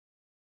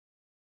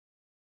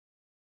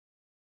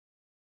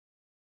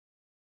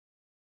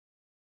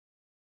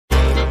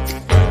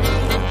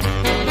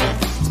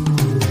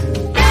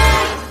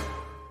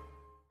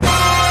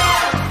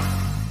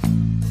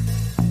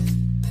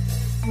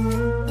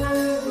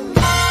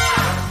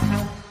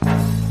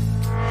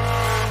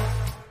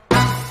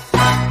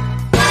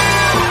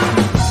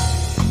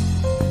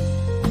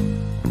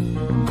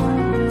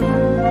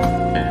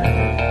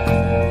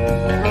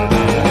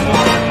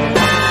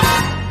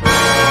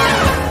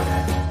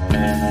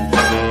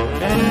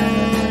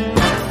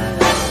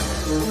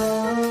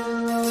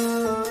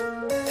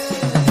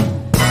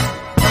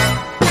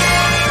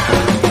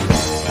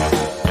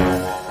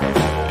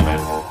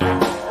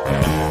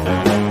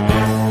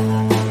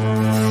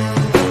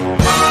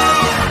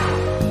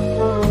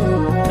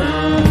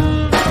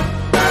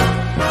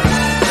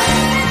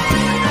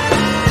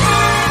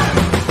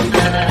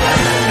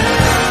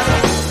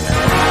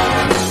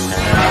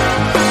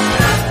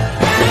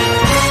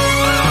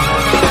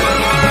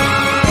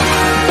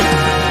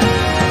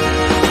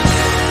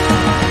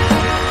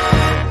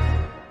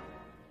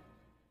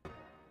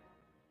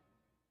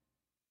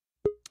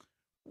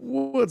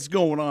What's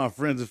going on,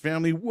 friends and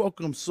family?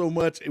 Welcome so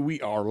much.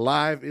 We are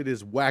live. It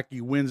is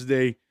Wacky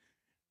Wednesday.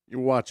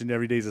 You're watching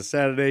Every Day's a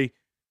Saturday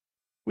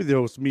with the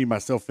host, me,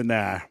 myself,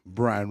 and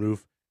Brian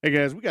Roof. Hey,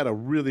 guys, we got a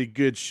really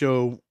good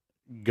show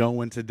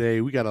going today.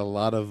 We got a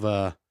lot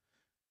of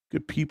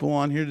good people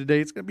on here today.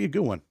 It's going to be a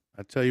good one.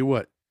 I tell you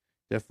what,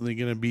 definitely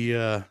going to be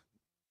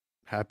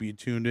happy you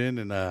tuned in.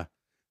 And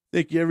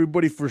thank you,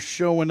 everybody, for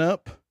showing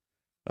up.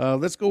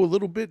 Let's go a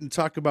little bit and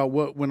talk about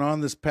what went on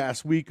this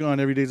past week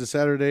on Every Day's a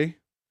Saturday.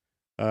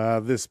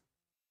 This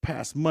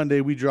past Monday,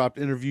 we dropped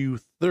interview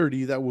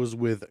 30. That was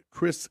with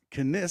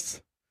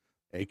Kniss,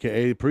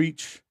 a.k.a.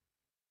 Preach.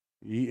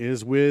 He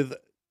is with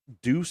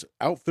Deuce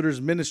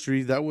Outfitters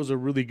Ministry. That was a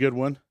really good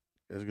one.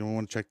 You guys are going to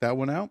want to check that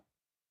one out.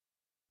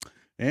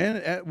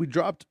 And we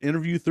dropped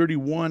interview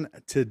 31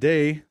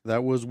 today.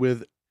 That was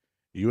with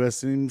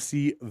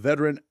USMC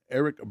veteran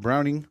Eric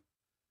Browning.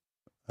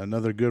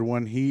 Another good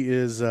one. He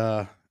is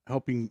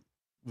helping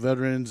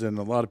veterans and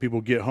a lot of people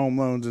get home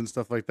loans and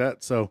stuff like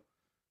that. So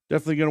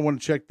definitely going to want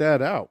to check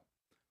that out.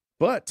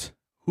 But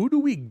who do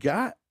we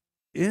got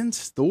in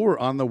store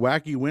on the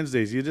Wacky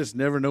Wednesdays? You just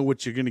never know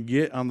what you're going to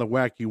get on the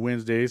Wacky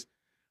Wednesdays.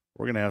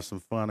 We're going to have some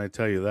fun, I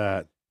tell you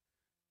that.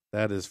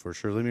 That is for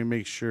sure. Let me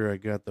make sure I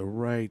got the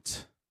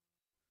right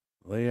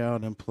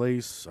layout in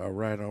place. All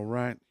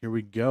right. Here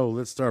we go.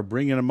 Let's start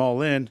bringing them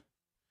all in.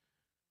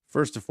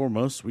 First and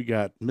foremost, we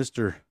got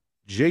Mr.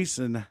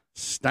 Jason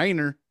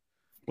Steiner.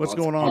 What's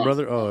going on,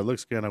 brother? Oh, it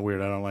looks kind of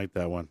weird. I don't like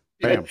that one.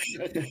 Bam.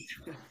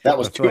 That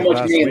was too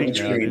much me on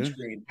the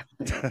screen.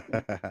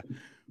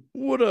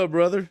 What up,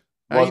 brother?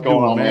 What's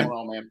going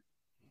on, man?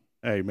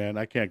 Hey, man,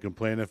 I can't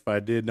complain. If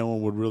I did, no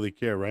one would really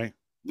care, right?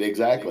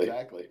 Exactly.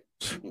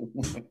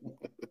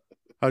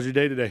 How's your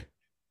day today?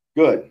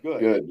 Good.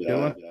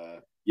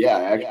 Yeah,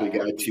 I actually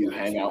got to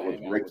hang out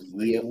with Rick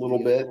Lee a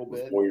little bit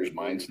with Warriors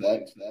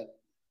Mindset.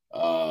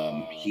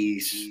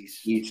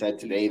 He said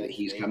today that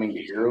he's coming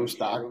to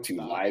Herostock to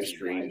live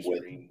stream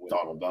with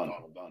Donald Dunn.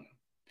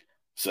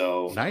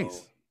 So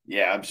nice.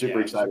 Yeah, I'm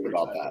super excited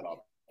about that.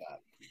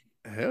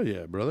 Hell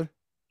yeah, brother.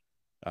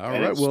 All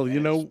right. Well,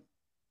 you know,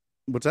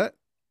 what's that?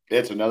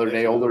 It's another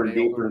day older and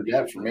deeper in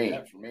depth for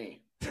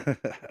me.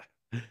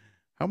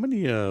 How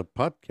many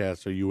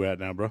podcasts are you at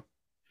now, bro?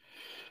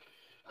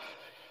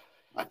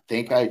 I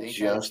think I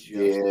just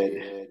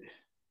did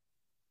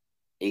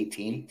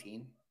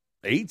 18.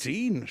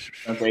 18?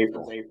 Since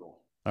April.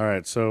 All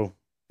right. So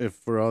if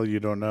for all you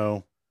don't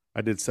know,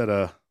 I did set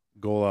a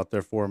goal out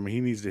there for him. He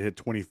needs to hit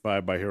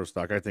 25 by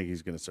Herostock. I think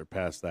he's going to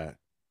surpass that.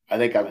 I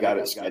think I've got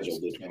it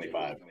scheduled to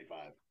 25.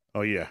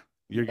 Oh, yeah.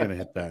 You're going to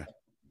hit that.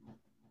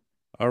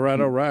 All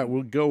right.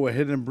 We'll go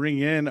ahead and bring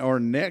in our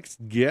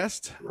next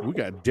guest. We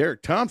got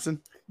Derek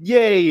Thompson.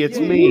 Yay, it's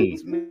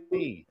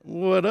me.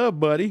 What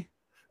up, buddy?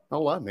 A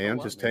lot, man.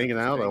 Just hanging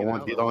out. I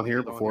want to get on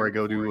here before I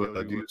go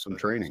do some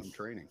training.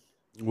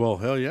 Well,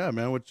 hell yeah,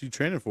 man. What you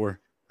training for?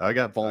 I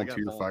got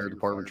volunteer fire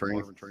department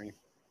training.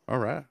 All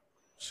right.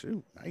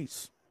 Shoot,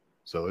 nice.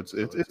 So it's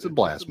a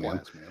blast,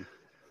 man.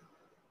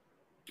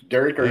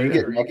 Derek, are you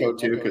getting echo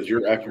too? Because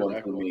you're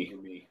echoing for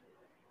me.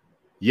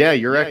 Yeah,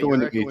 you're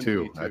echoing to me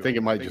too. I think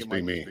it might just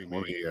be me.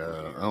 Maybe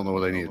I don't know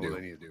what I need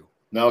to do.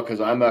 No, because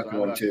I'm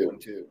echoing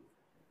too.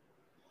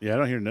 Yeah, I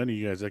don't hear none of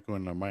you guys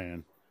echoing on my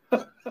end.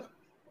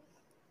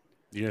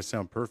 You guys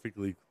sound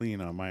perfectly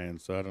clean on my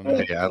end, so I don't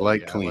know. Yeah, I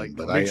like clean,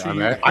 but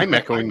I'm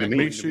echoing to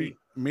me.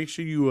 Make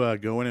sure you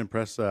go in and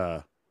press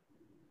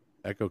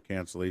echo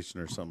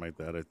cancellation or something like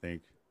that, I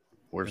think.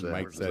 Where's that?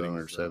 Mic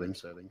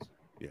settings?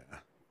 Yeah.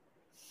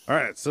 All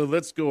right, so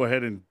let's go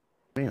ahead and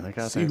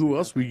see who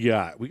else we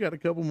got. We got a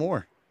couple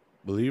more,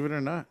 believe it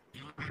or not.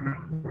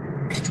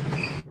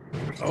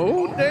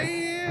 Oh,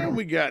 damn.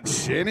 We got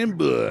Shannon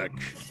Book.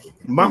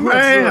 My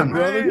man,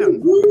 brother.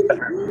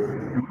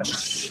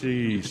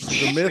 Jeez.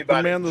 The myth,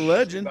 the man, the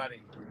legend.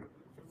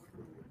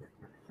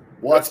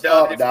 What's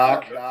up,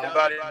 Doc?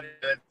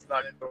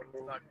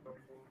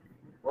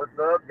 What's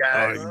up,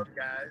 guys?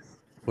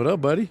 What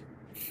up, buddy?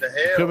 The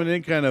hell? Coming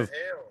in kind of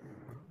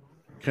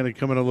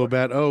coming a little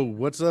bad. Oh,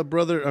 what's up,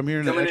 brother? I'm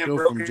hearing an echo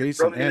from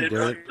Jason and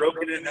Derek.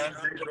 Broken and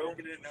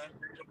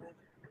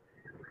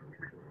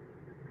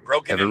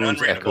Everyone's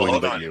unreadable. echoing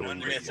Hold but on. you. Give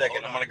me a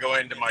second. I'm going to go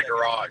into my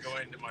garage.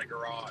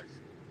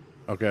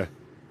 Okay.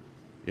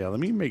 Yeah, let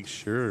me make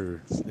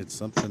sure it's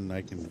something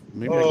I can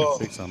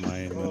fix on my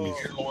end.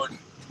 Dear Lord.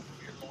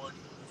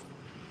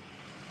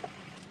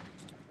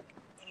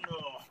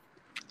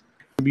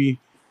 Maybe.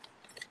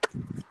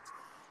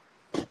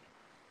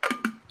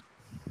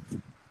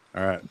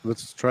 All right,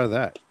 let's try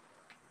that.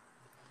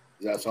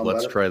 Is that something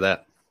Let's better? try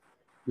that.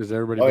 Is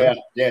everybody? Oh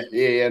better?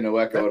 yeah, no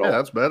echo at all. Yeah,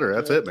 that's better.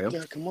 That's it, man.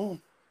 Yeah, come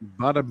on.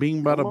 Bada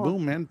bing, bada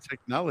boom, man.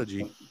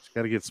 Technology. Just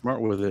got to get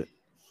smart with it.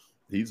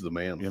 He's the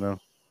man. You know.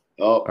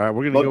 Oh, all right,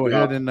 we're gonna go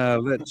ahead and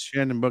let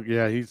Shannon book.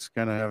 Yeah, he's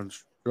kind of having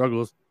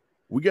struggles.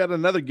 We got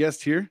another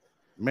guest here.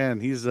 Man,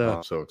 he's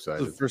I'm so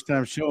excited. the first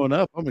time showing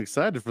up. I'm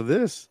excited for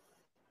this.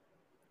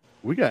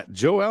 We got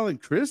Joe Allen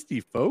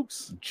Christi,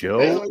 folks.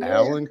 Joe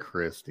Allen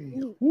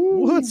Christi.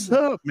 What's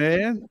up,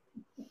 man?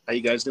 How you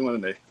guys doing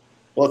today?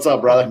 What's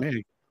up, brother?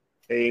 Man,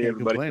 Hey, Can't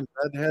everybody. complain.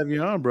 Glad to have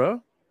you on,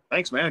 bro.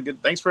 Thanks, man.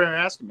 Good. Thanks for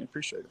asking me.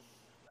 Appreciate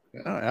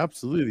it. Oh,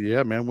 absolutely.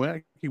 Yeah, man.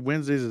 Wacky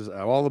Wednesdays is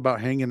all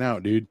about hanging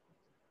out, dude.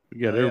 We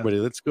got Oh, yeah. everybody.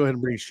 Let's go ahead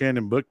and bring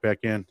Shannon Book back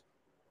in.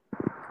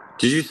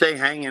 Did you say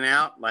hanging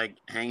out? Like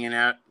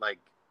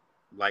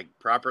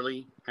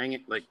properly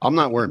hanging? Like I'm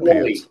not wearing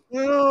pants.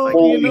 Well,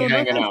 Holy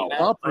hanging nothing's out.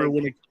 proper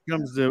when it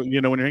comes to, when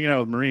you're hanging out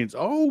with Marines.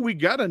 Oh, we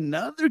got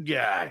another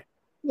guy.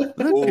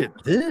 Look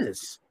at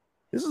this.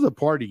 This is a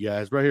party,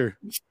 guys, right here.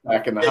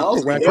 Back in the Hey,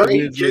 house. Wacky Jason,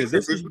 Wednesdays.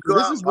 This did is you go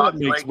out and what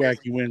makes populate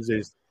Wacky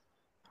Wednesdays.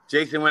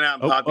 Jason went out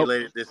and Oh,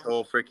 populated this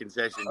whole freaking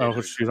session. Oh, didn't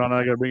he? shoot. On,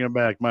 I got to bring him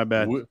back. My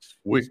bad. We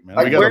Man,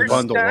 got a Where's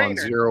bundle on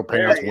Steiner? Zero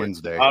Pants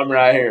Wednesday. I'm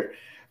right here.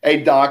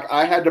 Hey, Doc,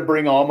 I had to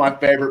bring all my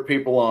favorite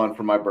people on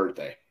for my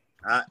birthday.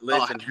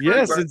 Listen.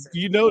 Yes, it's do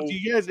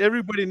you guys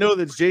everybody know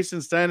that it's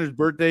Jason Steiner's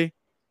birthday?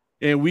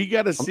 And we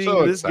got to sing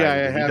so this guy.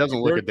 excited. He doesn't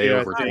look a day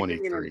over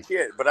 23.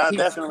 Shit, but I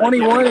definitely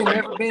 21 and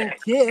never been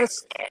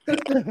kissed. I'll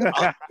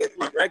get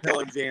the rectal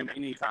exam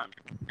anytime.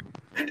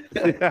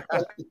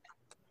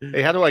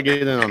 Hey, how do I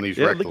get in on these?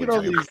 Yeah, rectal look at all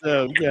exams?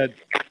 these.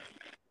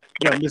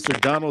 We got Mr.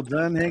 Donald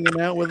Dunn hanging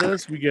out with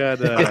us. We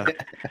got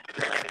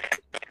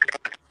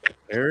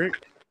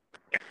Eric.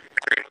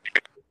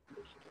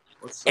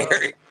 What's up?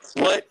 Eric?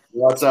 What?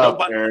 What's up,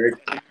 Nobody- Eric?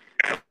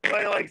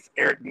 Nobody likes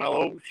Eric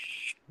Mello.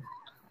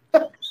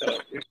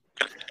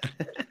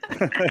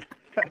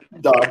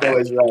 Doc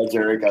always rides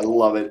Eric. I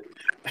love it.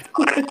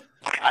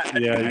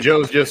 Yeah,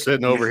 Joe's just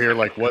sitting over here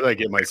like, what did I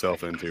get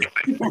myself into?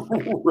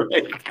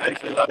 Right.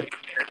 Actually, love it.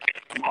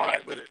 I'm all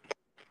right with it.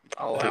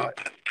 I'll allow it.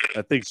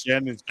 I think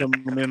Shannon's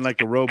coming in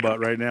like a robot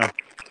right now.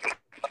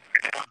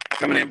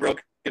 Coming in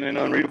broken and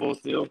unreadable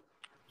still.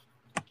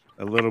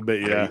 A little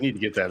bit, yeah. You need to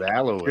get that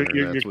aloe in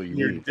there. That's what you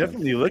You're need.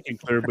 definitely looking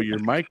clear, but your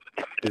mic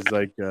is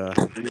like,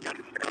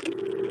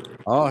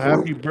 oh,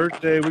 happy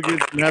birthday. We get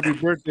some happy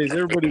birthdays.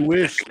 Everybody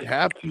wish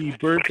happy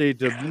birthday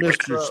to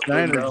Mr.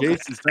 Steiner,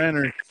 Jason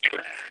Steiner.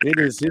 It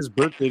is his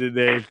birthday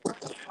today.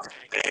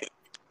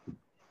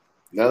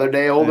 Another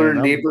day older Man,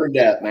 and deeper in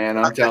debt, man.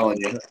 I'm telling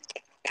you.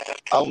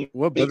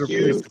 What better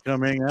place to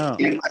come hang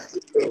out?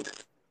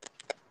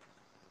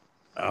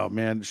 Oh,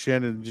 man.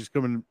 Shannon just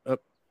coming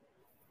up.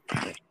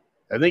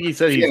 I think he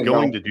said he's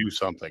going to do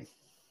something.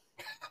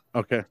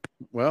 Okay.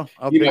 Well,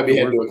 I'll You take might be the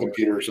heading to word a for it.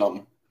 computer or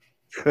something.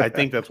 I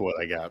think that's what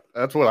I got.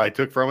 That's what I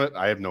took from it.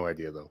 I have no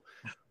idea, though.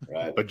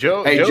 Right. But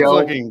Joe's Joe.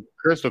 looking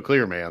crystal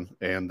clear, man.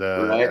 And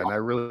Right. and I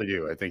really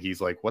do. I think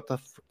he's like, what the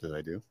did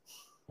I do?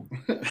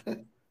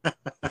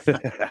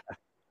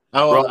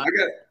 Bro,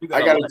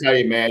 I got to tell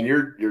you, man,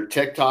 your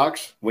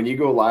TikToks, when you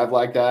go live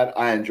like that,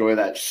 I enjoy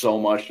that so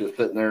much, just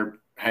sitting there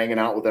hanging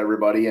out with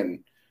everybody and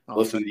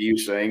listening to you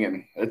sing.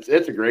 And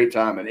it's a great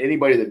time. And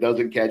anybody that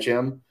doesn't catch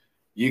him,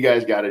 you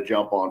guys got to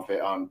jump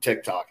on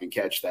TikTok and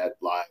catch that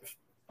live.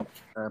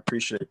 I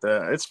appreciate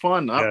that. It's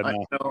fun. Yeah,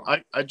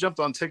 I jumped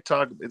on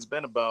TikTok. It's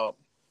been about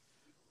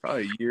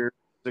probably a year,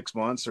 6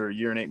 months, or a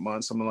year and 8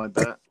 months, something like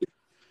that.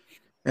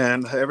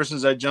 And ever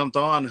since I jumped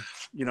on,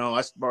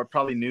 I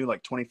probably knew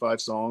like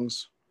 25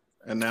 songs,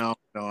 and now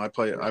I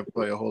play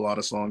a whole lot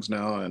of songs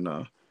now,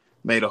 and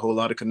made a whole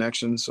lot of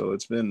connections. So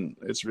it's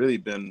really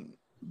been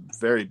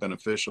very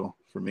beneficial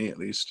for me, at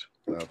least.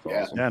 That's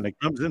Yeah. awesome. Yeah, and it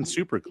comes in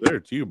super clear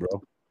too,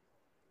 bro.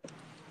 I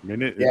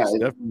mean, it's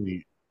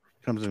definitely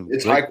comes in.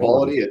 It's great high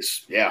quality.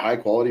 It's high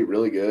quality,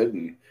 really good.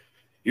 And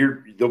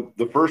you're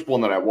the first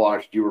one that I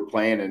watched, you were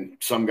playing and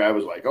some guy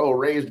was like, oh,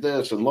 raise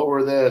this and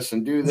lower this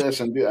and do this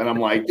and I'm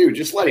like, dude,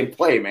 just let him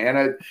play, man.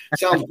 It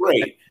sounds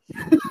great.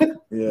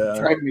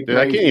 Yeah. Dude,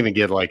 I can't even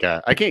get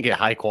I can't get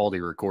high quality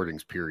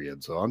recordings,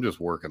 period. So I'm just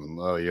working,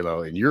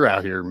 and you're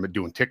out here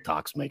doing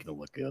TikToks, making it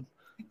look good.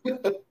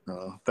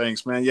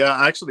 Thanks, man. Yeah,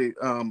 actually,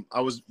 I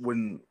was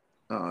when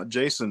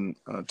Jason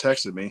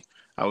texted me,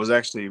 I was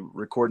actually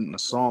recording a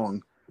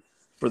song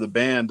for the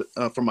band,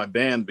 for my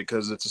band,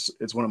 because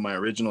it's one of my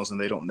originals and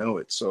they don't know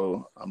it.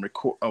 So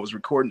I was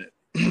recording it.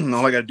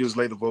 All I got to do is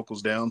lay the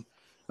vocals down.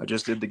 I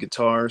just did the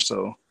guitar,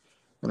 so I'm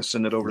gonna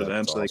send it over to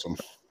them. Awesome.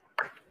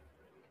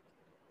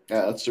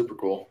 Yeah, that's super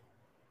cool.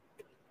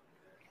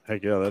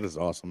 Heck yeah, that is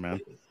awesome, man.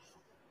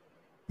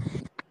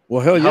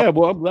 Well, hell yeah.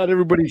 Well, I'm glad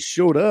everybody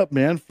showed up,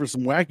 man, for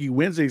some Wacky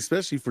Wednesday,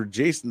 especially for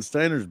Jason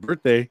Steiner's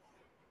birthday.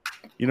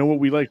 You know what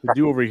we like to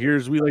do over here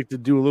is we like to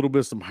do a little bit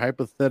of some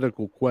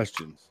hypothetical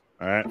questions.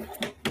 All right.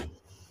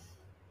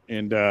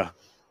 And got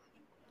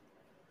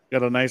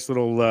a nice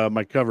little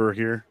my cover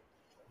here.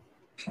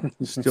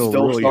 Still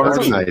really starch.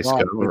 That's a hard nice to rock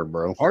cover, with-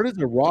 bro. hard as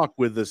a rock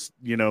with this.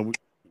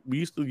 We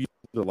used to use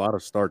a lot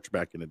of starch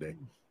back in the day.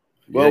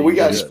 Well, Yeah, we you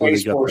got did. Space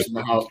Really got Force that. in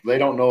the house. They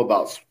don't know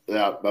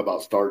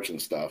about starch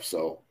and stuff.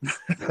 So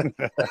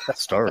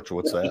Starch,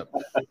 what's that?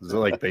 Is it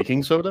like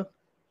baking soda?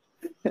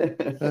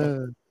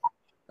 Man,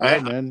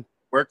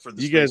 Work for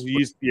the you guys Space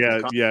used,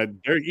 Force. yeah.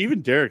 Derek,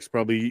 even Derek's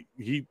probably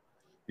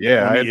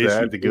Yeah, I Any had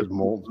issue the good with-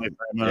 mold. like,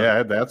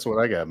 Yeah, that's what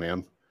I got,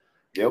 man.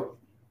 Yep.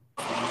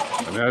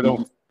 I mean, I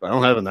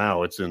don't have it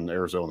now. It's in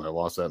Arizona. I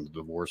lost that in the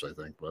divorce, I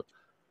think. But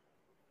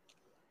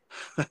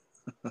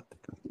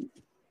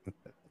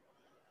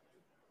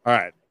All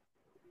right.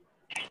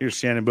 Here's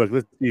Shannon Book.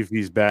 Let's see if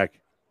he's back.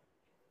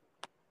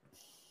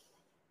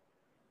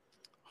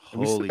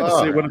 Holy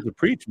say what to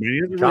preach, man.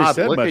 He hasn't really God,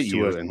 said look much at to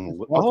you. us. And,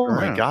 oh,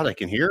 my God, I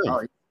can hear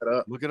him.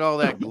 Look at all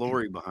that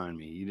glory behind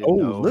me. You didn't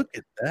know. Look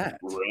at that.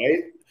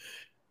 Right?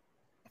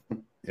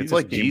 It's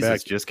like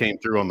Jesus just came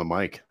through on the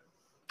mic.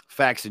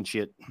 Facts and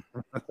shit.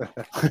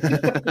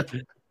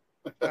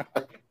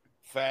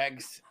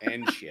 Facts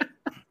and shit.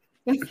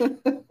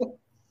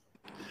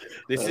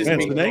 This is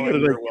me going,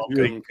 you're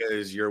welcome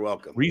because you're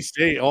welcome.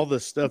 Restate all the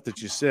stuff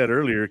that you said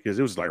earlier because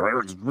it was like I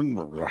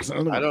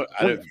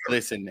don't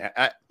listen.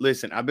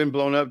 I've been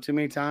blown up too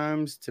many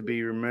times to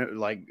be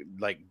like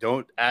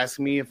don't ask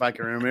me if I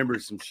can remember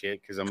some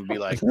shit because I'm gonna be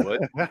like, what?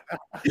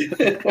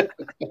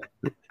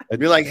 I'd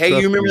be like, hey,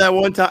 you remember that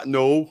one time?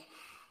 No.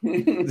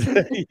 Hey,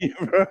 do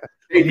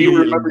you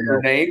remember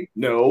your name?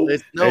 No.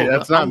 No, hey,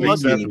 that's not an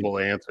lucky. acceptable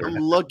answer. I'm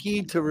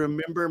lucky to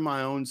remember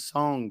my own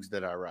songs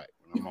that I write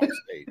when I'm on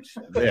stage.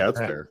 Yeah, that's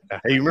fair.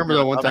 Hey, you remember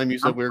that one time you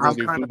said we were going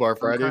to do Food Bar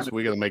Fridays?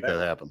 We got to make that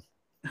happen.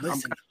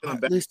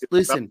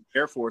 Listen.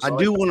 Air Force. I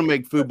do want to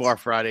make Food Bar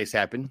Fridays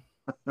happen.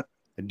 I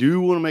do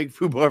want to make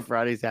Food Bar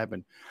Fridays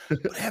happen.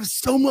 But I have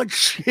so much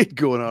shit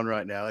going on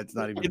right now. It's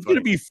not even. It's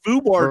gonna be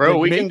Food Bar, bro.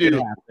 We can do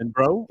happen,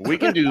 bro. We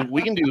can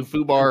do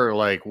Food Bar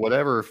like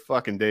whatever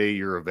fucking day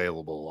you're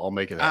available. I'll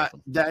make it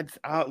happen.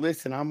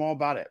 Listen. I'm all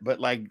about it. But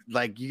like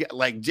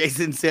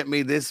Jason sent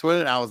me this one,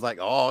 and I was like,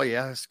 oh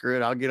yeah, screw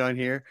it, I'll get on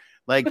here.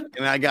 Like,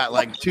 and I got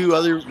like 2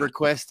 other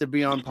requests to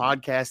be on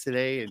podcast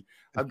today, and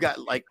I've got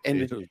like,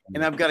 and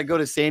I've got to go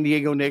to San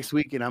Diego next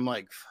week, and I'm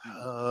like,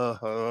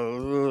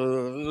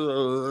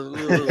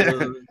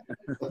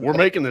 we're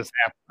making this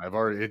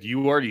happen.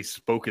 You already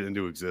spoke it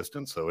into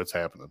existence, so it's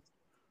happening.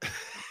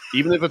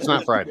 Even if it's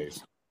not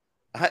Fridays.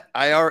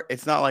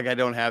 It's not like I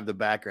don't have the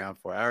background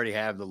for it. I already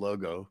have the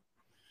logo.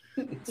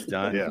 It's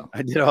done. Yeah.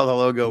 I did all the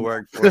logo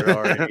work for it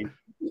already.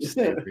 That's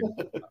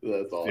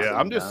awesome. Yeah,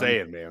 I'm just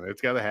saying, man,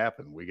 it's got to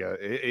happen. We got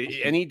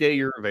any day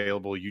you're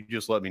available. You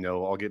just let me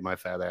know. I'll get my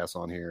fat ass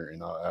on here,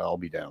 and I'll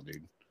be down,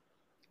 dude.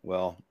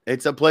 Well,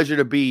 it's a pleasure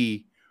to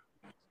be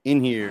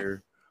in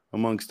here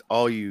amongst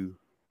all you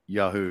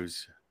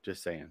yahoos.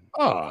 Just saying.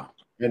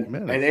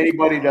 And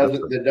anybody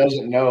that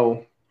doesn't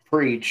know,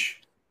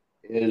 Preach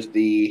is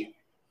the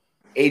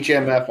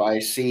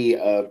HMFIC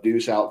of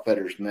Deuce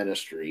Outfitters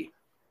Ministry.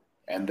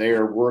 And they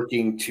are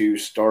working to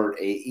start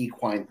a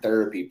equine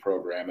therapy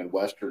program in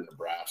Western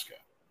Nebraska.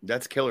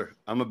 That's killer.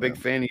 I'm a big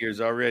fan of yours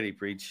already,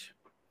 Preach.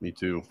 Me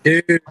too.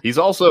 Dude. He's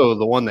also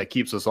the one that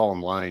keeps us all in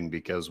line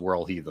because we're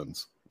all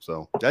heathens.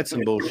 So that's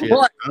some bullshit.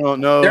 What? I don't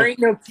know. There ain't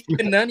no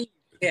keeping none of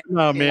you.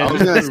 No, man. I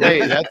was gonna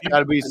say that's got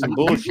to be some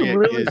bullshit.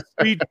 Really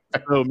sweet,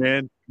 though,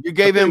 man. You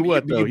gave him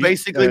what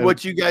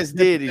what you guys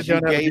did is you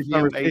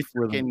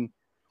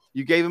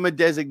gave him a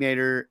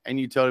designator and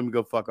you told him to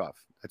go fuck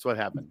off. That's what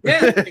happened.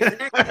 Yeah,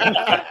 exactly.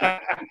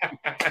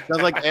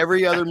 Sounds like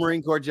every other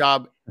Marine Corps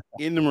job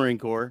in the Marine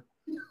Corps.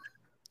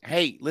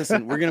 Hey,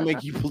 listen, we're gonna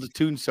make you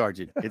platoon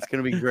sergeant. It's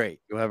gonna be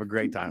great. You'll have a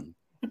great time.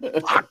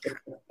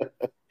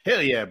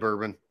 hell yeah,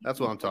 Bourbon. That's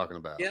what I'm talking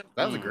about. Yep.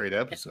 That was a great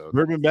episode.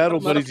 Bourbon Battle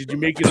Buddies. Did you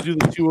make it through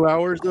the 2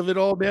 hours of it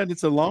all, man?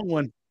 It's a long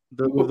one.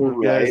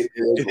 Right.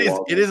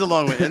 It is a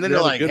long one. And then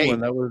they're like, hey, you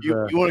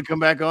want to come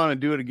back on and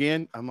do it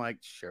again? I'm like,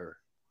 sure.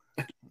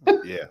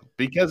 Yeah,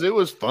 because it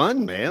was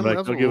fun, man. Like,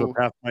 I'll give up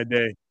half my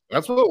day.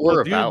 That's what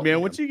we're dude, about,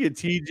 man. Once you get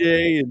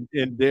TJ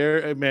and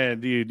there, man,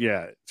 dude,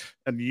 yeah,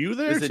 and you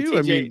there too.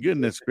 I mean,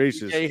 goodness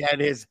gracious. TJ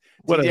had his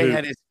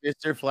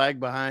Fister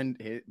flag behind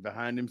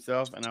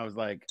himself, and I was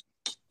like,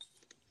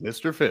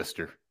 Mr.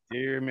 Fister,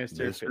 dear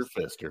Mr.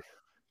 Fister.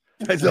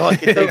 That's all I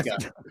can think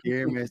of.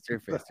 Dear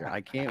Mr. Fister, I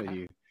can't with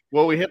you.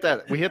 Well, we hit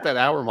that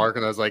hour mark,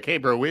 and I was like, hey,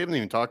 bro, we haven't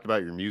even talked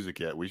about your music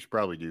yet. We should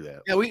probably do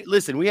that. Yeah, we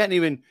hadn't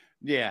even.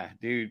 Yeah,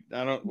 dude.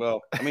 I don't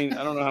know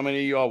how many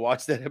of you all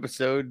watched that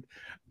episode.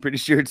 Pretty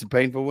sure it's a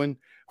painful one,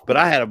 but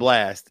I had a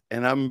blast,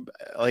 and I'm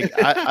like,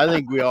 I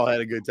think we all had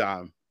a good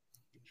time.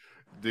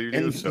 Dude,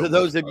 and for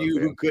those of you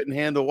who couldn't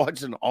handle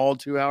watching all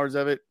 2 hours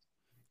of it,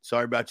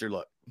 sorry about your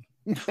luck.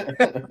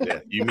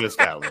 Yeah, you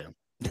missed out, man.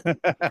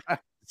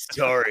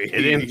 Sorry.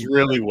 It ends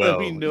really well.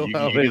 You need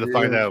to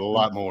find out a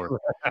lot more.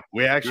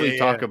 We actually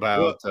talk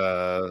about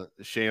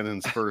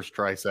Shannon's first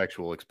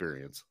trisexual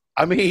experience.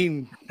 I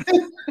mean,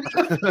 you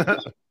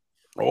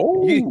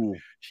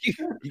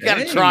got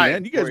to try it.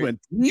 Man. You guys went.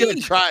 You got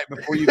to try it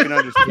before you can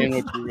understand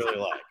what you really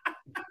like.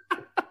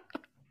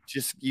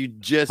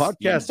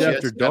 Podcast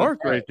after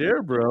dark, right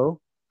there,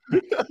 bro.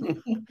 I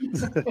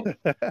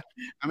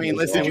mean,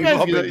 listen, we've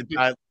all been to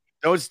Thailand.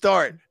 Don't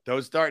start,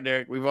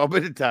 Derek. We've all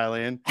been to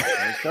Thailand.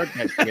 Don't start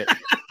that shit.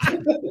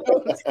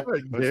 Don't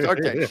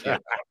start that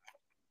shit.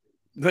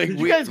 Like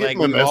you guys get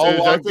my all message? I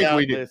walked think out.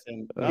 we did.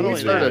 Listen, not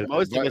only that,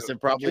 most of us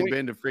have probably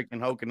been to freaking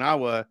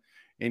Okinawa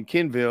in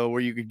Kinville, where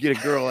you could get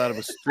a girl out of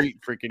a street,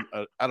 freaking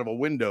out of a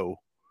window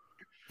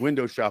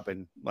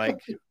shopping. Like,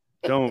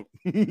 don't.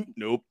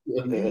 Nope.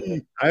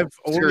 I've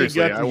only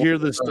got to hear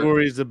the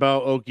stories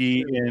about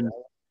Oki, and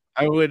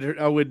I would,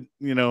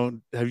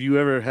 have you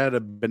ever had a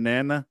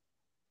banana?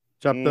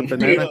 Chopped up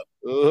banana?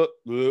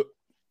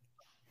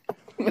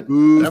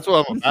 That's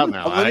what I'm about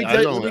now. Let me I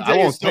tell you a won't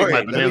take story. my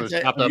Let me bananas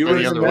tell- chopped up you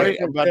any were other right. way.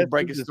 I'm about to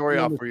break a story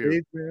off for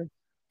you.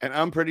 And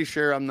I'm pretty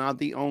sure I'm not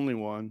the only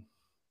one.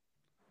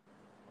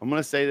 I'm going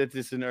to say that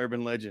this is an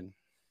urban legend.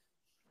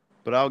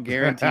 But I'll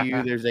guarantee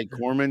you there's a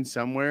corpsman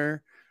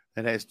somewhere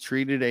that has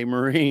treated a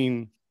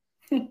Marine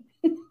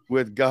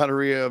with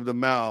gonorrhea of the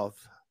mouth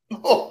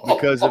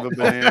because of a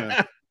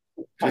banana.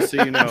 Just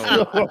so you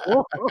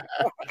know.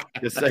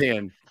 Just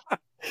saying.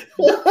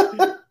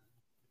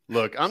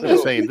 Look, I'm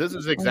just saying this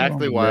is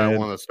exactly why I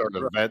want to start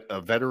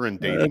a veteran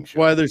dating That's show.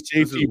 why there's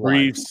This safety is why.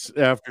 briefs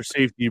after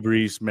safety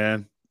briefs,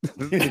 man.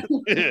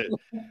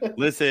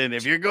 Listen,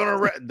 if you're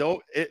gonna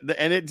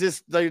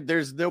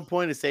there's no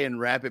point of saying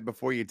wrap it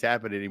before you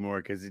tap it anymore,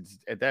 because it's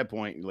at that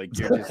point like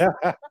you're just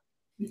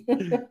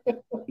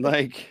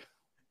like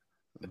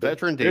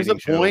Veteran there's dating a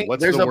show. point.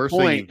 What's There's the a worst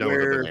thing point you've done with a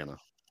where banana?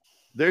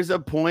 there's a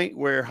point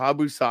where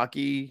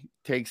Habusaki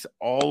takes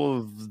all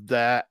of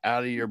that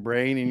out of your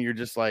brain, and you're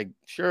just like,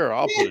 sure,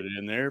 I'll put it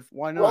in there.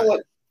 Why not? Well,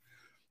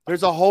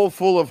 There's a hole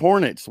full of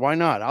hornets. Why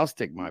not? I'll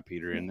stick my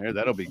Peter in there.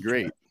 That'll be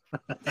great.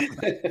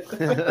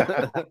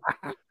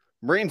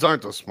 Marines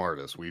aren't the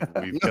smartest. We've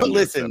No, come to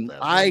listen,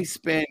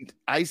 accept that.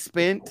 I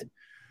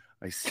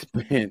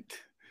spent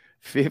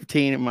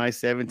 15 of my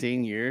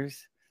 17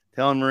 years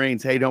telling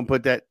Marines, hey, don't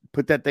put that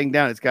thing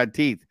down. It's got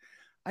teeth.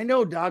 I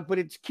know, dog, but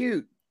it's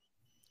cute.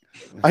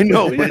 I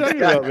know, What are but you it's talking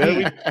got about,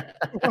 man? teeth.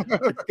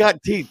 It's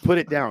got teeth. Put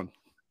it down.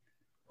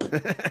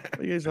 What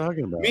are you guys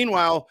talking about?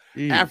 Meanwhile,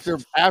 Jeez.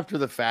 after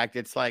the fact,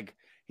 it's like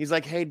he's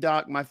like, hey,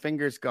 doc, my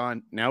finger's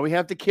gone. Now we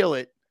have to kill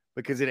it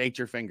because it ate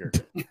your finger.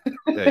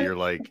 Yeah, you're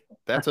like,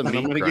 that's a And meat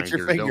I'm gonna grinder. get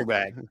your finger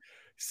back.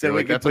 So You're we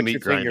like, can that's a put meat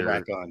your finger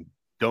grinder. back on.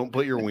 Don't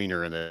put your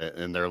wiener in it.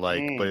 And they're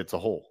like, but it's a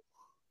hole.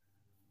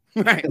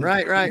 Right.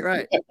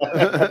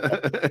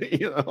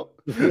 You know.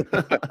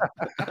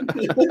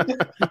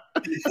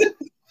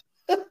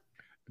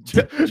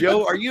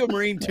 Joe, are you a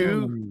Marine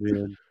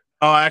too?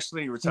 Oh, I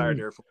actually retired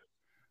Air Force.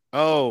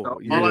 Oh,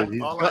 All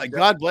yeah.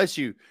 God bless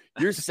you.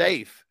 You're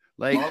safe.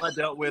 Like, All I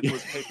dealt with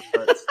was paper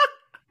cuts.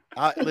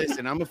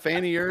 listen, I'm a fan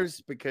of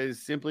yours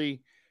because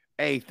simply,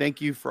 hey,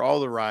 thank you for all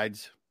the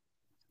rides.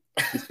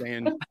 Just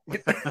saying.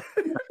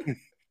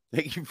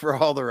 Thank you for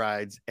all the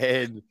rides,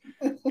 and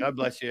God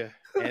bless you.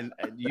 And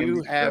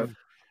you have,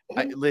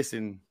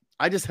 listen,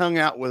 I just hung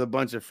out with a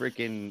bunch of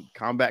freaking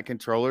combat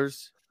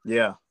controllers.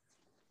 Yeah.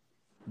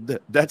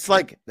 That's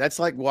like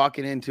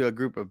walking into a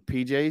group of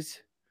PJs.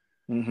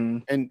 Mm-hmm.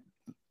 And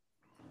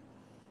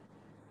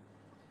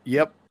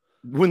yep,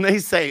 when they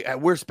say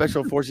we're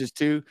special forces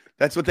too,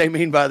 that's what they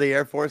mean by the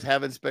Air Force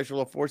having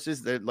special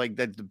forces. They're like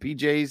that the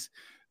PJs,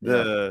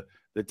 the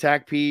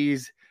TAC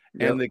Ps,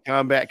 and the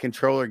combat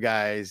controller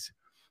guys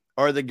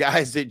are the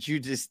guys that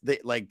you just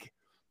like.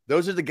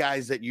 Those are the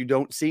guys that you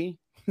don't see.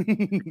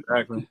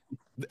 Exactly.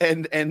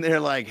 And they're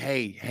like,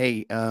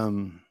 hey,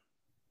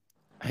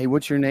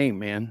 what's your name,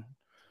 man?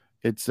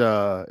 It's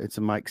a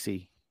Mike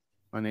C.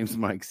 My name's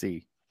Mike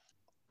C.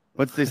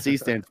 What's the C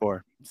stand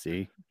for?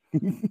 C.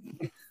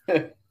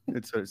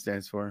 That's what it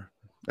stands for.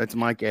 That's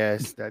Mike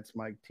S. That's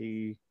Mike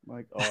T.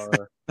 Mike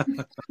R.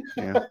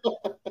 Yeah.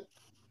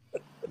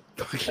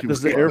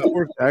 Does the Air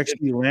Force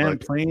actually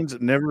land planes?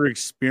 Never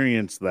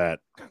experienced that.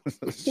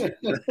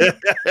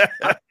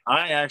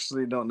 I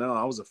actually don't know.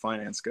 I was a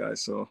finance guy,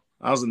 so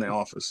I was in the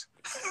office.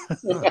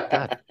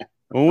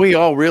 Well, we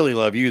all really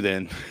love you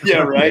then. Yeah,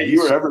 right.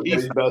 You were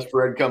everybody's best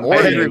friend.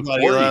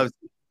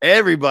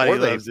 Everybody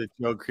loves it,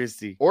 Joe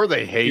Christi. Or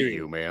they hate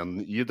you,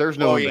 man. There's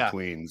no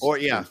in-betweens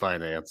in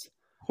finance.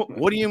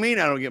 What do you mean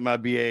I don't get my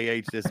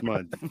BAH this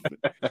month?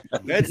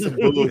 That's some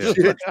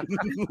bullshit.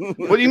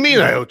 What do you mean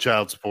I owe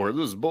child support?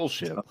 This is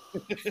bullshit.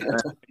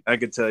 I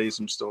could tell you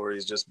some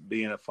stories just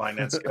being a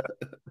finance guy.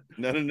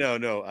 No.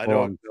 I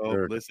don't know.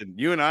 Sure. Listen,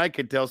 you and I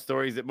could tell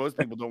stories that most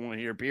people don't want to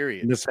hear,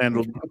 period.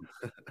 Mishandled.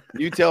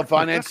 You tell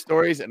finance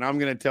stories, and I'm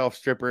going to tell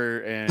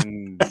stripper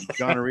and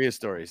gonorrhea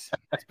stories.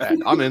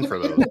 I'm in for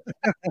those.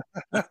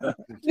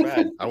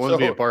 I want to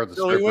be a part of the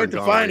stripper. So he went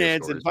to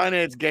finance, and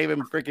finance gave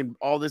him freaking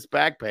all this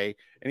back pay,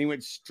 and he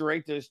went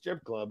straight to the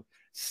strip club,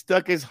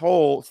 stuck his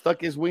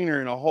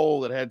wiener in a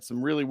hole that had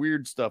some really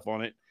weird stuff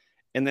on it,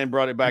 and then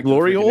brought it back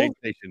Glory to the hole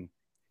station.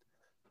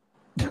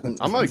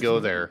 I'm gonna go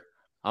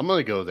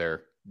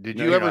there. Did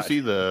you ever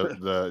see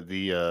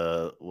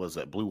the was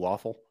that blue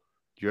waffle?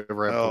 Did you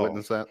ever have to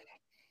witness that?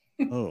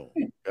 Oh,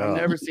 I've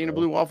never seen a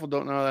blue waffle.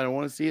 Don't know that I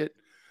want to see it.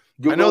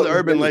 I know the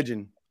urban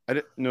legend. I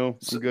didn't know.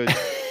 I'm good.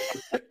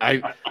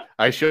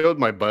 I showed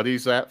my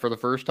buddies that for the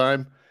first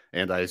time,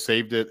 and I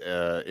saved it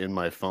in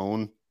my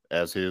phone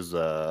as his.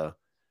 That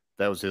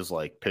was his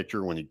like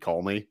picture when he'd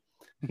call me.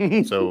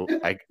 So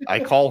I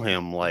call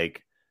him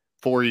like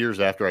 4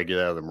 years after I get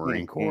out of the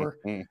Marine Corps,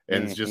 and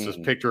it's just this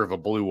picture of a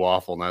blue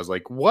waffle, and I was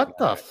like, "What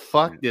the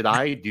fuck did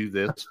I do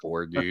this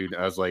for, dude?"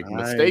 I was like,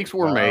 "Mistakes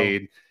were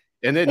made."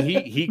 And then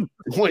he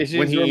when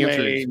he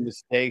answers,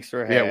 mistakes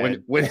were had. Yeah,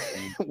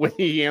 when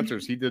he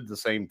answers, he did the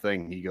same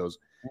thing. He goes,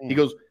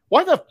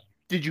 "Why the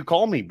did you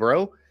call me,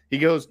 bro?" He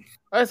goes,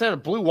 "I just had a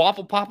blue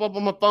waffle pop up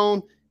on my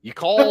phone, You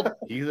called.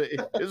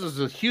 This is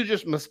the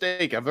hugest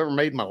mistake I've ever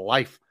made in my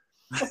life.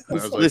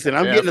 Listen,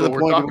 I'm getting to the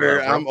point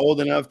where I'm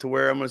old enough to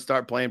where I'm going to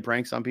start playing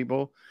pranks on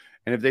people.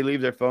 And if they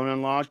leave their phone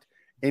unlocked,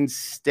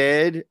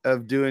 instead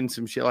of doing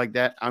some shit like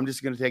that, I'm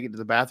just going to take it to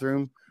the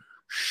bathroom,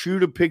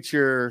 shoot a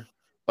picture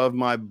of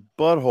my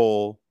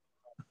butthole,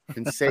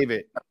 and save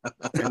it,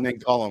 and then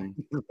call them.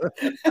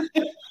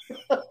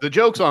 The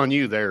joke's on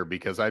you there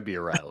because I'd be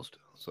aroused.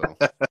 So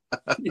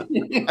I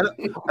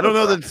don't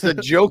know that the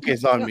joke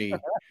is on me.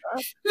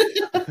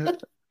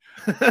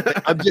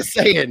 I'm just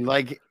saying,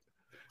 like,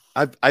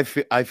 I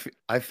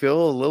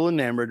feel a little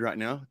enamored right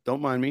now.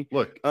 Don't mind me.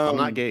 Look, I'm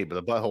not gay, but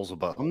the butthole's a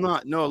butthole. I'm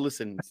not. No,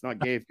 listen, it's not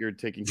gay if you're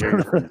taking care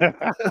of it.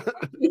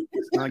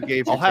 It's not gay.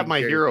 If I'll have my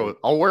hero.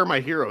 I'll wear my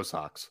hero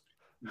socks.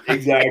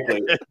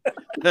 Exactly.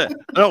 I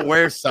don't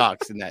wear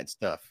socks and that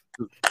stuff.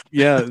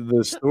 Yeah,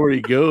 the story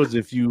goes,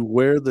 if you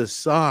wear the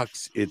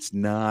socks, it's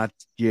not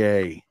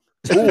gay.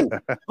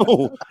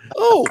 Oh,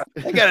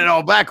 I got it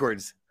all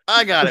backwards.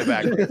 I got it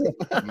backwards.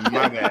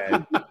 My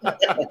bad.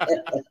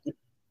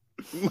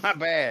 My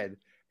bad.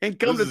 And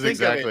come to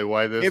think of it,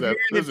 why this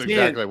is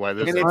exactly why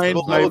this and it's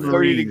below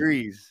 30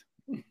 degrees.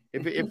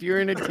 If you're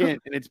in a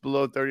tent and it's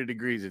below 30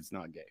 degrees, it's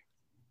not gay.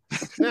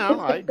 No,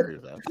 I agree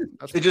with that.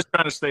 They're just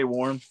trying to stay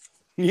warm.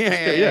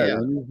 Yeah.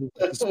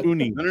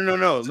 Spooning.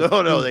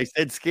 No. They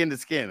said skin to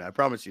skin. I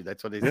promise you,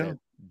 that's what they said.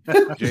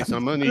 Jason,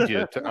 I'm gonna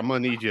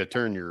need you to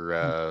turn your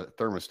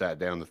thermostat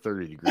down to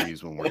 30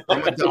 degrees when we're.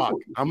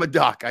 I'm a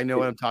doc. I know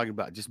what I'm talking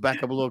about. Just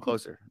back up a little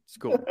closer. It's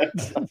cool.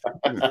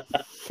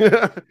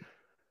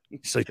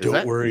 He's like,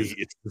 don't worry,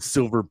 it's the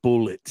silver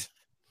bullet.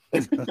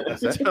 Is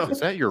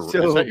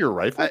that your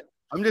rifle?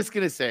 I'm just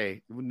gonna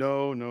say,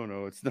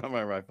 no, it's not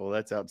my rifle.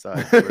 That's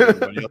outside. Where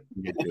everybody else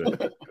can get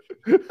to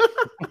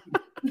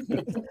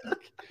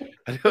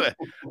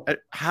it.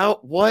 How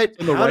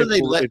do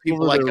they let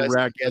people like us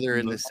together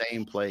in the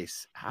same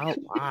place?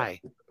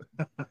 Why?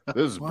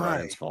 This is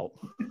Brian's fault.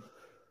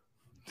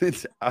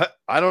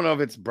 I don't know if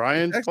it's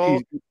Brian's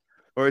fault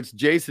or it's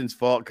Jason's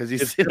fault because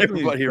he's sent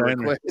everybody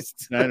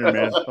requests. Steiner,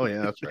 man. Oh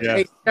yeah, that's right. Yeah.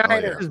 Hey,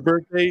 Steiner. His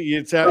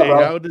birthday.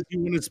 How does he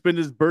want to spend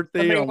his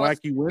birthday on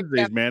Wacky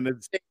Wednesdays, man?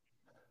 It's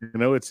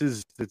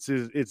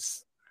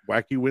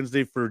Wacky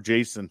Wednesday for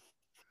Jason.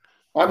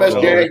 I miss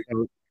Jay.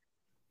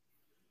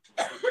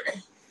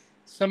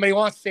 Somebody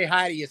wants to say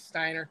hi to you,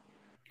 Steiner.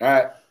 All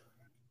right.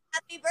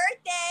 Happy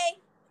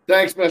birthday.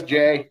 Thanks, Miss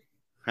J.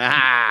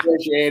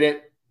 Appreciate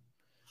it.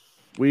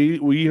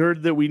 We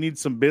heard that we need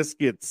some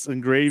biscuits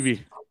and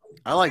gravy.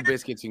 I like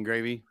biscuits and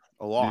gravy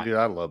a lot. Dude,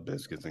 I love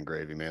biscuits and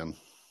gravy, man.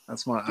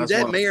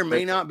 That may or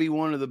may not be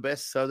one of the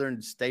best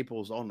Southern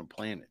staples on the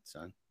planet,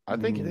 son. I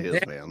think it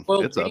is, man.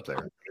 Well, It's up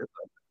there.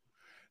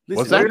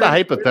 Listen, Was that the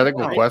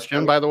hypothetical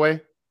question, by the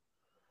way?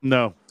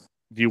 No.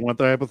 Do you want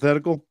the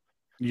hypothetical?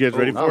 You guys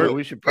ready for it?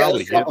 We should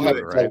probably get to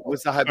it, right?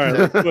 What's the All right,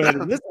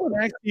 hypothetical? let's go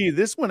ahead.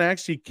 This one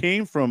actually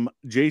came from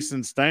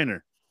Jason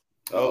Steiner.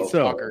 Oh,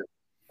 So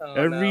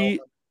fucker.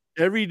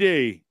 every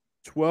day,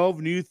 12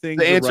 new things.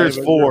 The answer is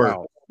arrive at your 4.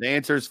 house. The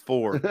answer is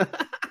 4.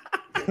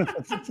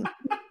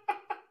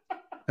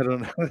 I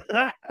don't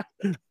know.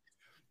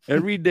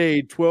 Every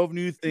day, 12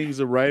 new things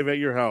arrive at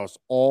your house,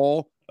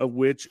 all of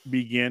which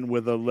begin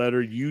with a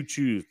letter you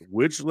choose.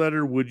 Which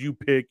letter would you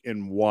pick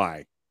and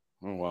why?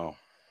 Oh, wow.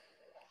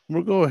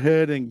 We'll go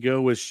ahead and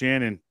go with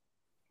Shannon.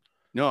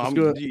 No,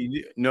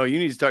 you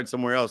need to start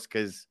somewhere else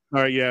because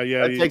All right, yeah.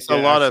 that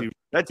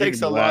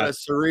takes a lot of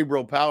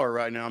cerebral power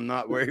right now. I'm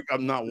not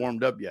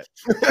warmed up yet.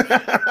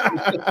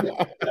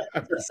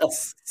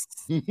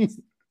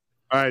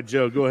 All right,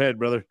 Joe, go ahead,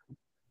 brother.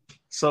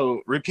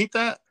 So repeat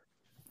that.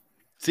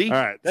 See,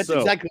 All right, that's so-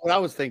 exactly what I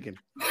was thinking.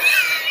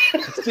 I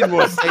just didn't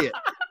want to say it.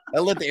 I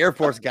let the Air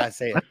Force guy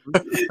say it.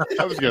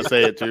 I was gonna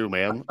say it too,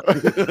 man.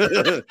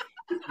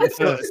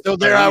 So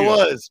there I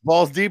was,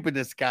 balls deep in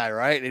this guy,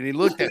 right? And he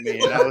looked at me,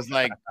 and I was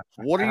like,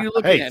 "What are you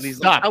looking at?" And he's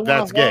stop. like, "I want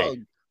That's a gay. hug.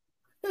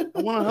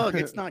 I want a hug.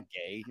 It's not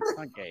gay. It's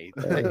not gay.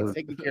 It's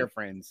taking care of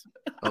friends."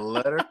 A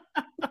letter.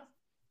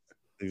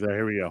 Exactly.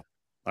 Here we go.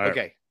 All right.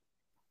 Okay.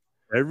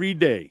 Every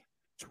day,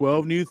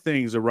 12 new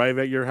things arrive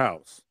at your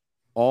house,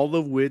 all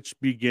of which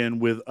begin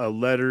with a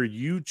letter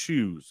you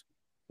choose.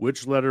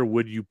 Which letter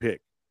would you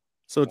pick?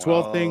 So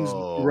 12 things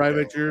arrive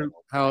at your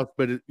house,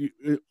 but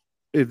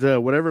it's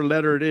whatever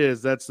letter it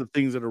is, that's the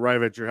things that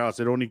arrive at your house.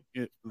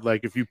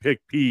 Like if you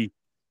pick P,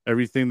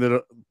 everything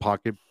that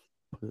pocket.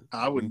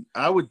 I would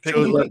pick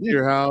shows up to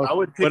your house. I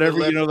would pick whatever,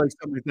 a letter. like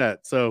something like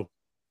that. So,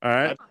 all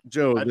right,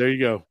 Joe, there you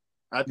go.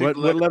 What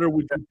letter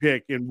would you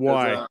pick and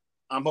why?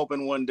 I'm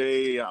hoping one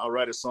day I'll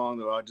write a song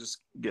that I'll just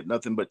get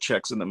nothing but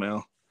checks in the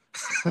mail.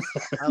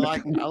 I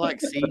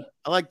like C.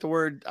 I like the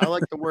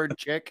word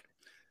check.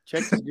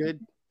 Check is good.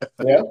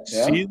 Yeah.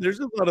 See, there's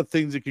a lot of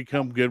things that could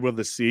come good with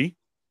a C.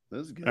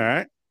 This is good. All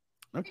right.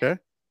 Okay.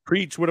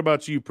 Preach. What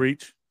about you,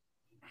 Preach?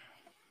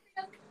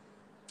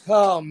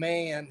 Oh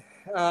man.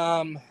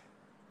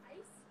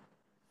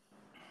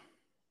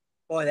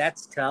 Boy,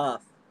 that's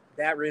tough.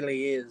 That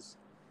really is.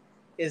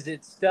 Is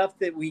it something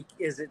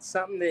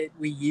that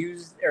we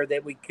use or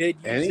that we could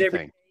use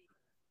every day?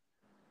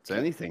 It's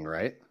anything,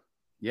 right?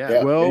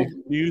 Yeah. 12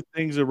 new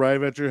things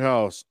arrive at your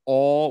house,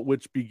 all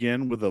which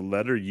begin with a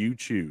letter you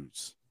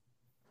choose.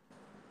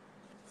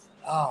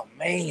 Oh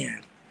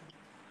man.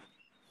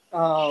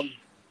 Nothing.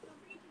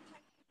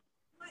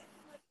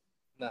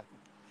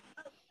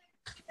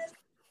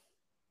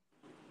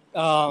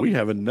 We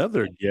have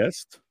another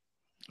guest.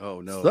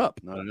 Oh no, Sup?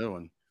 not another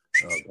one.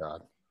 Oh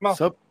God.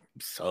 Sup.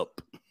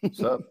 Sup.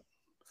 Sup?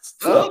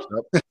 Sup.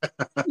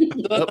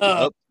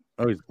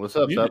 Oh, he's What's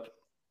up, muted.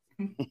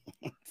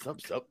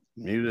 Sup?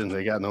 Muted.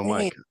 They got no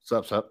mic.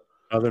 Sup.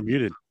 Oh, they're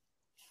muted.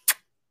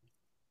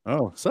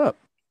 Oh, sup?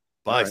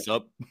 Bye, right.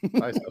 sup.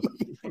 Bye, sup.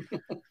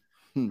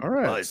 All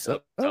right. Bye,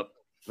 sup.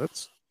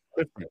 That's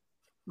different.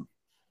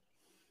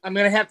 I'm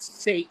gonna have to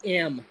say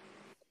M.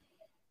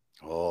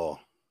 Oh.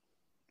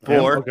 M,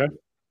 4. okay.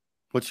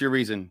 What's your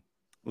reason?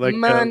 Like,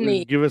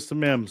 Money. give us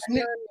some M's.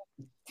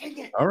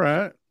 All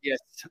right. Yes,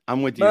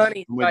 I'm with you.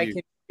 Money, I'm so I with you.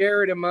 can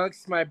share it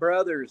amongst my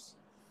brothers.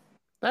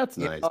 That's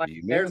You nice know, of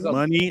you, there's man. a-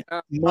 Money,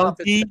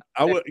 monkey.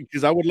 I would,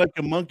 because I would like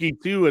a monkey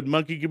too. A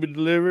monkey could be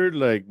delivered.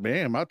 Like,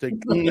 man, I'll take.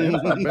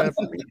 That's not bad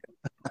for me.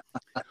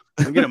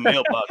 I'm get a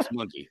mailbox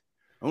monkey.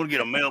 I'm gonna get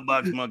a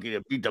mailbox monkey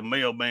to beat the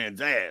mailman's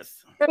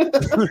ass.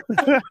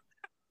 I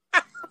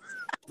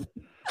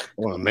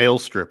want a male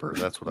stripper.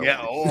 That's what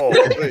I want.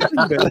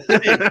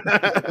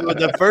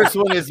 The first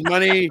one is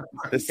money.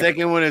 The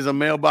second one is a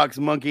mailbox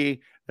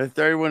monkey. The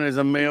third one is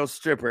a male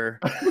stripper.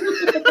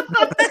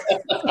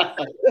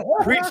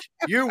 Preach,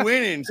 you're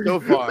winning so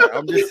far.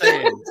 I'm just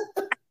saying.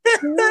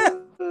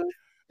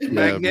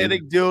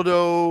 Magnetic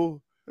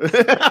dildo.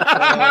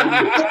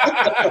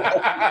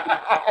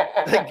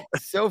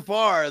 So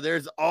far,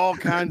 there's all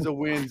kinds of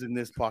wins in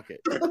this pocket,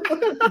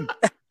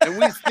 and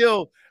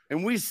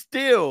we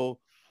still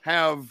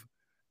have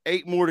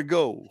 8 more to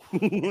go.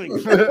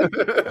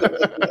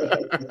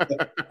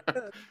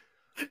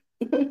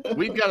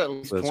 We've got at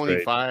least That's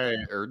 25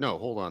 or no,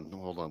 hold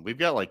on. We've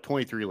got like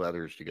 23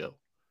 letters to go.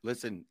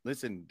 Listen,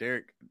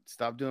 Derek,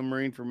 stop doing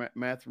Marine for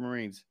math for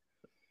Marines.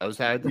 It was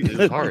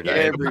hard.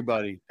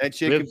 Everybody, that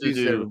shit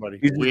confuses everybody.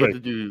 We have to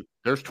do.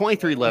 There's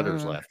 23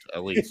 letters left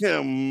at least.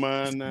 Taking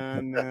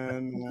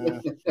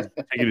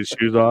his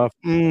shoes off.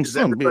 Some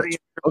bitch.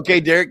 Okay,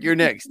 Derek, you're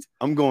next.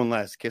 I'm going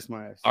last. Kiss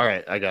my ass. All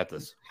right, I got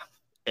this.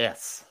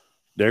 S.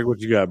 Derek, what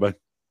you got, bud?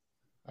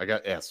 I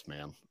got S,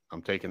 man.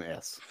 I'm taking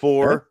S.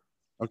 4.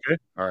 Okay.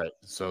 All right.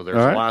 So there's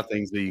All right. a lot of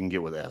things that you can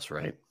get with S,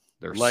 right?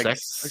 There's Like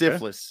sex,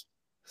 syphilis.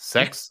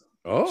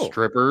 Oh.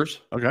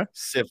 strippers. Okay.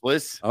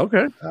 Syphilis.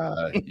 Okay.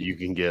 You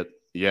can get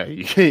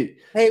you can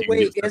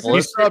wait, get is He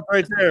it stopped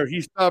right there.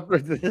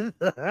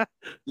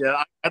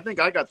 Yeah, I think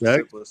I got the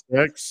Sex. syphilis.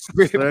 Sex.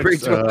 Preach,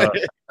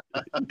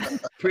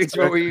 Sex,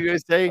 what were you going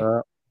to say?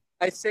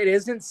 I said,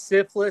 isn't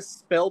syphilis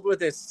spelled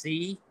with a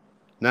C?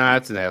 Nah,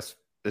 it's an S.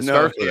 It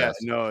starts with S.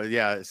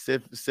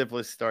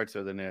 Syphilis starts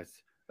with an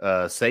S.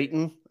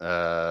 Satan,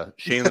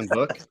 Shannon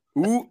Book.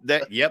 Ooh,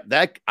 I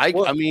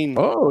mean,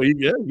 oh,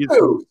 yeah.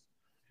 Oh,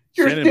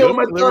 you're Shannon stealing Book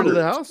my delivered to thunder.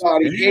 the house.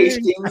 Scotty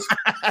Hastings,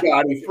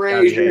 Scotty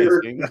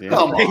Frazier. Yeah.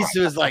 Come on.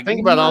 Casey was like,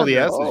 Think about all the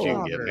S's Oh, you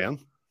can get, man.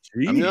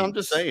 I'm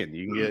just saying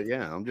you can get.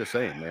 Yeah, I'm just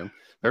saying, man.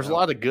 There's a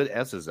lot of good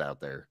S's out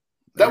there.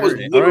 That was All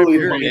right, literally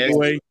you're my an S.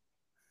 Boy.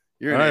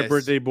 You're All an right, S.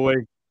 birthday boy.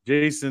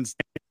 Jason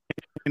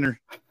Steiner.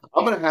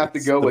 I'm going to have to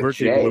go The with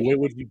birthday Jay. boy. What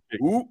would you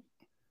pick? Ooh,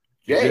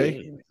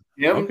 Jay.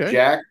 Jim, Okay.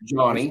 Jack,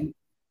 Johnny.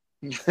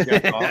 Jim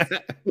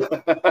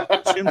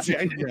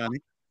Jack Johnny.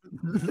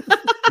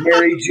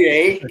 Mary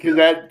J. Can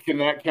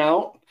that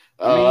count?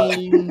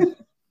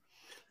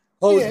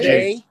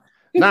 Jose.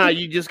 Nah,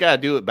 you just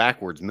gotta do it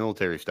backwards,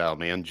 military style,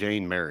 man.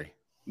 Jane Mary.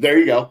 There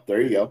you go.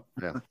 There you go.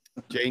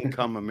 Jane,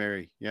 comma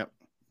Mary. Yep,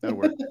 that'll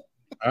work.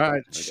 All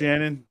right,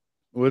 Shannon.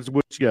 What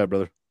you got,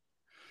 brother?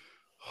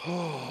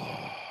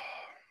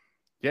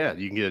 Yeah,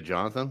 you can get a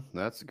Jonathan.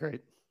 That's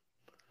great.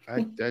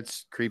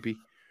 That's creepy.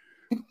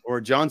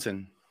 Or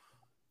Johnson.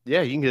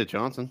 Yeah, you can get a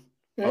Johnson.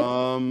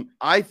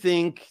 I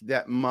think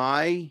that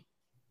my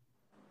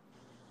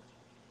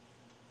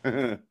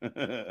I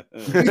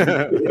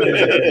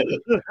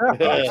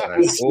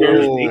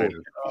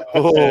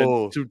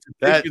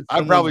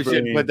probably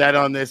shouldn't put that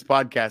on this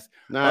podcast.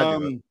 Nah,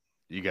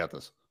 you got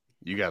this.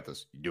 You got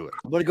this. You do it.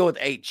 I'm gonna go with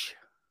H.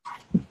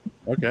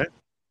 Okay.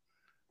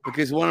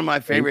 Because one of my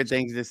favorite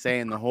things to say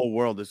in the whole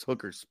world is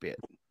hooker spit.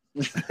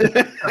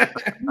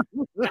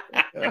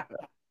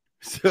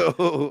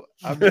 So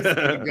I'm just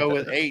gonna go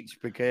with H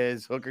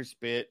because hooker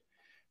spit,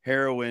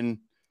 heroin,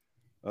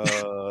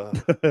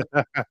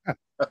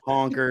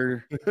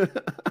 honker,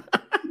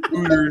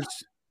 hooters,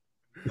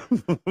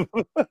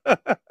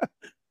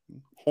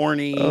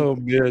 horny. Oh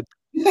man.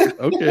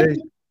 Okay.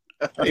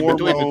 Hey, between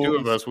the two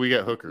of us, we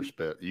got hooker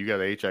spit. You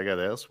got H, I got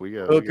S. We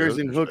got hookers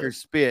and hooker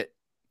spit.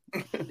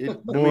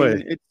 Boy,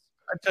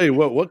 I tell you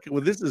what,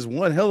 this is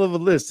one hell of a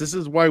list. This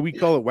is why we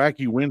call it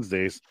Wacky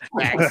Wednesdays.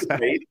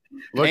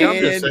 Look, I'm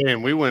just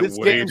saying, we went this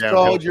way game's down.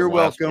 called "You're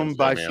Welcome"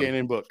 by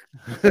Shannon Book.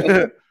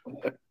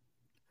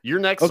 Your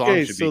next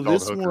song should be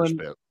called Hooker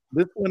Spit.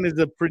 This one is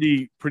a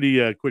pretty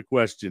quick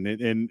question.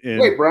 And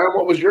wait, Brian,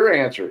 what was your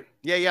answer?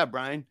 Yeah,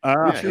 Brian.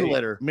 Yeah, True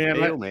letter.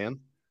 Man.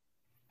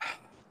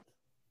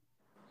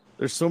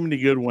 There's so many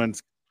good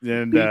ones.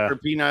 And For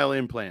penile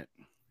implant.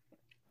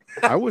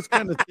 I was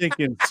kind of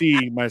thinking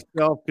C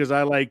myself because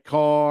I like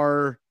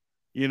car.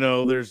 You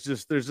know, there's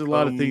a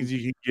lot of things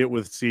you can get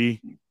with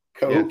C.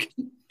 Coke.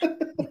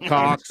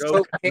 Cox.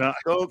 Coke. No.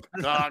 Coke.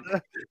 Cock.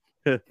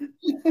 Yeah,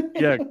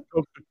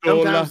 Coca-Cola.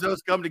 Sometimes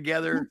those come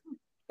together.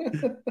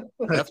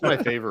 That's my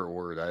favorite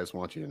word. I just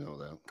want you to know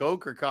that.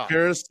 Coke or cock?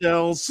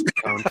 Carousels.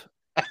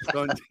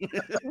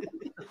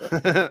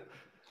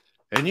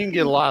 And you can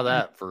get a lot of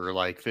that for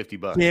like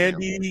 $50.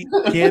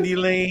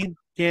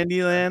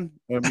 Candyland.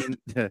 I mean,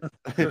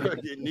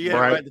 You got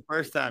it right the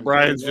first time.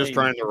 Brian's just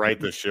trying to right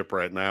the ship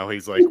right now.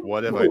 He's like,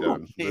 "What have I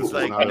done?" He's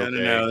like,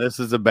 "No, this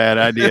is a bad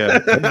idea.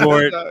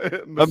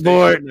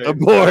 Abort.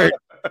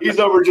 He's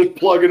over just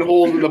plugging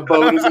holes in the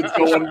boat as it's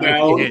going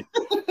down.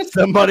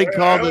 Somebody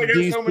call the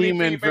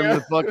D-Seaman from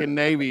the fucking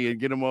Navy and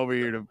get him over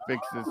here to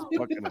fix this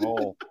fucking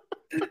hole."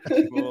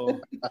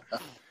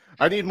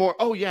 I need more.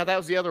 Oh yeah, that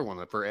was the other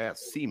one for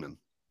semen.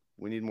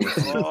 We need more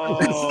semen.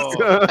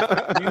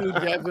 You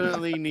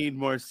definitely need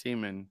more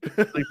semen.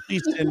 Like,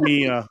 please send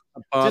me a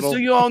bottle. Just so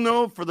you all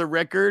know, for the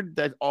record,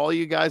 that all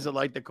you guys that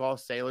like to call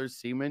sailors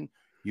seamen,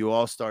 you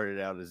all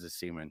started out as a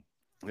seaman.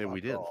 Yeah, we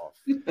did.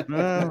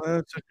 No,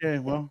 that's okay.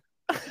 Well,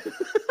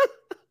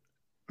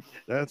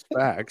 that's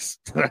facts.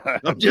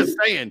 I'm just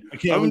saying.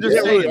 I'm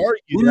just saying.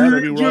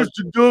 We're just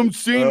a dumb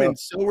seaman.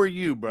 So are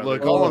you, brother.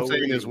 Look, all I'm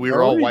saying is we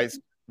were all white.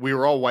 We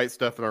were all white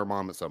stuffing our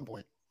mom at some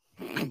point.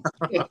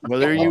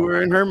 Whether you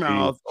were in her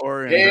mouth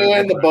or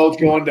in the boat's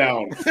going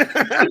down.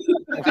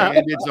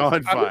 And it's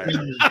on fire.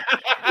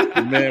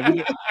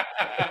 Man,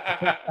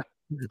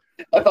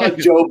 I thought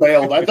Joe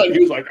bailed. I thought he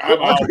was like,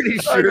 I'm out. Pretty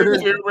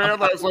sure. I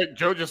was like,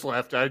 Joe just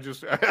left. I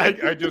just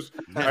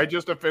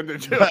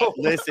offended Joe.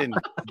 Listen,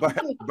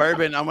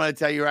 Bourbon, I'm going to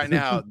tell you right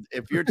now,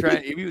 if you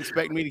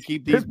expect me to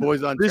keep these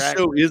boys on track, this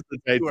show is the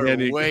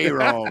Titanic. You are way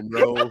wrong,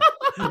 bro.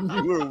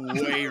 You are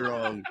way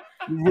wrong.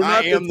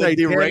 I am the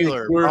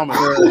derailer. We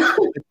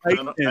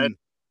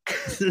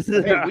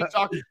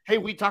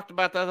talked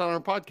about that on our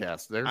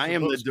podcast. I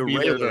am the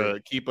derailer to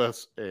keep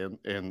us,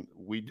 and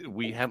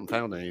we haven't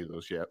found any of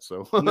those yet.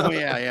 So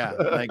yeah.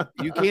 Like,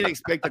 you can't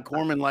expect a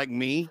corpsman like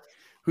me,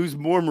 who's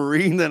more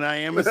Marine than I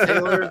am a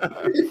sailor,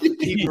 to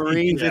keep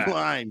Marines in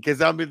line.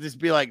 Because I'll just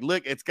be like,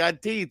 look, it's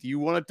got teeth. You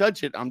want to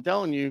touch it? I'm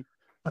telling you.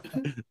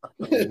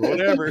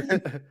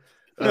 Whatever.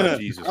 Oh,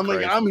 Jesus I'm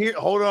Christ. like, I'm here.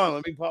 Hold on,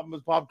 let me pop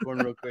this popcorn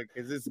real quick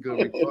because this is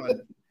gonna be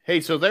fun.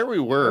 Hey, so there we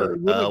were.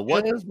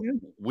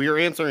 We were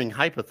answering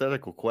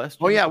hypothetical questions.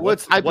 Oh yeah,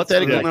 what's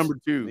hypothetical number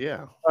 2?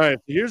 Yeah. All right,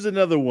 here's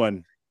another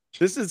one.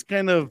 This is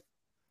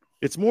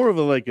it's more of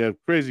a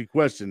crazy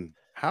question.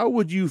 How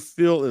would you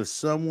feel if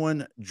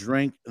someone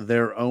drank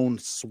their own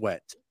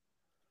sweat?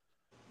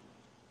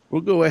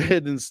 We'll go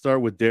ahead and start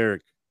with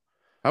Derek.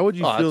 How would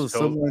you feel if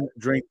someone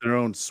drank their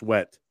own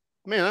sweat?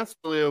 Man, that's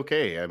really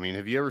okay. I mean,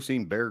 have you ever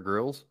seen Bear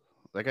Grylls?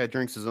 That guy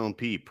drinks his own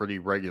pee pretty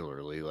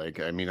regularly.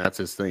 Like, I mean, that's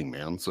his thing,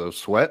 man. So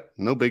sweat,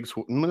 no big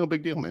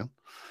deal, man.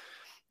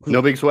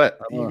 No big sweat,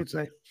 you could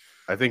say.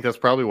 I think that's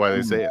probably why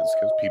they say it. It's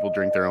because people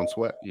drink their own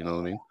sweat. You know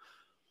what I mean?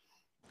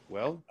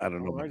 Well, I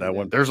don't know about that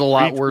one. There's a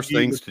lot worse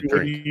things to drink.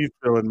 What are you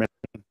feeling, man?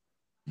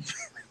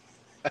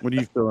 What are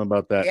you feeling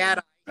about that? Yeah,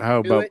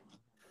 how about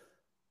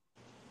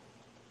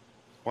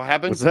what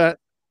happened? What's that?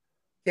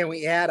 Can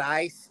we add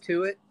ice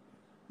to it?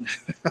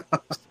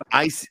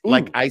 Ice,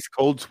 like ice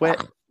cold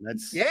sweat.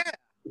 That's man.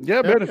 If you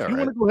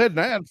want to go ahead and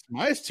add some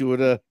ice to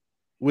it,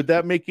 would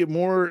that make it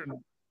more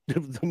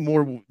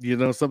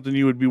something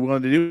you would be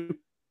willing to do?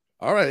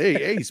 All right, hey,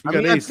 Ace, we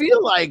got Ace.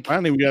 I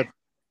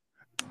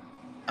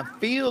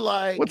feel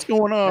like what's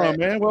going on,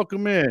 man?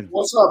 Welcome in.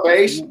 What's up,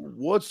 Ace?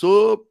 What's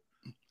up?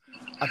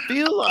 I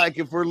feel like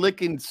if we're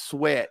licking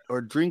sweat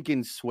or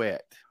drinking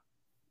sweat,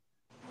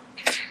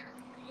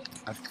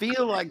 I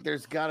feel like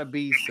there's got to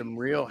be some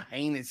real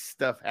heinous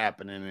stuff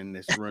happening in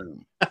this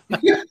room.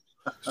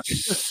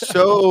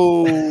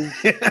 So,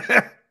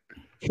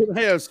 can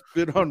I have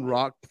spit on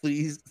rock,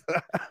 please?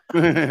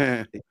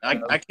 I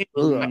can't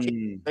you're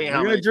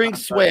gonna drink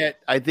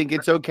sweat. I think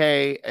it's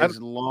okay as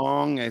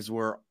long as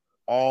we're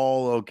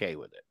all okay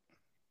with it.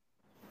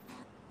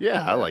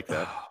 Yeah, I like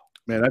that.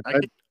 Man, I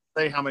can't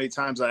say how many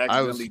times I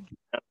accidentally.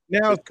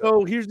 Now,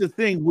 so here's the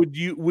thing: would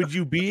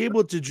you be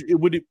able to?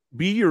 Would it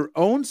be your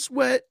own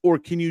sweat, or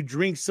can you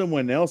drink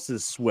someone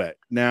else's sweat?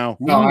 Now,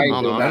 I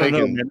don't know.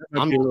 Man, that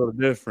might be a little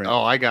different.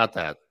 Oh, I got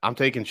that. I'm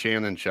taking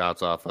Shannon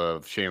shots off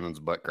of Shannon's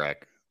butt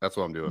crack. That's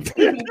what I'm doing.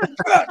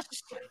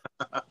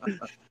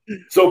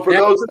 So for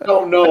those that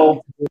don't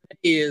know,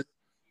 did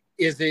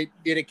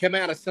it come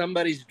out of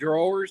somebody's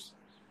drawers?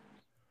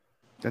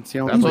 That's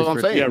what I'm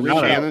saying. Yeah,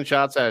 Shannon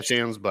shots at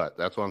Shannon's butt.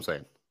 That's what I'm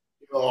saying.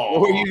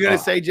 What were you going to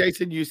say,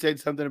 Jason? You said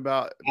something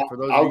about for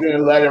those. I was going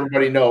to let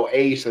everybody know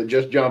Ace that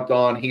just jumped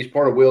on. He's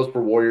part of Wheels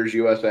for Warriors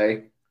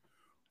USA.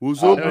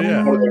 Who's up? One of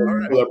their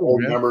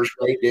old members,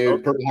 great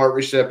dude, Purple Heart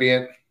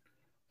recipient.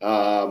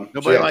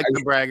 Nobody likes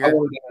the bragger. I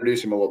wanted to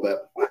introduce him a little bit.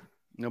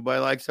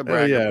 Nobody likes a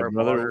bragger. Yeah,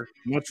 brother.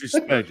 Much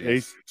respect,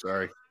 Ace.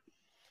 Sorry.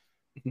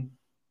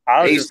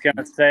 I was Ace. just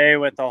gonna say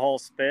with the whole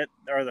spit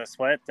or the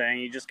sweat thing,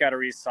 you just got to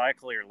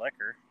recycle your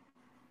liquor.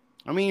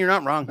 I mean, you're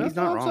not wrong. He's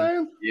not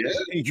wrong. Yeah,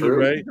 You're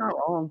right. He's not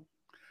wrong.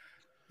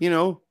 You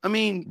know, I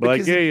mean, But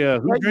like, because hey,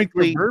 who drinks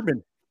your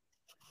bourbon?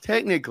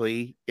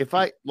 Technically, if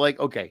I like,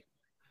 okay,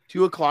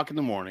 2:00 in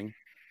the morning,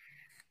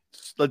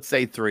 let's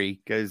say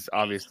 3, because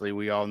obviously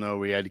we all know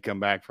we had to come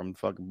back from the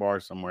fucking bar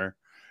somewhere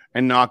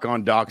and knock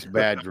on Doc's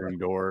bedroom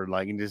door,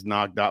 like, and just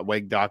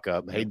wake Doc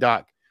up. Hey,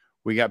 Doc,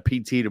 we got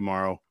PT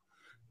tomorrow.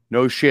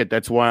 No shit,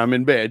 that's why I'm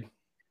in bed.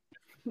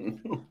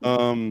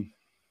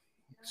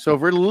 So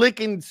if we're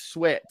licking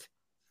sweat,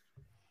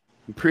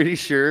 I'm pretty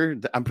sure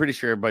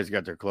everybody's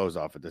got their clothes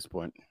off at this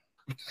point.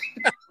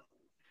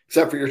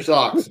 Except for your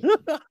socks.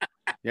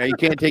 Yeah, you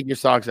can't take your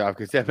socks off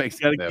because that makes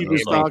Got to keep your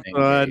socks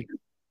on.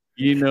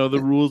 You know the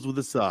rules with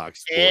the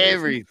socks. Boys.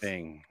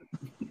 Everything.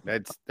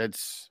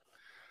 That's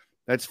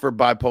for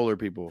bipolar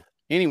people.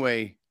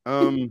 Anyway,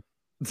 I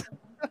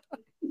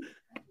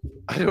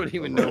don't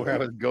even know where I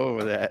was going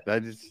with that.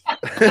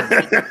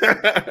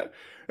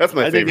 That's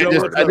my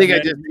favorite. I think I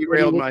just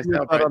derailed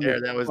myself right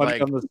there. That was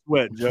like on the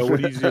sweat, Joe.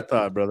 What is your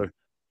thought, brother?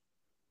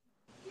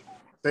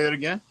 Say it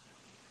again.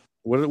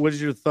 What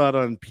is your thought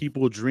on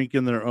people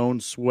drinking their own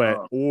sweat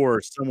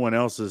or someone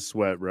else's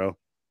sweat, bro?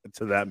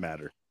 To that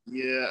matter.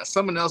 Yeah,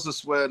 someone else's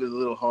sweat is a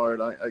little hard.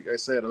 I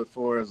said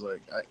before, I was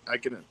like, I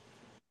can.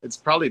 It's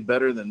probably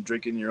better than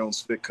drinking your own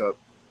spit cup.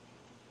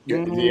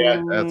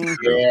 Yeah, that's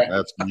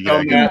you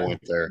got a good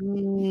point there.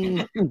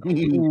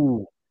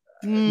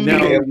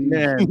 No,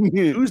 man.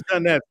 Who's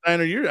done that,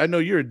 Steiner? I know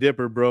you're a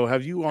dipper, bro.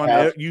 Have you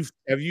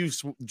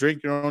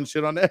drink your own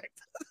shit on that?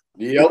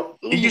 Yep.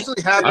 You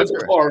usually have. Let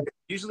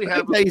me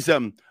tell you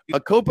something. A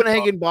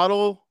Copenhagen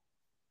bottle,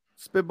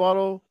 spit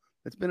bottle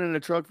that's been in a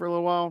truck for a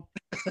little while.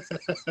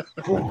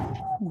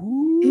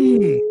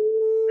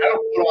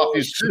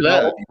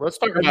 Let's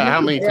talk about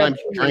how many times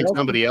you drank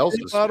somebody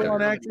else's bottle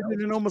on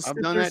accident and almost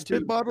I've done that spit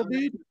too. Bottle,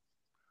 dude.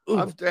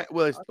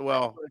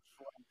 Well,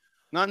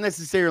 not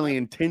necessarily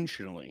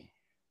intentionally.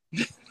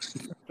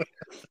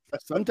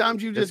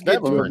 Sometimes you just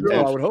get too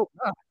drunk. I would hope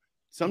not.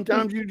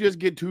 Sometimes you just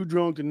get too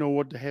drunk to know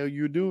what the hell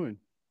you're doing.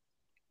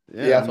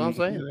 Yeah, that's what I'm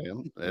saying,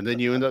 man. And then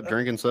you end up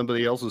drinking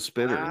somebody else's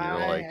spitter, and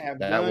you're like,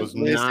 "That was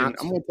not."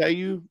 I'm gonna tell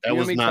you, that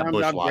was not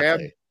Bush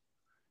Latte.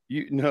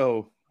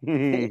 No,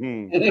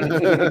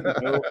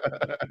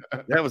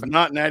 that was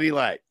not Natty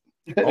Light.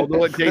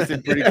 Although it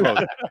tasted pretty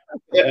close.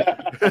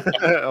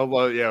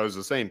 Although, yeah, it was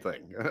the same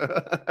thing.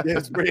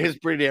 It's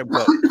pretty damn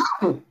close.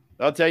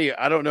 I'll tell you,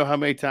 I don't know how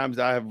many times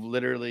I have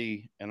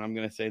literally, and I'm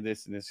going to say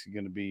this, and this is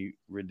going to be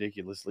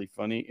ridiculously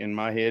funny in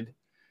my head.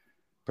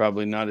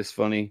 Probably not as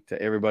funny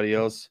to everybody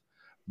else,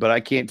 but I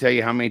can't tell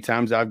you how many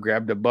times I've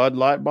grabbed a Bud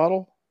Light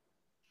bottle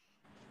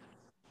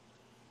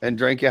and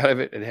drank out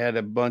of it. It had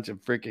a bunch of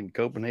freaking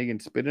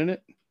Copenhagen spit in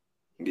it.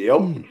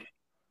 Yep.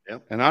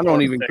 And I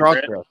don't even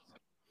cross-dress.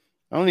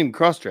 I think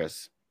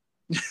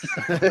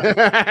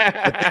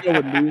I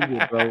would lose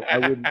it, bro. I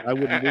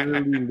would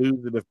literally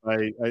lose it if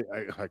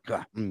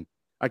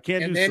I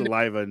can't do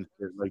saliva and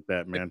shit like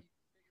that, man.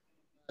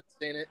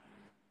 In it.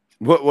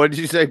 What did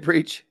you say,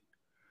 Preach?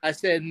 I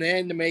said, and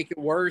then to make it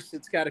worse,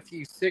 it's got a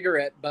few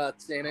cigarette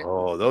butts in it.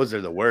 Oh, those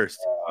are the worst.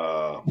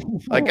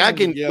 Like I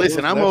can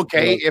listen. I'm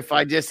okay if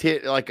I just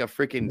hit like a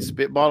freaking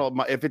spit bottle.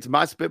 If it's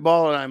my spit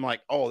bottle, and I'm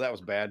like, oh, that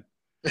was bad.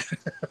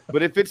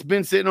 But if it's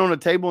been sitting on a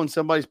table and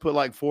somebody's put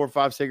like 4 or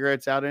 5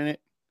 cigarettes out in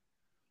it,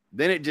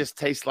 then it just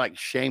tastes like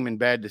shame and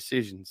bad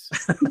decisions.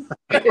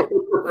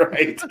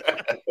 Right.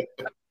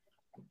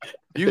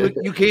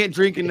 You can't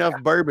drink enough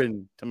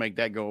bourbon to make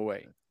that go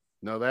away.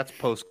 No, that's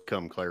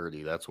post-cum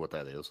clarity. That's what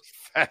that is.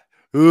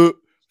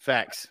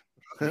 Facts.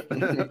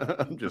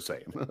 I'm just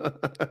saying.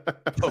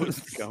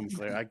 Post-cum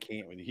clarity. I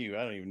can't with you.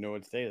 I don't even know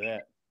what to say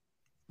to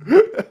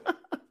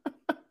that.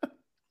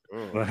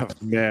 Oh,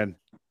 man.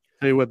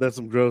 Tell you what, that's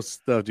some gross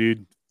stuff,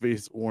 dude.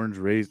 Face orange,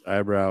 raised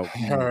eyebrow.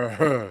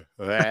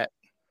 That.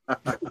 All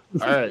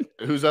right,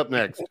 who's up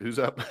next? Who's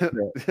up?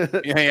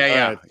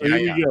 Yeah.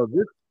 Here we go.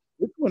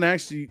 This one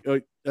actually,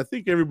 I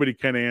think everybody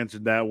kind of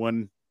answered that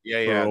one.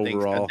 Yeah.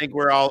 Overall,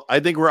 I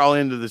think we're all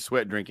into the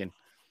sweat drinking.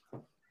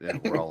 Yeah,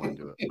 we're all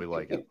into it. We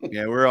like it.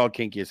 Yeah, we're all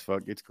kinky as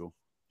fuck. It's cool.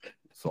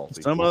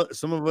 Salty. Some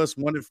of us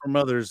want it from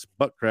others,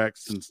 butt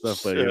cracks and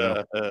stuff like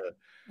that.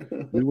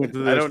 We went to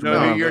this. I don't know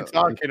who you're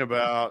talking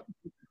about.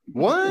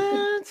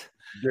 What?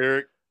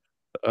 Derek.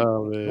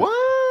 Oh, man.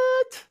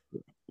 What?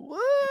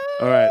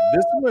 All right,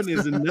 this one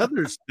is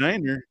another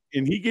Steiner,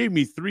 and he gave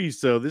me 3,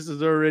 so this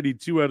is already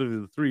 2 out of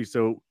the 3.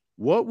 So,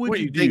 what would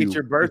you do? Think it's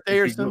your birthday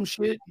or some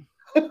shit?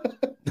 No,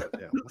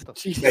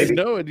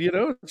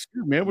 it's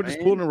true, man. We're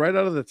just pulling it right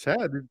out of the chat.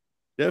 It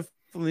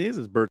definitely is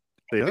his birthday.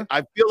 Huh?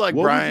 I feel like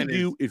what Brian would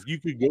you do if you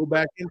could go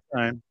back in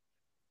time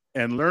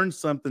and learn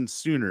something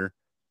sooner,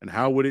 and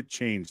how would it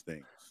change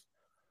things?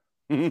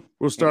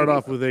 We'll start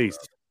off with Ace.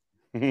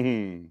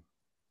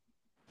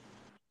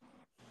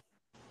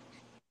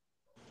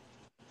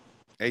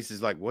 Ace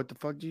is like, what the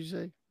fuck did you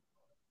say?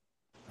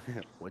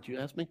 What'd you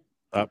ask me?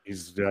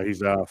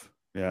 He's off.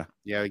 Yeah.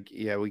 Yeah.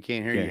 We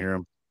can't hear Can't you. hear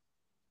him.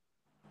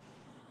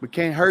 We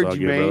can't It's hear all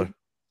you, good, man. brother.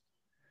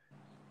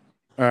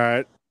 All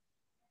right.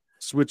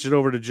 Switch it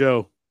over to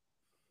Joe.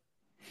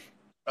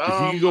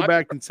 If you could go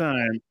back in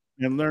time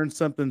and learn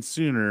something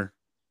sooner,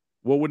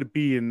 what would it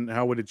be and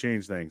how would it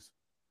change things?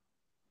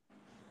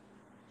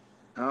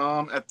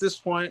 At this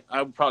point,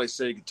 I would probably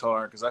say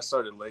guitar because I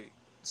started late.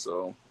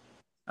 So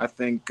I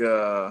think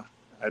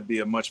I'd be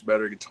a much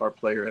better guitar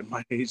player at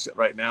my age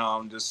right now.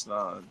 I'm just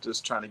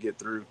trying to get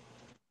through.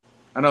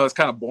 I know it's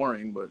kind of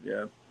boring, but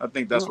yeah, I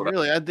think that's what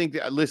I think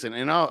listen,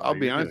 and I'll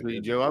be you're honest doing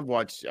with you,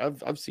 good, Joe.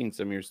 I've seen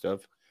some of your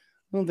stuff.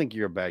 I don't think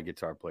you're a bad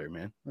guitar player,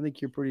 man. I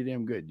think you're pretty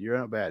damn good. You're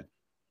not bad.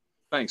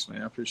 Thanks,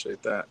 man. I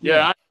appreciate that.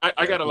 Yeah,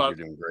 I got a lot.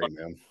 You're doing great,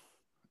 man.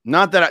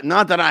 Not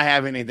that I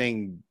have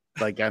anything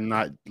like I'm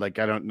not like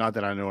I don't not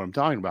that I know what I'm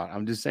talking about.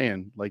 I'm just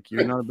saying like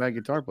you're not a bad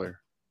guitar player.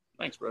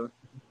 Thanks, brother.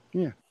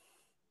 Yeah,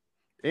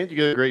 and you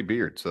got a great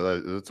beard, so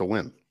that's a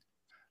win.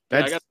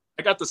 I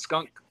got the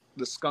skunk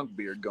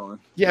beard going.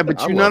 Yeah,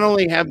 but you not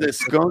only have the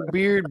skunk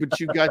beard, but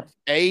you got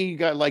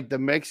like the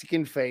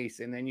Mexican face,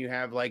 and then you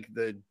have like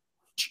the.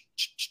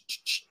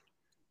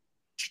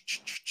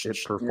 It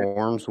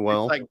performs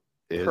well. It's like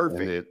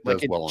perfect. It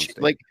does well on stage.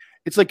 Like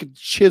it's like a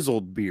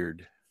chiseled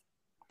beard.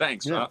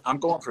 Thanks. Yeah. I'm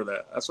going for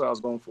that. That's what I was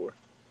going for.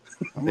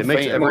 It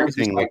makes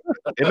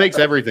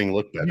everything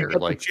look better.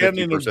 Like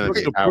 50% of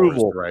the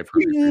hours derived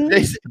from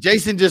it.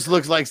 Jason just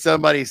looks like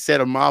somebody set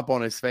a mop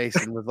on his face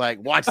and was like,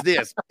 "Watch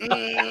this."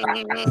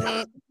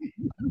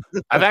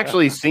 I've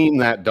actually seen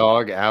that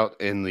dog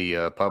out in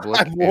the public.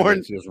 And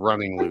it's just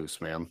running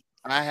loose, man.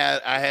 I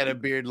had a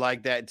beard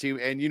like that too,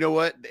 and you know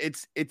what?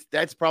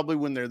 That's probably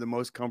when they're the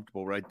most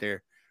comfortable, right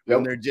there.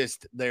 When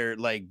they're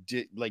like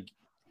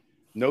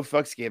no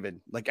fucks given.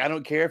 Like I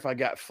don't care if I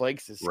got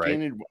flakes of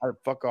skin or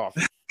fuck off.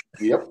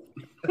 Yep.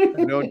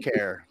 I don't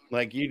care.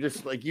 Like you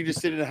just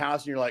sit in the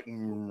house and you're like.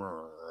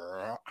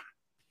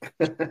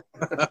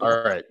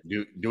 All right.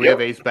 Do we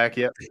have Ace back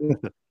yet?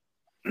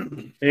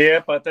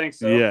 Yep, I think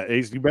so. Yeah,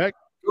 Ace, you back?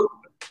 All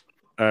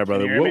right,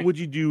 brother. What would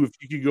you do if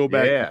you could go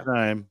back in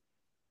time?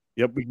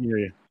 Yep, we can hear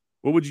you.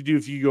 What would you do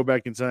if you could go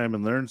back in time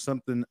and learn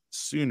something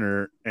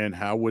sooner, and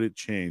how would it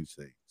change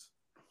things?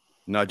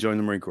 Not join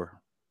the Marine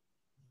Corps.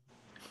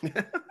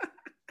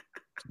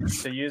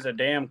 To use a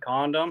damn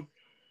condom.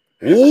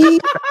 Ooh.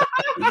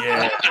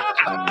 Yeah.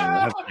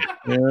 A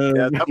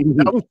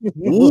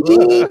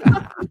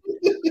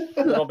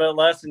little bit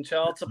less in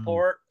child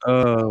support.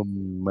 Oh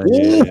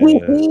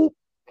man.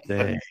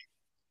 Dang.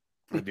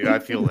 Dude, I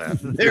feel that.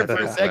 There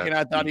for a second,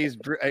 I thought he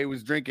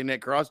was drinking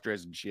that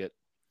cross-dressing shit.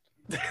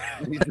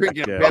 He's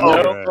drinking.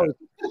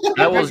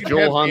 That was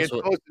Joel Hunt's.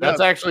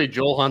 That's actually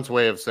Joel Hunt's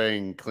way of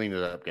saying, "Clean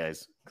it up,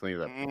 guys. Clean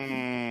it up."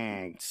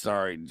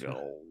 Sorry,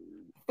 Joel.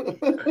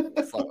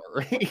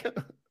 Sorry,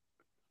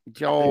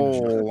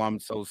 Joel. I'm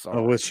so sorry.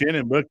 Oh, with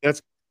Shannon Book,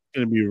 that's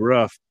going to be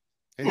rough.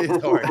 It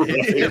is hard.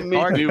 It's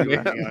hard to do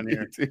on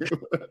here.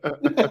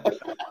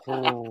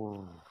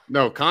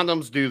 No,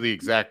 condoms do the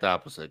exact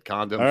opposite.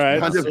 Condoms. All right.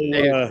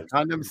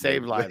 Condoms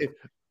save lives.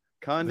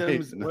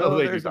 Condoms.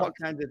 There's all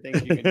kinds of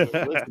things you can do.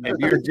 Listen,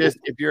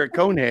 if you're a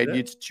conehead,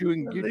 you're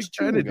chewing. You're just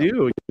trying to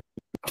do.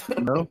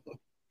 No.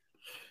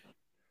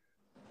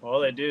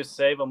 Well, they do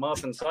save them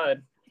up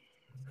inside.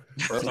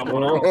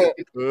 Someone else.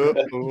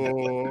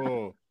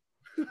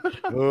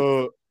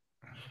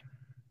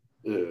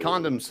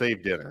 Condoms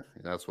save dinner.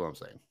 That's what I'm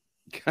saying.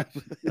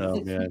 Oh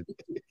man.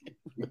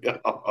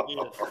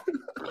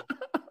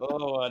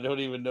 Oh, I don't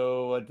even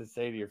know what to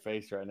say to your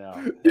face right now.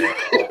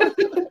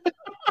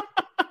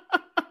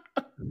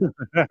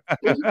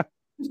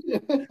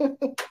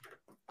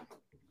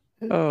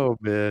 Oh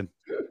man.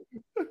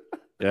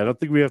 Yeah, I don't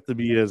think we have to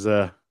be as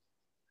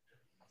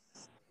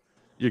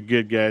you're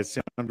good guys.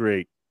 Sound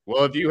great.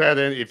 Well, if you had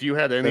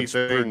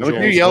anything,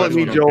 don't you yell at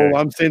me, Joel. Okay.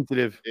 I'm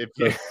sensitive.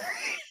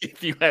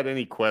 If you had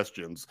any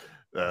questions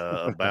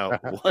about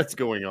what's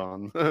going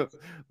on,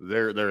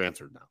 they're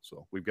answered now.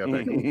 So we've got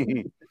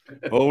that.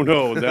 Oh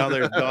no! Now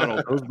there's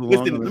Donald.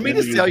 Listen, let me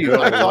just tell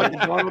you. I talked to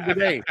Donald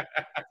today.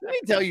 Let me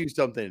tell you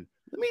something.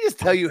 Let me just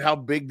tell you how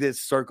big this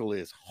circle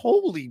is.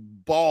 Holy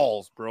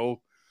balls, bro!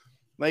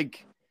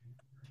 Like,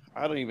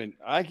 I don't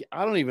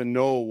even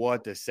know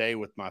what to say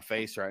with my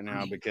face right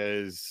now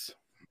because,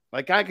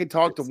 like, I could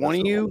talk to one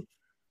of you.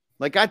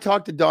 Like, I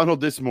talked to Donald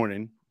this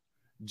morning.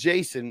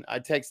 Jason, I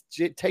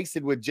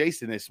texted with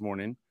Jason this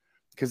morning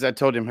because I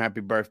told him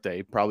happy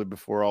birthday, probably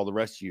before all the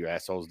rest of you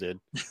assholes did.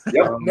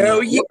 Yep.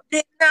 No, you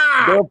did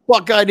not. No,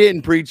 fuck, I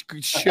didn't, Preach.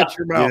 Shut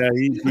your mouth.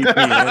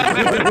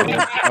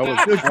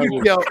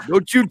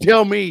 Don't you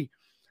tell me.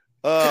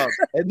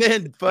 And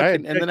then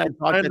I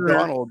talked to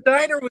Donald.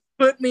 Steiner was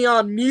putting me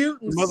on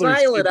mute and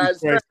silent. I was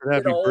trying to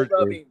get a hold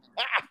of him.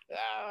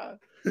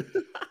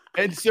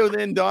 And so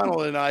then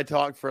Donald and I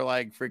talked for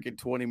like freaking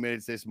 20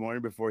 minutes this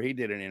morning before he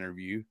did an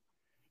interview.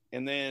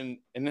 And then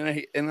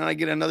I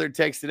get another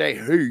text today.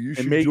 Hey, you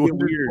should make join it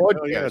this weird. podcast.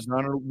 Oh, yeah,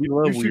 Donald, we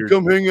love you should weird.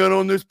 come hang out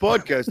on this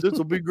podcast. This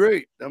will be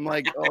great. I'm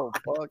like, oh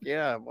fuck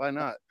yeah, why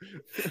not?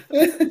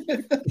 Let's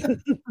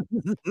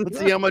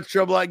see how much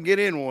trouble I can get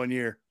in 1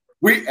 year.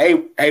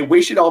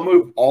 We should all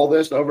move all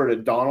this over to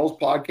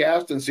Donald's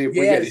podcast and see if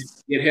we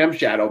get him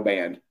shadow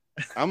banned.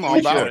 I'm all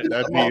about it.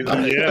 Yeah,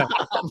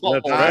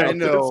 that's right. I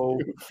know.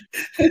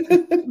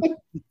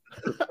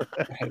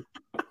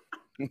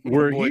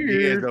 We're boy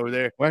here Diaz over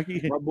there.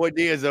 Wacky. My boy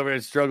Diaz over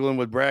there struggling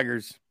with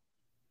braggers.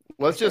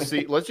 Let's just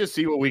see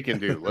what we can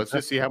do. Let's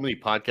just see how many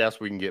podcasts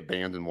we can get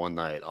banned in one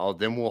night.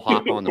 Then we'll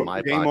hop onto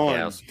my Game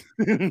podcast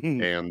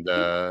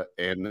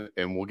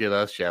and we'll get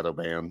us shadow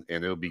banned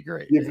and it'll be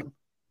great.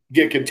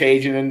 Get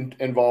Contagion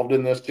involved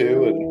in this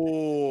too.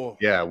 Oh.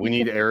 Yeah, we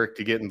need Eric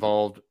to get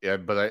involved. Yeah,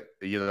 but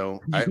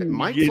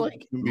Mike's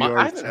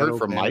I haven't heard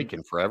from Mike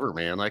in forever,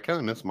 man. I kind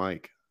of miss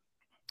Mike.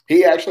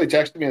 He actually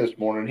texted me this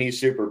morning. He's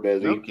super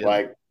busy. Okay.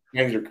 Like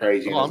things are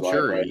crazy. I'm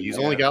sure he's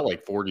only got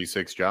like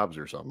 46 jobs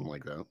or something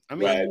like that. I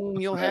mean,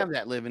 you'll have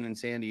that living in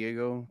San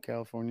Diego,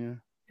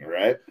 California.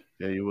 Right?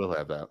 Yeah, you will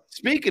have that.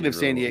 Speaking of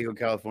San Diego,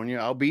 California,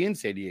 I'll be in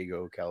San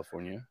Diego,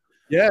 California.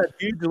 Yeah,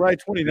 dude, July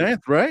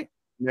 29th, right?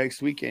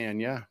 Next weekend,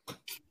 yeah.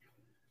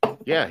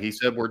 Yeah, he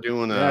said we're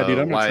doing dude,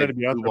 I'm live excited to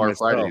be out there myself.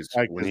 Fridays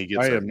when he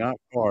gets I there. am not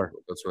far.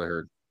 That's what I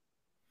heard.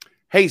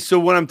 Hey, so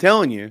what I'm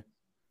telling you,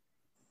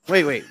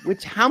 wait,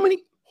 how many?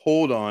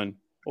 Hold on.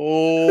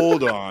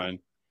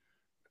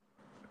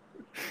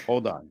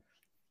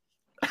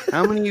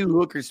 How many of you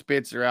hooker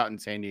spits are out in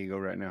San Diego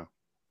right now?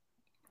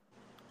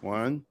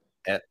 One?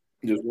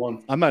 Just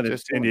one. I'm not in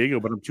San Diego,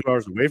 but I'm 2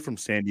 hours away from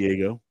San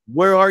Diego.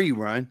 Where are you,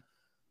 Ryan?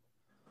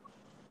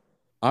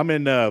 I'm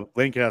in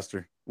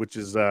Lancaster, which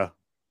is about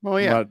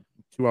 2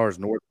 hours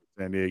north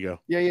of San Diego.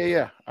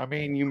 Yeah. I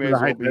mean, you may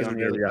as well be on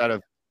the other side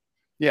of.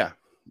 Yeah,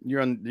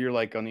 you're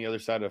like on the other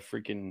side of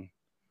freaking.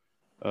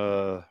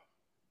 What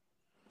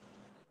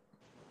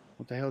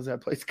the hell is that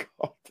place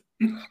called?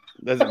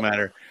 Doesn't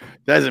matter.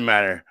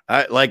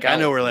 I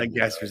know where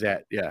Lancaster's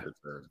at. Yeah,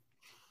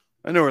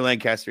 I know where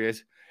Lancaster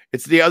is.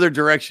 It's the other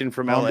direction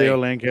from LA.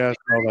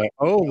 Lancaster, all that.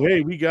 Oh,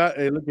 hey, we got.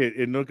 Hey, look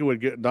at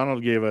what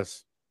Donald gave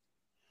us.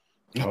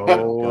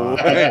 Oh,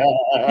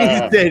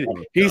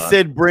 he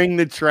said, bring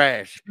the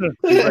trash.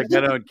 He's like, I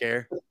don't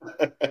care.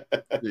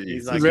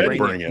 He's like, ready.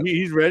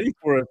 He's ready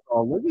for us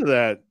all. Look at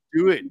that.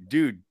 Do it,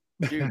 dude.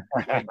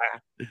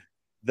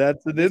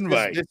 That's an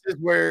invite.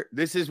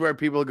 This is where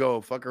people go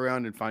fuck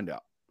around and find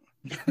out.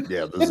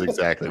 Yeah, this is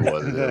exactly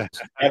what it is.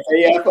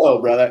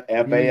 FAFO, brother.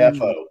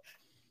 FAFO.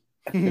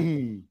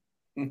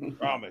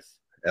 Promise.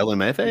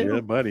 LMFA? Yeah,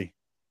 buddy.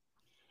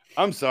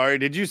 I'm sorry.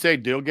 Did you say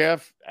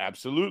Dilgaff?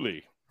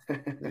 Absolutely.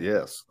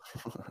 Yes.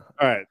 All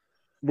right.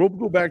 We'll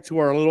go back to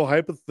our little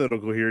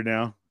hypothetical here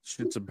now.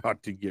 Shit's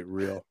about to get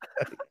real.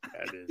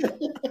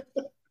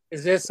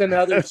 Is this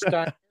another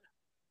Steiner?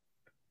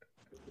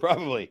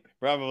 Probably.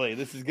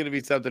 This is going to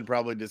be something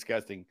probably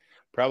disgusting.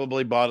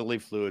 Probably bodily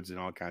fluids and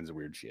all kinds of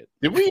weird shit.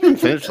 Did we even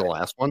finish the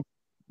last one?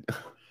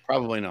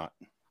 Probably not.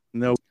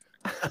 No.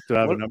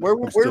 Where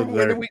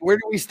do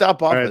we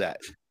stop off of that?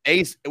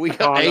 Ace, we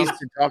got Ace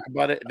to talk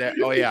about it.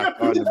 Oh yeah,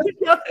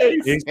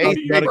 Ace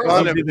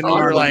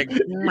we're like,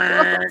 and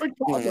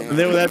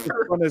then that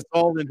spun us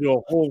all into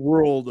a whole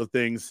world of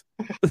things.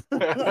 we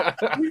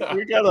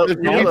gotta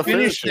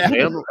finish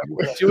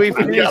that. Should we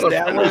finish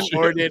that one,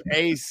 or did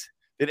Ace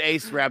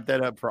wrap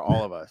that up for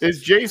all of us?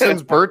 It's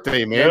Jason's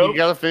birthday, man. Nope. You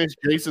gotta finish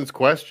Jason's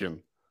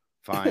question.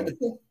 Fine.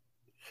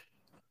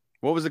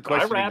 What was the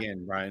question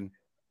again, Ryan?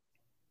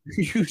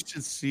 You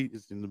should see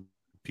this in the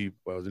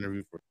people I was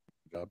interviewing for a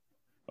job.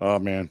 Oh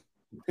man,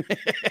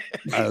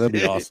 that'd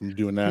be awesome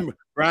doing that.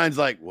 Brian's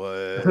like,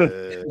 what?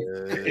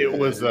 It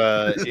was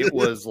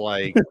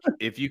like,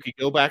 if you could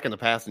go back in the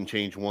past and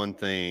change one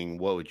thing,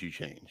 what would you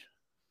change?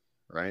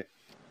 Right?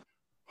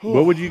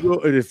 What would you go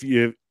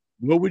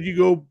What would you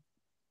go?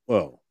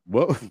 Well,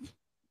 what?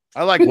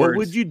 I like. What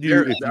would you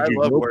do if you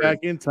could go back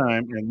in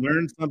time and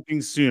learn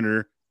something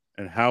sooner?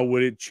 And how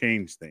would it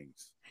change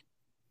things?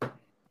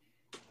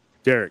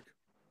 Derek.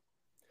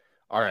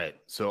 All right.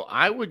 So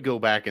I would go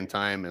back in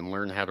time and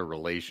learn how to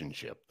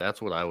relationship.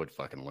 That's what I would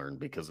fucking learn,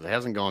 because it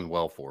hasn't gone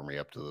well for me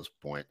up to this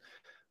point.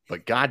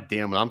 But God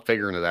damn it, I'm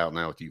figuring it out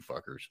now with you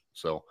fuckers.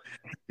 So,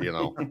 I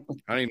don't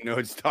even know what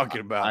it's talking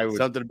about. I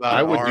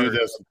would do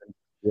this.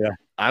 Yeah.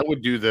 I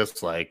would do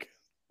this like,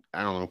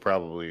 I don't know,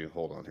 probably,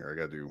 hold on here. I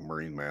got to do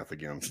marine math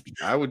again.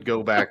 I would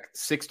go back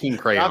 16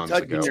 crayons Stop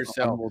touching ago.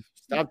 Yourself.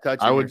 Stop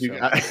touching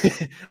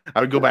yourself.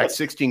 I would go back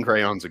 16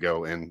 crayons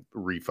ago and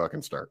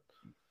fucking start.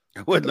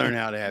 I would learn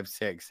how to have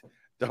sex.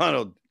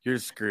 Donald, you're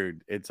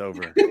screwed. It's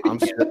over.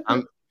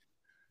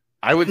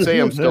 I would say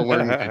I'm still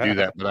learning to do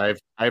that, but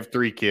I have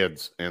 3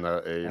 kids, and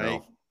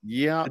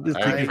yeah.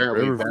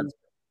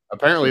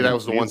 Apparently that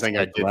was the one thing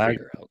I did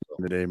figure out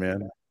today,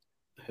 man.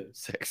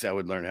 Sex. I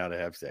would learn how to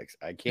have sex.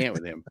 I can't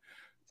with him.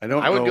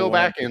 I would go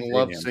back and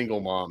love single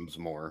moms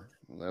more.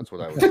 That's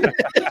what I would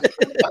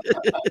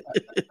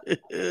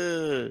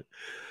do.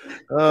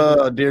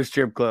 Oh, dear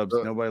strip clubs.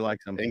 Nobody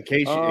likes them. In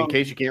case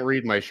you can't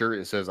read my shirt,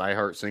 it says "I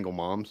heart single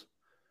moms,"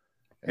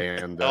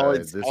 and all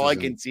I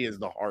can can see is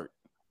the heart.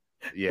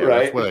 Yeah,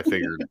 that's what I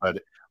figured.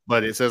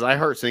 But it says "I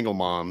heart single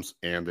moms,"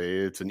 and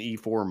it's an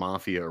E4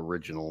 Mafia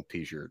original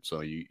T-shirt.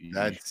 So you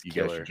guys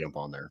should jump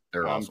on there.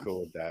 They're awesome. Cool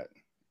with that.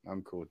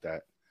 I'm cool with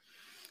that.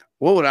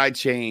 What would I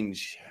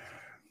change?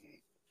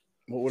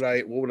 What would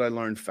I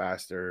learn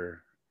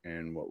faster,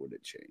 and what would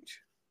it change?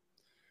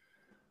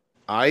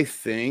 I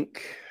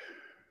think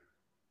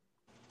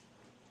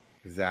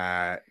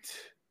that,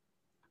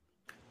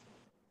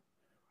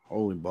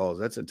 holy balls,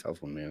 that's a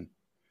tough one, man.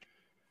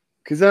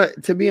 Because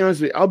to be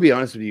honest with you, I'll be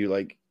honest with you,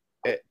 like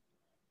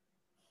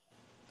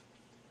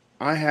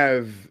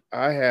I've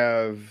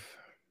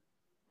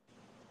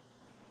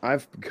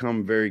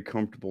become very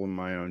comfortable in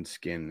my own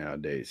skin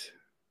nowadays.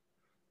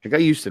 Like I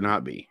used to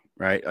not be,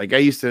 right? Like I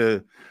used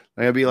to,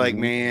 like I'd be like,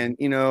 man,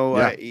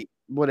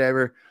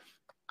 whatever.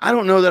 I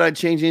don't know that I'd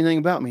change anything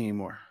about me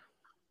anymore.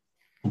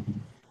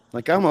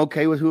 Like I'm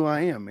okay with who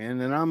I am,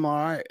 man, and I'm all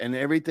right. And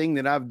everything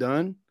that I've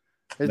done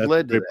has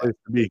led to that. Place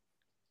to be.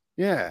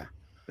 Yeah.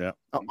 Yeah.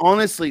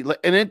 Honestly,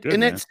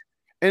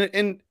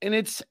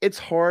 it's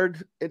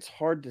hard. It's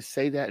hard to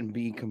say that and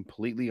be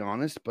completely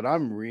honest, but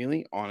I'm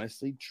really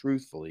honestly,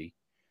 truthfully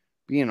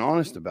being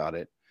honest about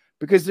it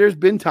because there's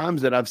been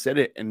times that I've said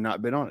it and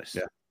not been honest.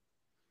 Yeah.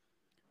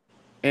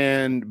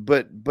 And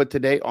but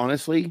today,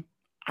 honestly,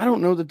 I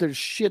don't know that there's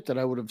shit that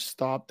I would have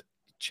stopped,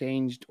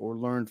 changed, or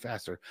learned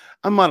faster.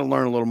 I might have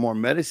learned a little more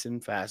medicine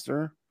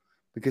faster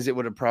because it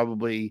would have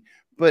probably,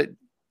 but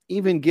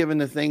even given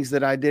the things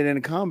that I did in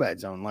a combat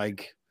zone,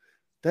 like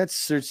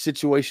that's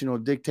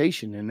situational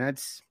dictation. And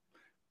that's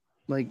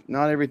like,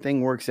 not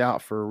everything works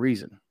out for a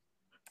reason.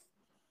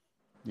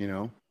 You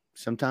know,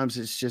 sometimes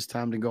it's just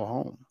time to go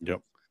home.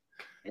 Yep.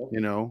 You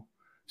know,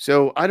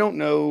 so I don't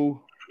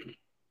know.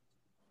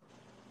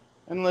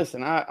 And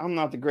listen, I'm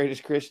not the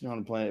greatest Christian on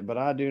the planet, but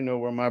I do know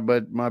where my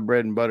bread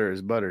and butter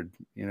is buttered.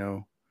 You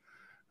know,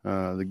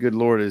 the good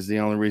Lord is the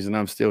only reason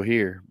I'm still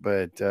here.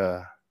 But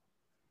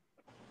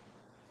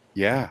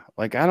yeah,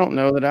 like I don't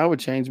know that I would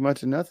change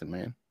much of nothing,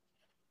 man.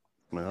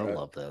 Man, I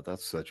love that.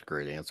 That's such a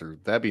great answer.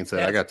 That being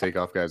said, I got to take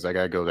off, guys. I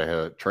got to go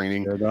to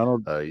training. Yeah,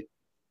 Donald.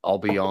 I'll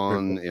be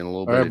on in a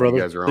little bit right, if brother.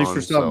 you guys are Thanks on.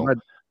 for stopping by.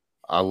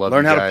 I love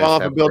Learn you how guys. to fall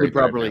off Have a building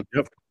great time, properly. man.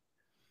 Yep.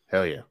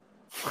 Hell yeah.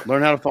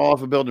 Learn how to fall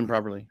off a building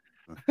properly.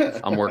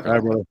 I'm working All right,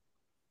 on brother.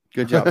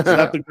 Good job.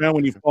 Slap the ground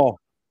when you fall.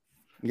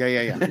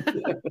 Yeah.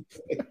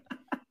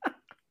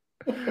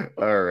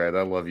 All right.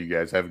 I love you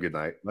guys. Have a good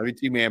night. Love you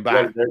too, man.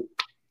 Bye.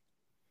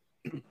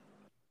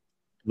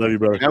 Love you,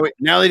 brother.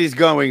 Now that he's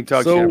gone, we can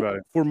talk shit about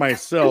it. For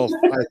myself,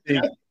 I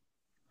think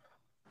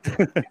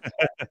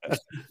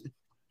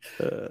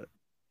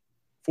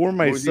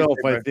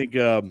I think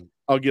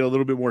I'll get a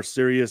little bit more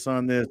serious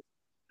on this.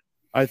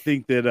 I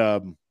think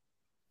that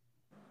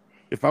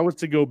if I was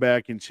to go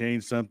back and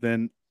change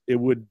something, it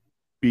would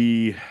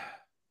be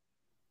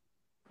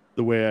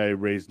the way I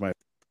raised my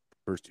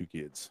first two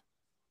kids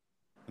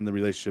and the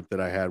relationship that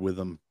I had with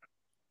them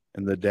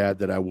and the dad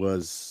that I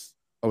was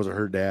a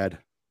hurt dad,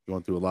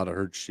 going through a lot of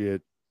hurt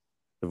shit,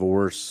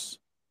 divorce.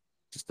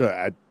 Just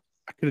I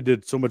could have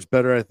did so much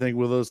better, I think,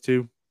 with those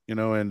two, you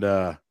know, and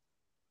at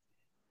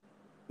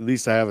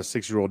least I have a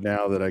 6-year-old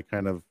now that I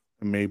kind of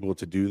am able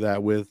to do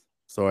that with.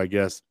 So I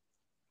guess,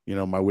 you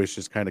know, my wish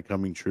is kind of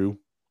coming true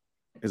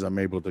is I'm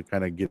able to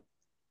kind of get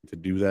to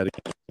do that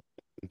again.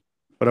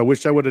 But I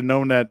wish I would have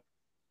known that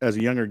as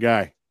a younger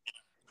guy.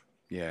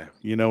 Yeah.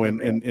 You know,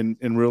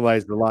 and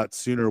realized a lot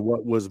sooner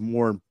what was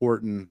more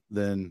important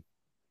than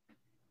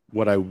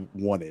what I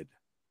wanted.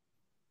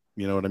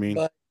 You know what I mean?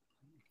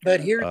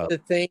 But here's the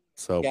thing,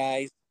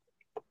 guys.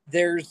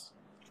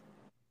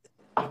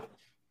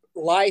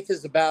 Life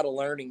is about a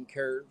learning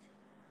curve.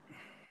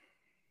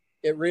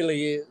 It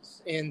really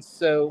is. And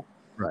so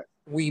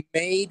we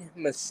made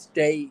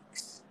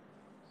mistakes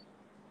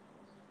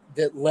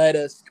that led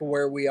us to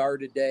where we are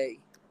today.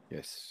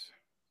 Yes.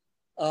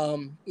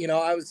 You know,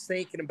 I was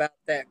thinking about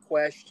that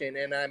question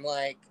and I'm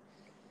like,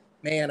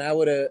 man, I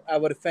would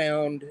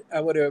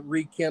have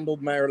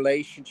rekindled my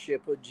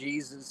relationship with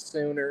Jesus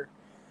sooner,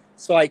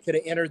 so I could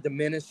have entered the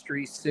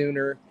ministry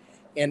sooner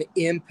and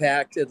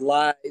impacted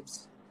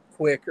lives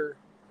quicker.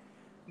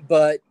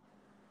 But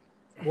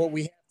what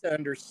we have to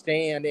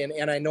understand,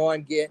 and I know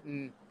I'm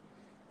getting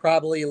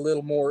probably a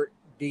little more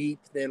deep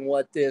than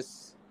what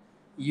this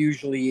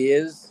usually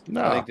is.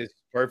 No, I think this is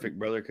perfect,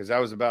 brother, because I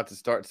was about to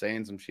start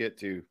saying some shit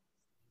too.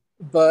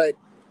 But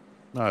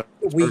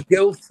we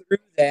go through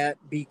that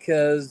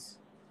because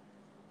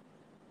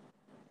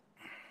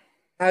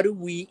how do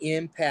we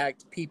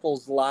impact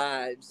people's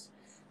lives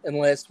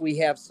unless we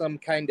have some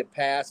kind of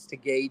past to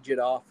gauge it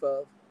off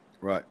of?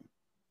 Right.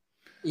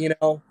 You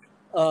know,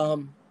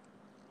 I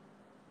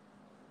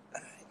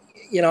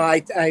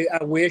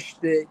wish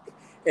that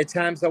at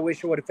times I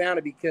wish I would have found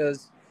it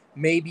because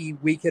maybe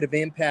we could have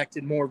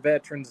impacted more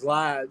veterans'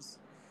 lives.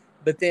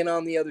 But then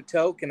on the other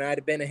token, I'd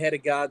have been ahead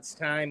of God's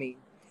timing.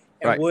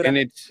 And right. And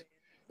it's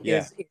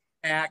is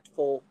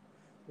impactful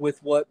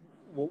with what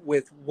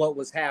with what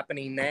was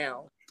happening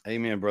now.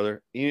 Amen,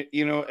 brother.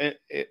 You know, and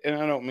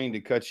I don't mean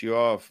to cut you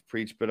off,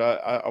 Preach, but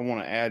I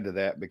want to add to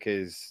that,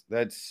 because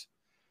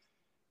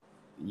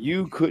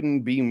you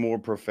couldn't be more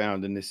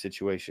profound in this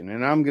situation.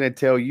 And I'm going to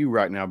tell you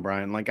right now,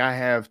 Brian, like, I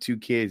have 2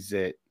 kids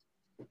that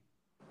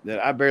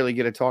I barely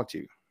get to talk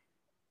to.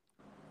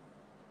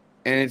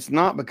 And it's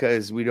not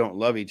because we don't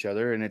love each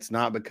other, and it's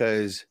not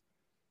because,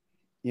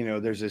 you know,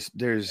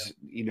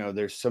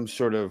 there's some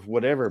sort of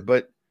whatever,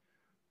 but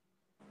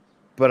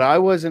I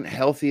wasn't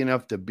healthy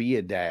enough to be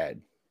a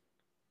dad.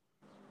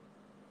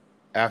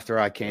 After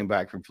I came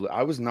back from Florida,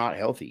 I was not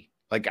healthy.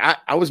 Like,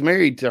 I was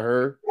married to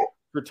her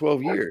for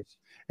 12 years,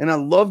 and I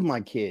love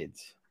my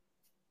kids.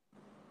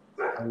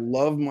 I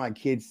love my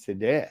kids to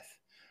death,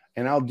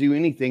 and I'll do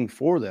anything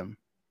for them.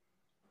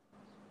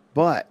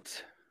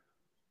 But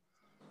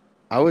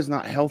I was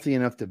not healthy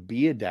enough to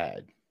be a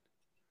dad.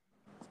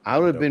 I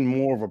would have been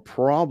more of a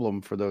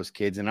problem for those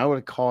kids, and I would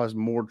have caused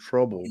more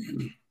trouble.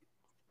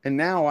 And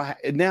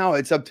now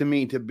it's up to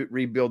me to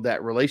rebuild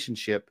that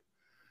relationship.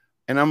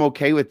 And I'm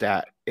okay with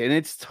that. And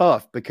it's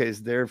tough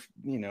because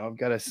I've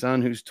got a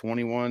son who's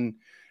 21,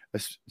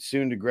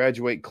 soon to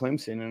graduate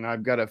Clemson. And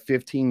I've got a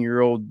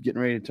 15-year-old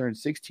getting ready to turn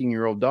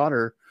 16-year-old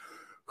daughter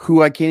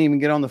who I can't even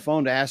get on the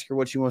phone to ask her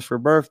what she wants for her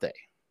birthday.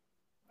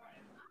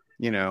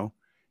 You know,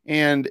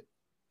 and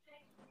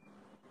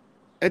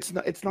it's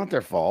not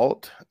their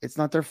fault. It's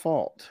not their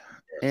fault.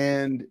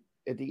 And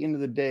at the end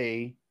of the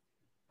day,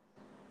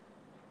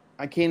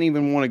 I can't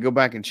even want to go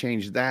back and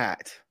change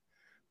that,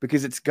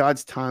 because it's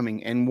God's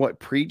timing. And what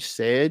Preach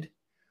said,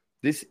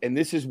 this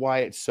is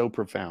why it's so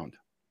profound.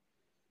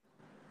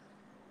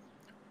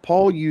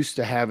 Paul used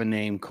to have a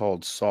name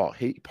called Saul.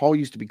 Paul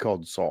used to be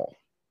called Saul.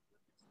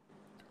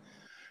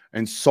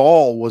 And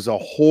Saul was a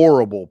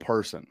horrible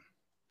person.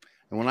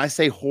 And when I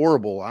say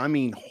horrible, I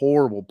mean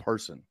horrible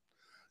person.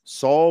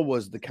 Saul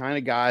was the kind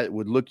of guy that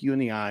would look you in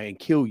the eye and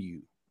kill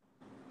you.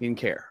 He didn't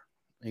care.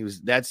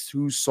 That's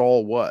who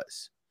Saul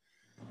was.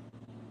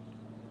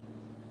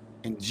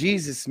 And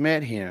Jesus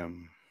met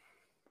him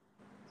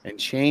and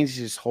changed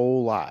his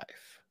whole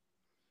life.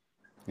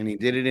 And he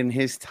did it in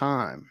his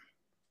time.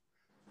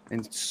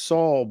 And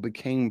Saul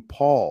became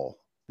Paul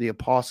the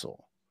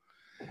apostle.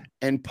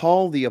 And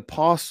Paul the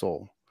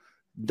apostle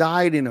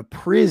died in a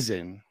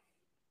prison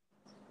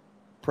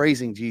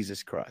praising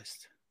Jesus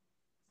Christ.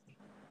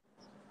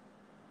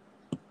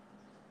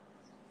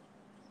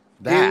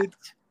 Dude,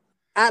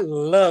 I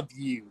love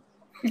you.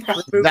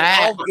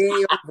 That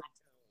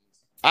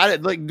I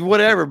like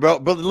whatever, bro.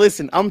 But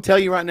listen, I'm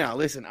telling you right now.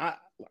 Listen,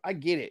 I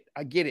get it.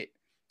 I get it.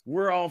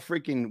 We're all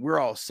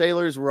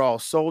sailors. We're all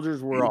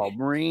soldiers. We're all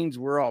Marines.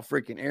 We're all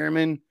freaking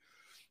airmen.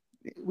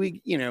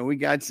 We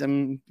got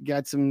some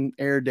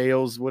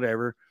Airedales,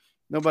 whatever.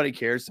 Nobody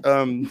cares.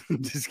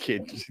 Just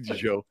kidding,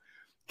 Joe.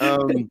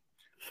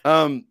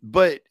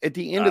 But at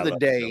the end of the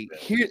day,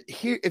 here,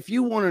 if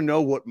you want to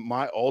know what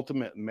my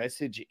ultimate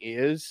message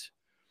is,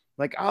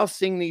 like, I'll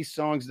sing these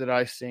songs that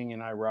I sing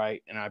and I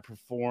write and I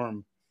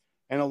perform,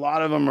 and a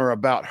lot of them are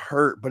about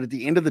hurt. But at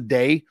the end of the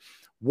day,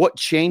 what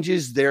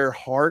changes their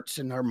hearts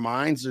and their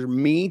minds are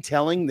me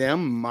telling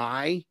them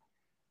my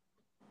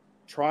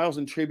trials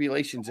and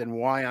tribulations and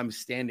why I'm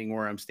standing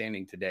where I'm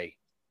standing today.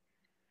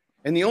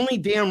 And the only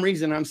damn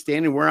reason I'm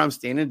standing where I'm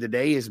standing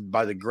today is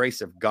by the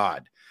grace of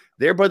God.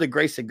 There, by the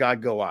grace of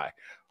God, go I.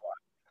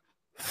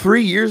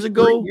 3 years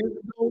ago,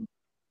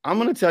 I'm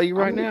going to tell you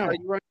right now,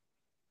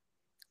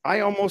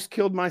 I almost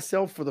killed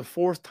myself for the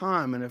 4th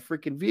time in a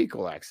freaking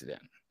vehicle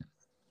accident.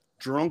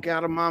 Drunk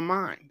out of my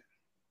mind.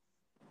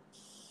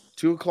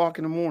 2 o'clock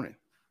in the morning.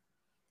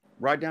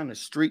 Right down the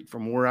street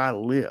from where I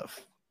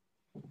live.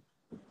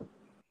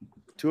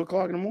 2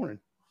 o'clock in the morning.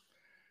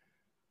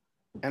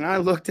 And I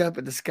looked up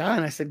at the sky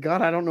and I said,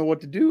 God, I don't know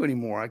what to do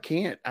anymore. I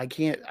can't. I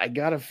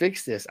got to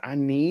fix this. I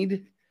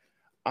need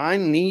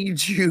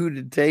you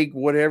to take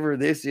whatever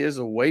this is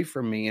away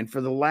from me. And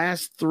for the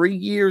last 3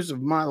 years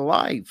of my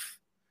life,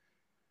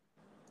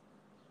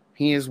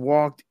 he has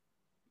walked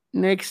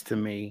next to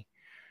me,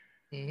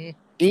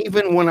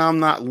 even when I'm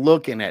not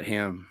looking at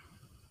him,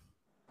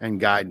 and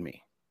guide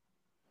me.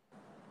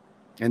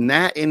 And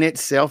that in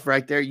itself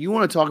right there, you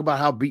want to talk about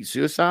how beat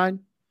suicide?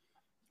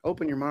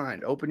 Open your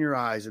mind, open your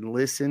eyes, and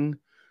listen.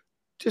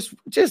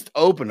 Just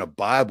open a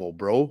Bible,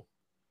 bro.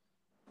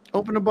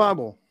 Open a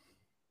Bible.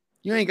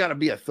 You ain't got to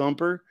be a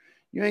thumper.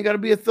 You ain't got to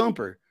be a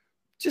thumper.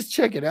 Just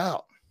check it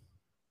out.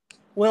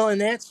 Well, and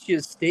that's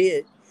just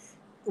it.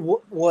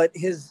 What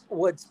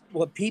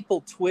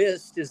people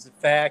twist is the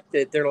fact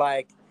that they're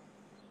like,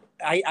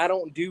 I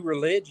don't do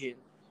religion,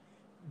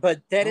 but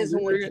that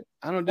isn't what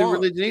I don't do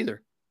religion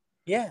either.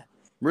 Yeah,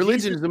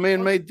 religion is a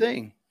man-made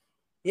thing.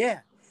 Yeah,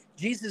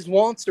 Jesus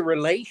wants a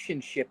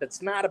relationship.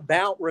 It's not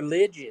about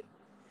religion.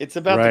 It's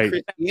about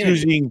the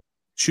Christianity.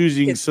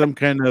 choosing some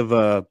kind of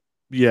A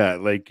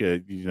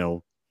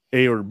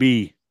or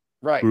B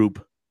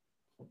group.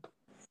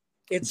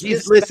 It's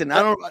just listen.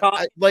 I don't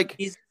like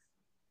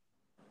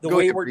the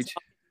way we're talking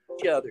to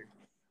each other.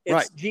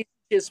 Jesus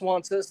just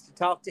wants us to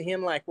talk to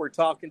him like we're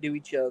talking to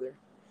each other,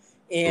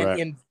 and Right.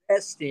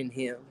 invest in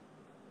him.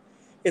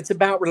 It's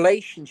about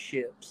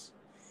relationships.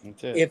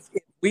 That's it. If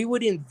we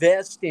would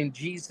invest in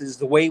Jesus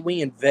the way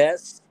we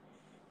invest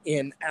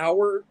in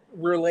our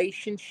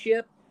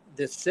relationship,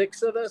 the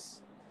six of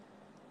us,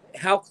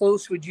 how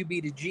close would you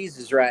be to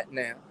Jesus right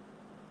now?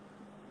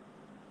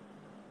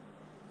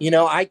 You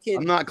know, I'm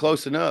not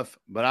close enough,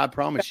 but I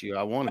promise you,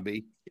 I want to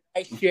be.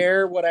 I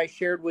share what I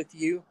shared with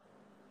you.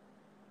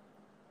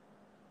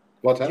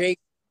 What's that? Jake,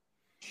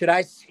 should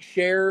I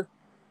share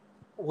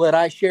what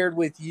I shared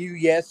with you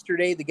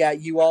yesterday that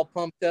got you all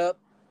pumped up?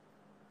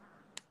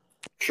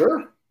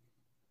 Sure.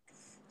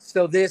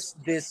 So this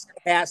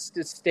has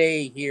to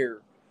stay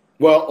here.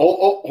 Well,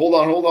 hold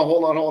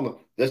on.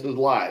 This is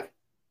live.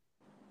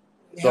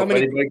 So if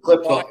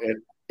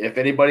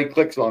anybody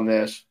clicks on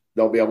this,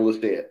 they'll be able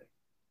to see it.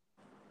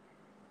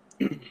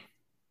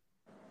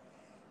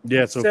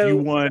 Yeah. So if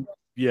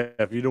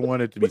you don't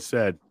want it to be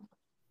said.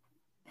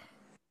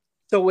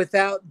 So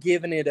without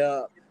giving it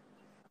up,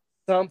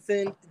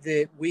 something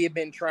that we have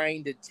been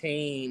trying to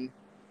tame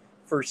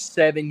for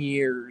 7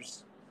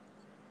 years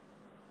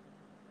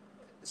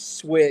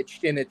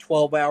switched in a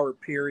 12-hour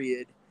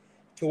period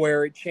to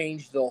where it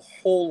changed the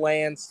whole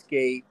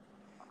landscape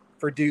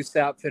for Deuce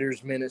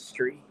Outfitters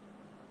ministry.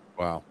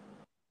 Wow.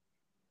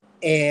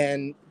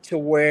 And to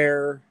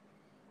where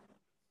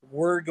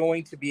we're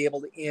going to be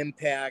able to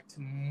impact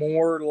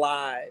more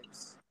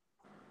lives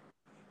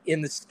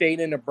in the state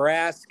of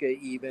Nebraska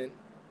even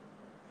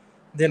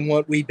than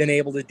what we've been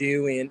able to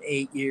do in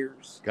 8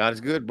 years. God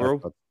is good,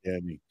 bro.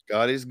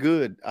 God is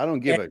good. I don't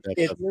give a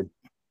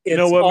You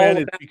know what, man?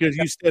 It's because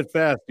you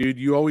steadfast, dude.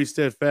 You always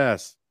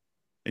steadfast,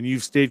 and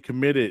you've stayed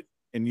committed,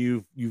 and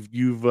you've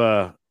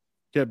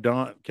kept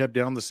down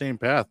the same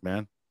path,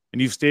 man.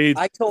 And you've stayed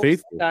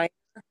faithful.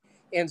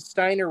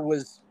 Steiner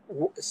was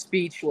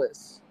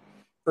speechless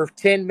for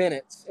 10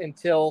 minutes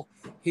until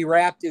he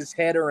wrapped his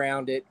head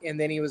around it, and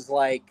then he was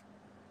like,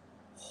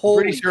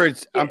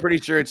 I'm pretty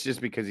sure it's just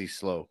because he's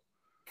slow.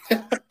 I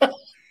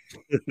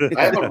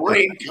have a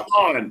brain. Come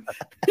on.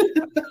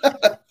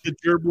 The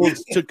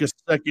gerbils took a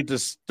second to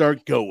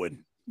start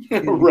going.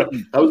 Right.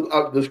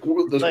 The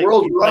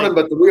squirrel's running,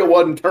 but the wheel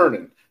wasn't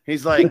turning.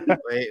 He's like,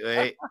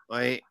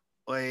 wait.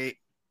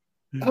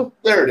 Oh,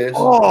 there it is.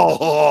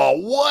 Oh,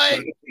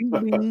 what?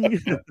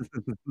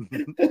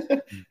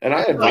 And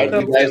I invite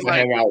you guys to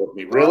hang out with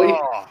me. Really?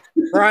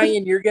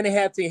 Brian, you're going to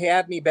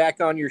have me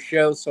back on your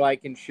show so I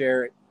can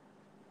share it.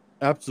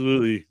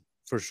 Absolutely.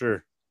 For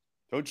sure.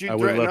 Don't you I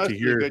would threaten love us to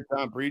with hear a good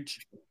time, preach?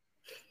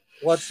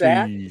 What's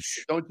that?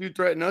 Don't you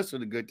threaten us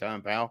with a good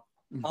time, pal?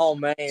 Oh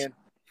man.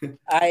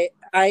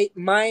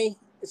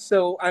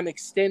 So I'm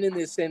extending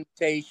this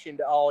invitation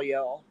to all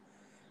y'all.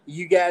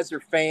 You guys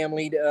are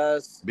family to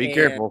us. Be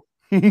careful.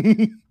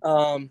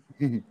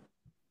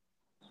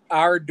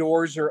 Our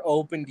doors are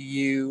open to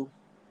you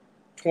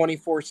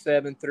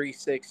 24/7,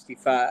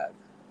 365.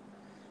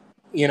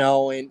 You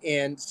know,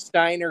 and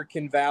Steiner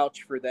can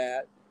vouch for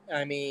that.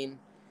 I mean,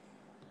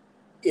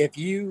 if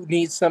you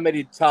need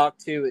somebody to talk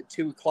to at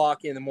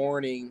 2:00 in the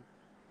morning,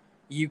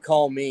 you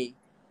call me.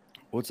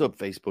 What's up,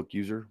 Facebook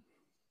user?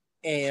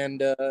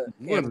 And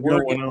what's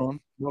going on?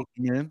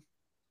 Welcome in.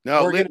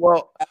 No,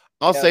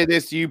 I'll say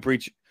this to you,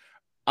 preach.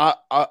 I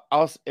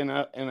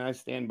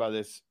stand by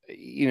this.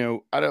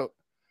 You know,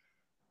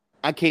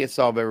 I can't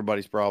solve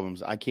everybody's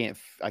problems. I can't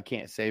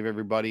save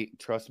everybody.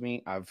 Trust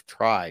me, I've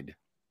tried,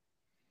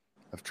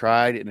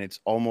 and it's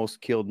almost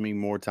killed me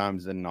more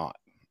times than not.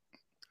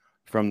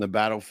 From the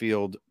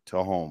battlefield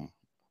to home.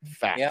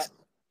 Facts. Yeah.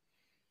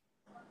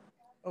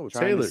 Oh,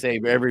 trying Taylor. to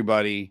save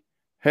everybody.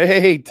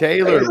 Hey,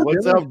 Taylor,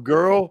 what's up,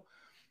 girl?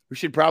 We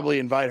should probably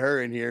invite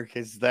her in here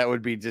because that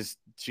would be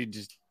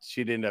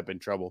she'd end up in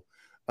trouble.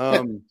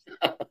 I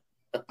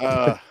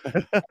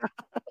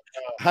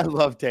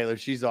love Taylor.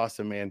 She's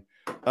awesome, man.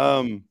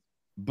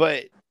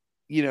 But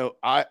you know,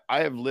 I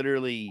have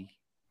literally,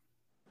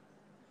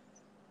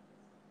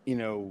 you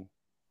know,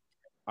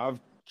 I've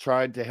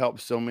tried to help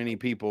so many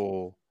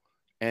people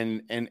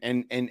and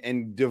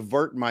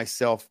divert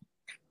myself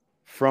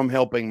from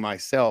helping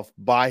myself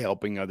by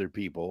helping other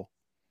people.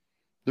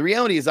 The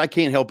reality is I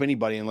can't help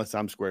anybody unless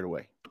I'm squared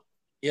away.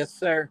 Yes,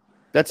 sir.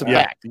 That's a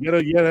fact. You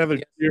gotta have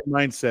a clear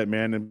mindset,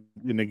 man, and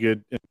in a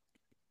good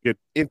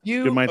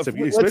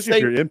mindset, especially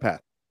if you're an empath.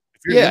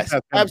 If you're an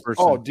empath kind of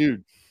person, oh,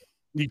 dude,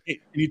 you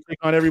take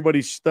on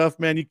everybody's stuff,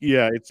 man.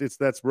 It's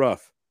that's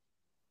rough.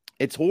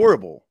 It's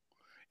horrible.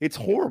 It's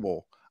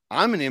horrible.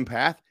 I'm an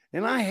empath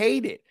and I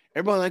hate it.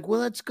 Everybody's like,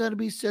 well, that's got to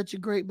be such a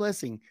great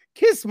blessing.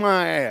 Kiss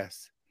my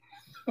ass.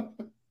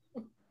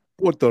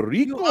 Puerto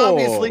Rico. You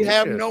obviously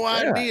have no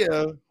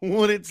idea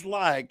what it's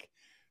like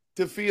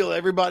to feel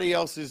everybody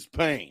else's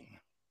pain.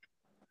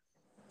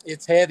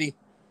 It's heavy.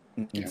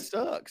 It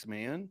sucks,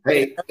 man.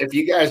 Hey, if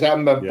you guys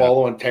haven't been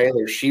following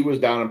Taylor, she was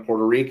down in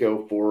Puerto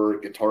Rico for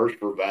Guitars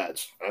for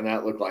Vets, and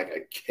that looked like a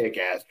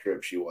kick-ass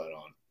trip she went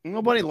on.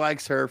 Nobody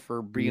likes her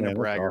for being a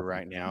bragger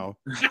right now.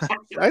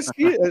 I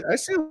see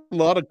a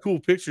lot of cool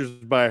pictures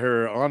by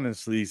her,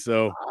 honestly.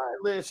 So I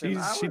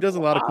listen, she does a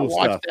lot of cool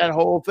watched stuff. that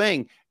whole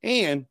thing,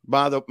 and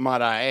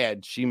might I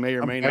add, she may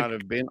or may not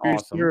have been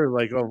awesome.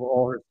 Like of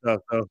all her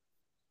stuff, though.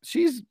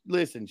 She's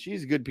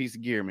a good piece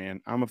of gear,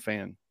 man. I'm a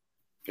fan.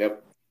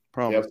 Yep.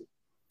 Promise.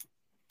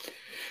 Yep.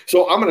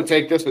 So I'm going to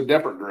take this a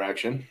different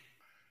direction,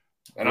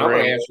 and I'm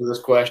going to answer this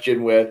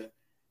question with,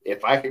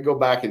 if I could go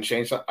back and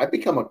change something, I'd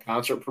become a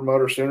concert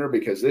promoter sooner,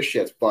 because this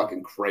shit's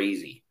fucking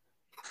crazy.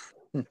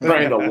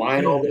 Trying to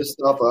line all this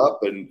stuff up,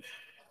 and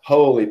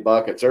holy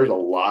buckets, there's a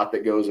lot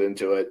that goes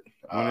into it.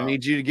 I'm gonna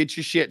need you to get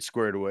your shit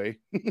squared away.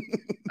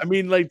 I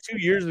mean, like 2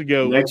 years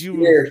ago, would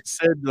you have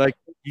said like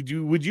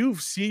would you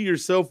see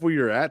yourself where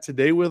you're at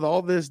today with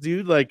all this,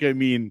 dude? Like, I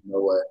mean,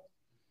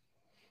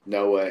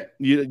 no way.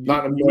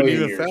 Not in a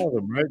million years.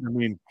 Fathom, right? I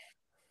mean,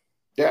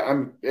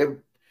 yeah,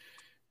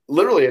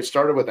 literally, it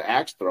started with the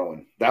axe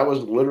throwing. That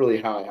was literally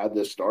how I had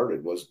this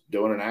started, was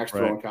doing an axe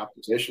throwing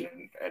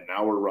competition. And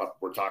now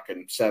we're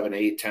talking 7,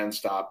 8, 10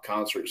 stop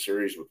concert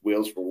series with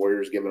Wheels for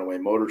Warriors giving away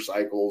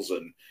motorcycles,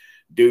 and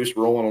Deuce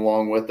rolling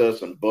along with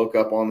us, and Book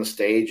up on the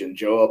stage, and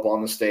Joe up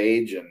on the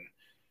stage. And,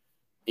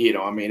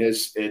 I mean,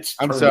 it's.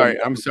 I'm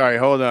sorry.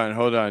 Hold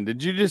on.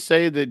 Did you just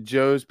say that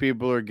Joe's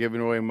people are giving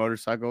away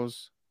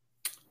motorcycles?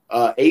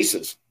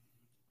 Aces.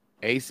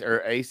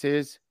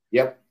 Aces?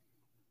 Yep.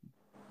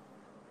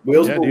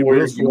 Wheels for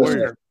Warriors.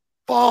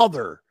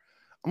 Father,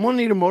 I'm gonna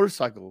need a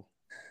motorcycle,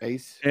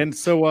 Ace. And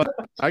so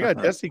I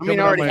got Jesse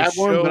coming. I already have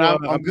one, but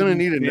I'm gonna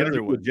need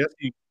another one.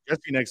 Jesse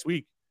next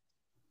week.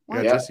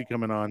 Got Jesse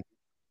coming on.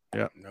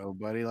 Yeah.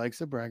 Nobody likes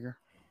a bragger.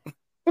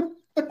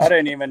 I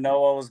didn't even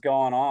know what was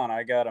going on.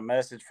 I got a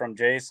message from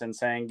Jason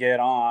saying get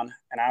on,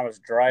 and I was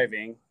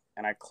driving,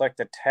 and I clicked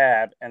the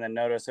tab, and then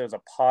noticed it was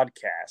a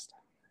podcast.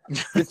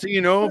 Just so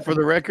you know, for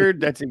the record,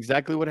 that's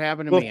exactly what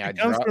happened to me. It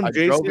comes from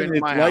Jason.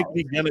 It's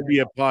likely going to be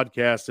a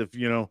podcast if,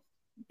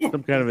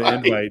 some kind of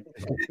an invite.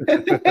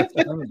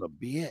 Son of a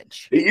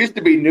bitch. It used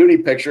to be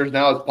nudie pictures.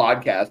 Now it's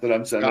podcast that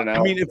I'm sending out.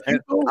 I mean,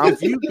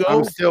 if you go,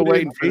 I'm still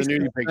waiting for the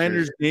nudie pictures.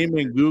 Steiner's name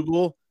in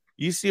Google,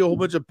 you see a whole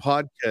bunch of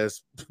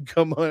podcasts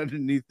come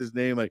underneath his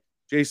name, like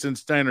Jason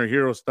Steiner,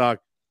 Herostock,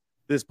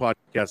 this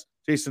podcast.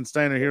 Jason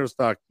Steiner,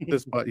 Herostock,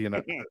 this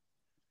podcast,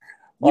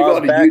 Well, I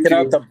was backing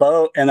up the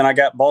boat, and then I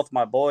got both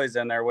my boys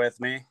in there with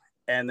me.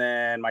 And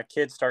then my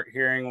kids start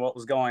hearing what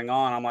was going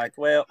on. I'm like,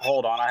 well,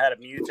 hold on. I had to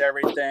mute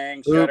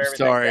everything, shut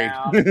everything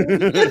down.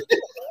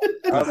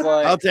 I was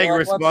like, I'll take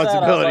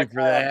responsibility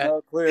for that.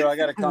 No clue. I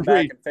got to come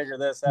back and figure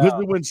this out. Was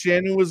it when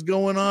Shannon was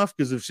going off?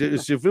 Because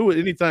if it was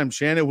anytime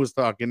Shannon was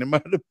talking, it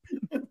might have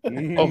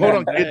been. Oh, hold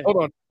on,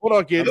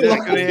 kid.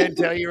 I'm going to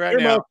tell you right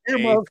now.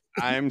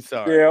 I'm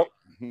sorry. Yep.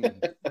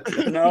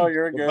 No,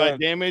 you're good. If I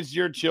damaged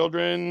your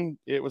children,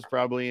 it was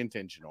probably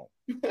intentional.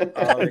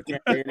 Oh, they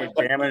can't do any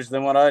damage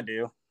than what I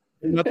do.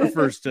 Not the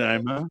first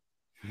time, huh?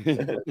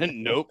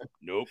 Nope.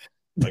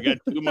 I got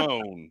two of my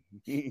own.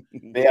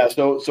 Yeah,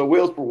 so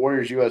Wheels for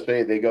Warriors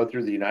USA, they go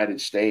through the United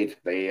States.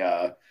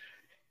 They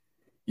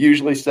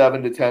usually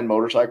 7 to 10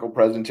 motorcycle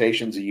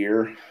presentations a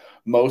year.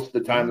 Most of the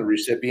time, the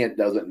recipient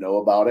doesn't know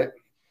about it.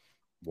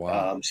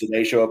 Wow. So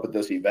they show up at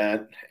this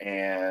event,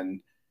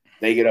 and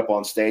they get up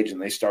on stage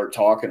and they start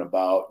talking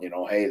about,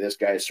 hey, this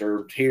guy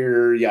served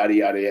here, yada,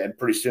 yada. And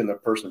pretty soon the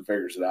person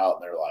figures it out,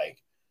 and they're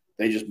like,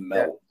 they just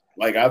melt.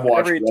 Like I've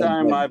watched every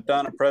time I've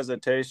done a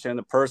presentation,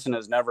 the person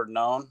has never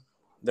known.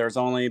 There's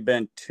only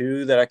been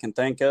 2 that I can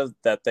think of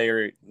that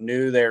they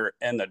knew they were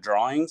in the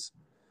drawings.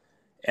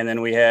 And then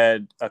we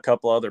had a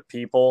couple other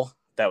people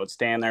that would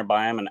stand there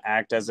by them and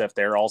act as if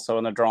they're also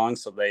in the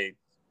drawings. So they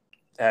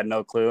had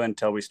no clue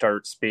until we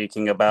started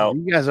speaking about.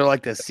 You guys are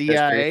like the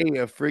CIA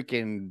of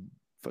freaking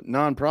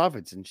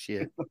nonprofits and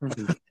shit.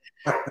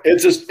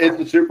 It's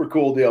a super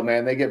cool deal,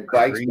 man. They get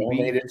bikes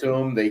donated to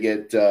them. They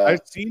get. I've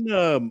seen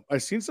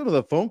some of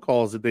the phone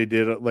calls that they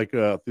did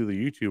through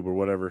the YouTube or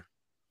whatever.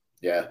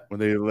 Yeah, when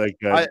they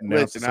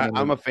listen,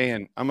 I'm a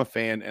fan. I'm a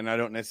fan, and I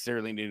don't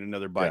necessarily need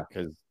another bike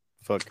because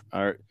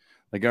I'm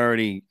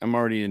already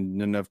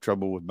in enough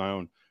trouble with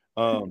my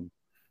own.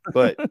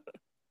 But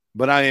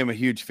I am a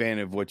huge fan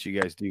of what you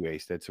guys do,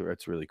 Ace. That's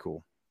really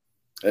cool.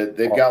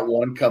 They've got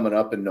one coming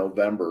up in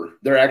November.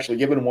 They're actually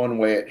giving one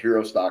away at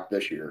Herostock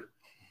this year.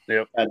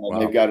 Yep. And then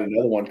they've got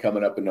another one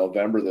coming up in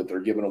November that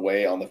they're giving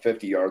away on the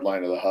 50-yard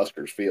line of the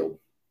Huskers field.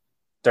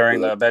 During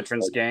the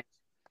Veterans game?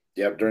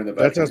 Yep, during the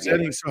Veterans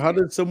game. So how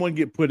did someone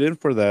get put in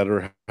for that?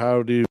 Or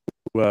how do,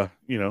 how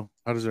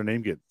does their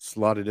name get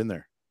slotted in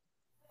there?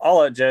 I'll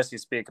let Jesse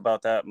speak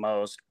about that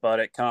most,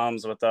 but it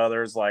comes with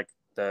others like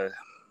the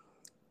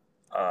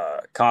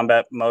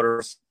Combat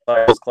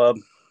Motorcycles Club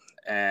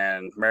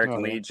and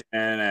American Legion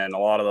and a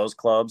lot of those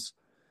clubs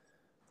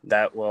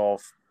that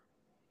will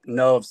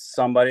know of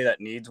somebody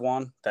that needs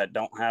one that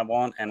don't have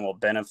one and will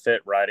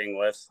benefit riding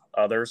with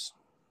others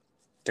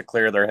to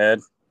clear their head.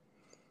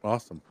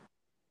 Awesome.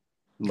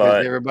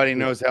 But everybody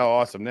knows how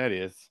awesome that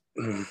is.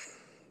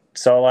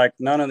 So like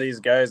none of these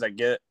guys that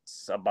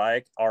gets a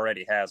bike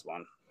already has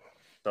one.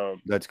 So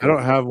that's cool. I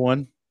don't have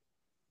one.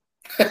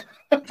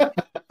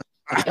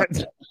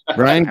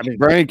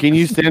 Brian, can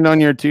you stand on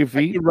your 2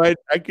 feet?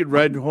 I could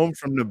ride home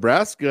from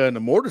Nebraska in a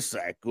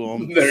motorcycle.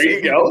 There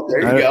you go.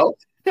 There you go.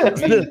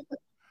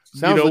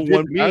 Sounds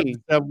legit to me.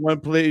 Have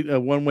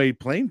one-way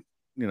plane,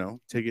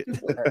 ticket.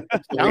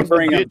 We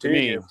bring them to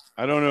you.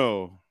 I don't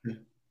know.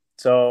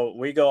 So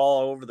we go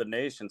all over the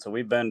nation. So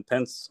we've been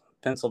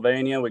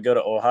Pennsylvania. We go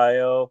to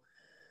Ohio.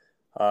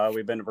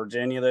 We've been to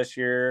Virginia this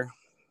year.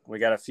 We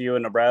got a few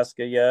in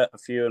Nebraska yet. A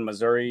few in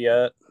Missouri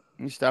yet.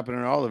 You're stopping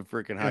in all the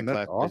freaking high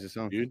class places,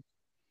 dude.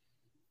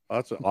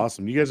 That's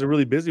awesome. You guys are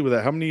really busy with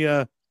that. How many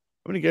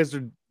guys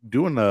are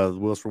doing the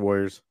Wheels for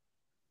Warriors?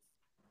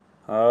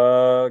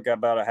 Got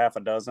about a half a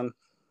dozen.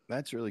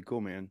 That's really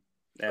cool, man.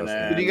 And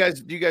then, do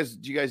you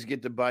guys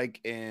get the bike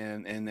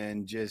and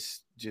then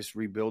just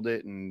rebuild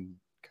it and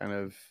kind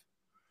of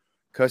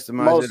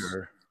customize it?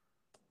 Or?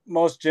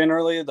 Most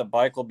generally, the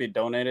bike will be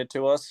donated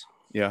to us.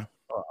 Yeah.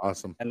 Oh,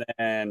 awesome. And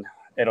then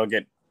it'll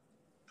get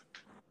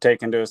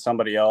taken to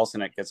somebody else,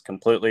 and it gets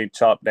completely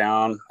chopped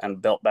down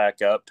and built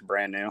back up to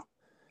brand new.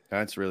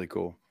 That's really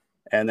cool.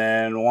 And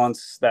then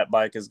once that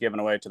bike is given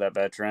away to that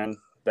veteran,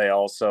 they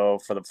also,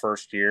 for the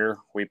first year,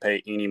 we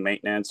pay any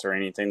maintenance or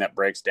anything that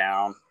breaks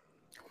down,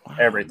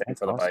 everything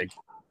for the bike.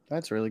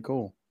 That's really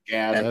cool.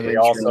 Yeah, and we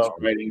also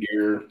riding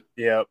gear.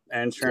 Yep,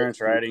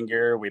 insurance, riding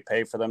gear. We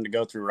pay for them to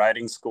go through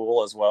riding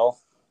school as well.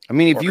 I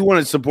mean, if you want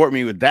to support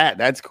me with that,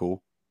 that's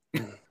cool.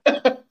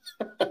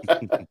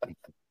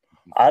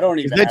 I don't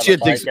even. That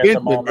shit's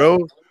expensive,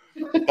 bro.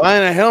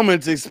 Buying a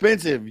helmet's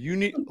expensive. You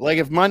need, like,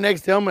 if my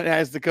next helmet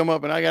has to come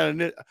up and I got I'm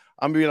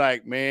gonna be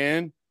like,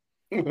 man.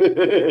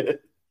 I'd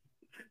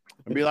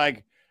be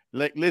like,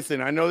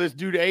 listen, I know this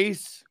dude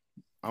Ace.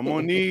 I'm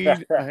gonna need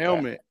a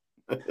helmet.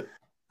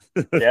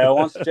 Yeah,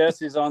 once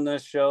Jesse's on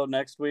this show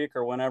next week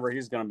or whenever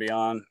he's gonna be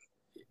on,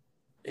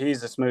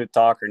 he's a smooth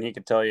talker and he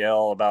can tell you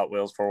all about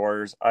Wheels for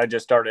Warriors. I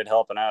just started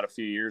helping out a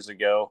few years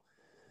ago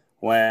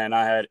when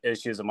I had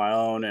issues of my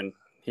own, and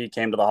he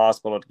came to the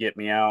hospital to get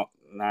me out,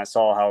 and I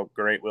saw how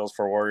great Wheels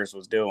for Warriors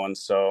was doing.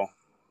 So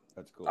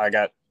that's cool. I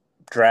got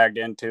dragged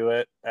into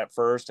it at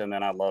first, and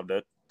then I loved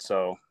it.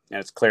 So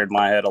it's cleared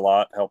my head a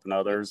lot, helping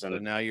others. And so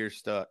now you're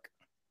stuck.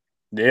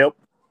 Yep.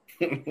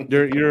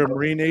 You're a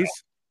Marine,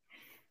 Ace?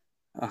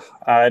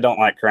 I don't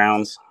like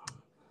crowns.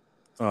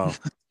 Oh,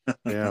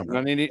 yeah.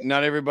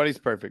 Not everybody's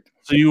perfect.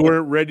 So you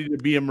weren't ready to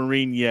be a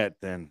Marine yet,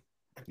 then?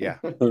 Yeah.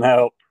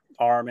 No,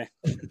 Army.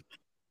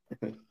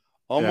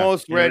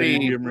 Almost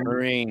ready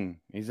Marine.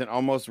 He's an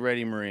almost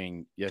ready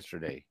Marine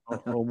yesterday.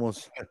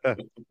 Almost.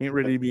 Ain't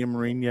ready to be a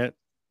Marine yet.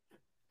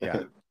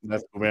 Yeah.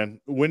 That's cool, man.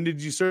 When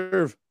did you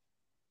serve?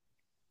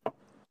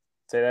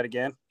 Say that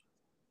again.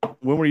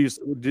 When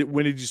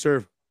did you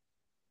serve?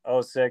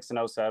 06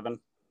 and 07.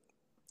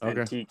 Okay.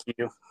 And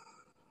TQ.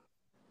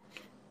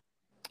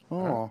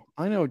 Oh,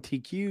 I know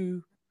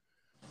TQ.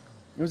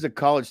 It was a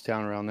college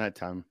town around that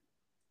time.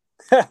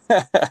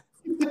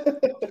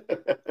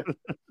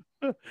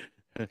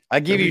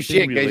 I give you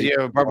shit because you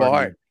have a Purple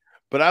Heart,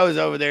 but I was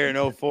over there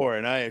in 04,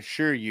 and I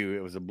assure you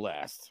it was a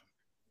blast.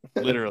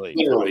 Literally.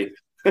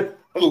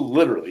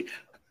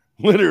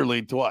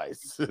 Literally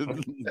twice.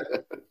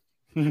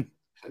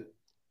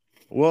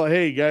 Well,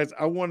 hey, guys,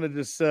 I wanted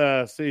to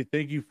say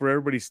thank you for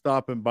everybody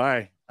stopping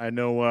by. I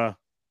know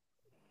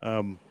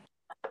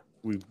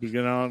we've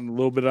been on a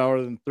little bit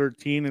hour than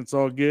 13. It's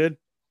all good.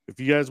 If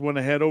you guys want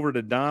to head over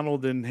to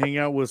Donald and hang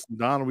out with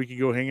Donald, we could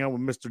go hang out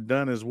with Mr.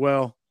 Dunn as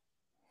well.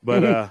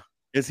 But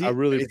is he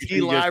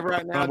live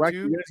right now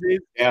too?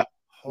 Yeah.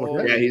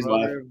 Yeah, he's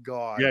live.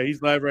 God. Yeah,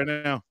 he's live right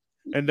now.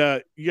 And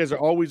you guys are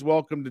always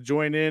welcome to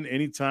join in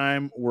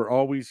anytime. We're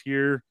always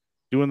here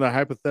doing the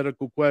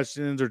hypothetical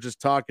questions or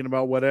just talking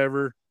about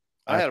whatever.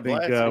 I had a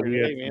blast we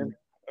had man.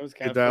 That was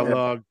kind of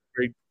dialogue.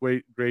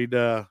 Great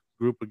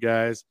group of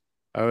guys.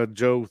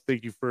 Joe,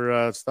 thank you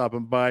for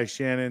stopping by.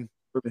 Shannon,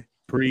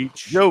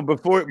 preach. Joe,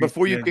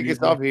 before you kick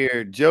us off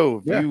here,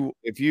 Joe,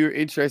 if you're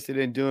interested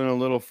in doing a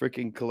little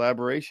freaking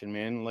collaboration,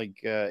 man, like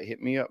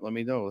hit me up. Let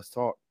me know. Let's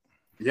talk.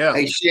 Yeah.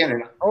 Hey,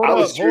 Shannon.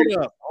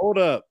 Hold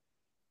up.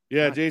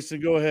 Yeah,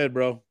 Jason, go ahead,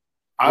 bro.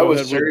 I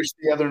was serious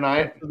the other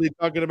night. Are they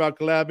talking about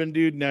collabing,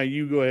 dude? Now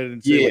you go ahead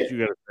and say what you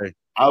got to say.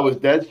 I was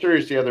dead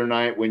serious the other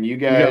night when you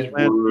guys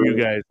were.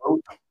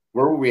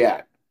 Where were we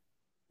at?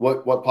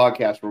 What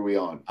podcast were we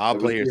on? I'll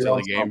play your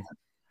silly game.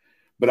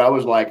 But I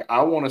was like,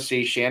 I want to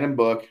see Shannon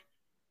Book,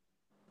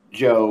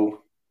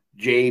 Joe,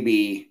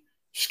 JB,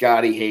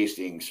 Scotty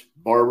Hastings,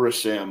 Barbara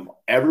Sim,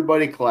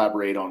 everybody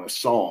collaborate on a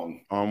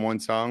song. On one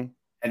song?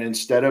 And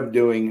instead of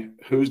doing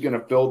who's going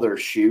to fill their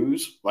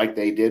shoes like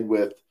they did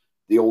with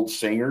the old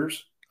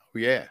singers,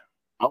 yeah,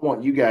 I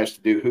want you guys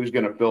to do who's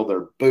going to fill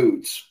their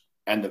boots,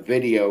 and the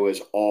video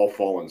is all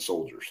fallen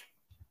soldiers.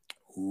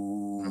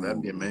 Ooh,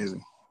 that'd be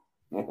amazing.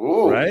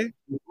 Ooh. Right?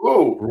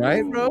 Ooh.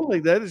 Right, bro?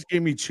 Like that just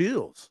gave me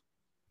chills.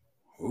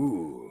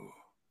 Ooh.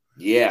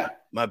 Yeah.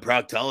 My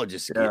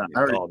proctologist gave me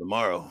a call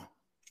tomorrow.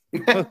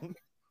 That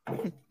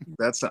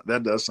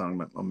does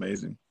sound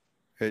amazing.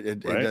 It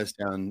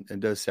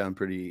does sound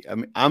pretty. I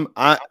mean,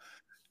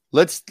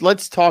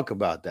 let's talk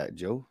about that,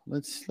 Joe.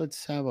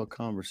 Let's have a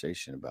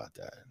conversation about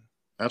that.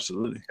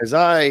 Absolutely. Because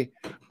I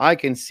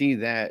can see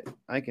that.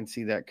 I can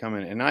see that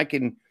coming. And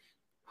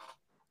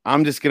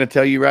I'm just gonna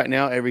tell you right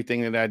now,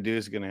 everything that I do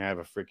is gonna have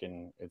a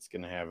freaking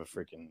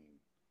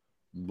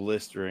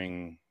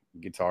blistering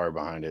guitar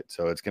behind it.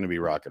 So it's gonna be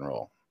rock and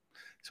roll.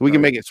 So we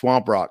can make it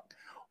swamp rock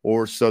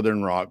or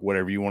southern rock,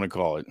 whatever you want to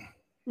call it.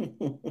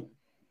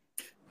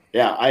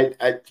 Yeah,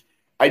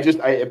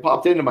 it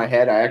popped into my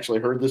head. I actually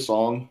heard the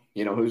song,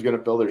 who's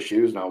gonna fill their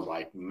shoes, and I was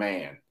like,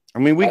 man. I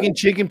mean, we can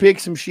chicken pick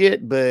some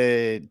shit,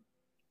 but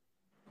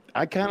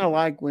I kind of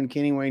like when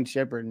Kenny Wayne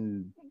Shepherd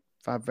and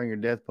Five Finger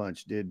Death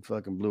Punch did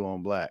fucking Blue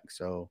on Black.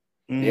 So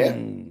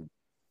Brantley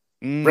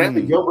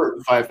Gilbert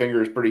and Five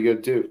Finger is pretty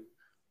good too.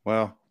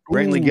 Well,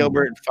 Brantley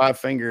Gilbert, Five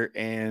Finger,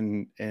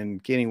 and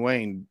Kenny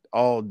Wayne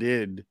all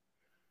did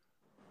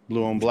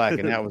Blue on Black,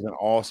 and that was an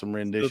awesome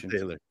rendition. Still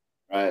Taylor.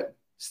 Right.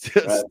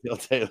 Still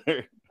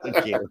Taylor. I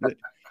can't with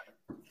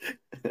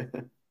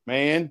it.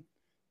 Man,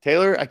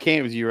 Taylor, I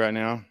can't with you right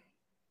now.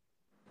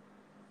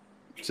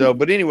 So,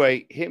 but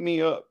anyway, hit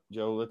me up,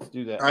 Joe. Let's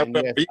do that. And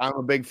yes, I'm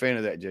a big fan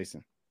of that,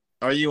 Jason.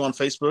 Are you on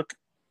Facebook?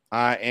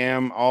 I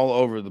am all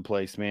over the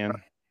place, man.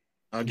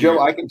 Joe,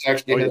 I can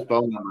text you his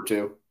phone number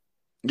too.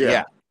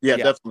 Yeah,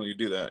 definitely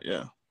do that.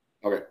 Yeah.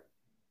 Okay.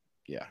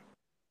 Yeah.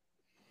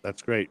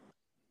 That's great.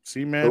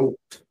 See, man, cool.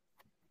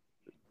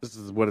 This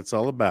is what it's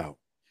all about.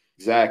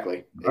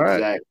 Exactly. All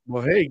right.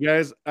 Well, hey,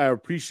 guys, I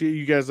appreciate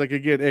you guys. Like,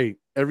 again, hey,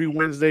 every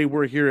Wednesday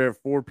we're here at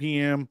 4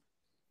 p.m.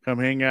 Come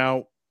hang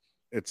out.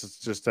 It's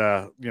just,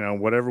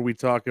 whatever we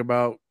talk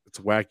about, it's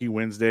Wacky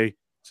Wednesday.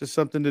 It's just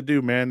something to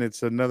do, man.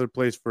 It's another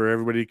place for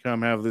everybody to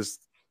come have this.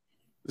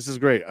 This is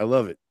great. I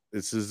love it.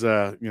 This is,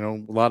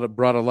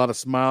 brought a lot of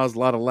smiles, a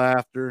lot of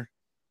laughter.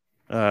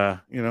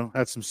 Had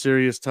some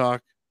serious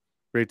talk.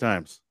 Great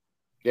times.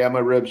 Yeah, my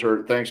ribs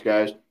hurt. Thanks,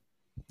 guys.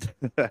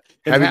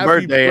 Happy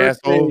birthday,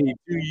 asshole. To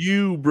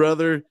you,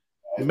 brother.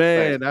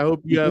 Man, thanks. I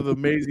hope you have an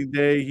amazing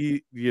day.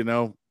 He,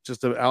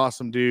 just an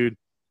awesome dude.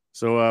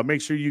 So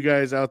make sure you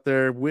guys out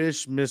there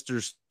wish Mr.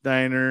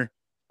 Steiner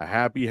a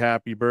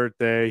happy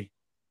birthday.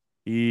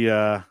 He,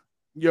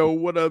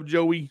 what up,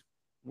 Joey?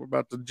 We're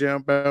about to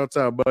jump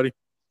outside, buddy.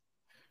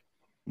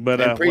 But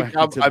I'd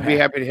be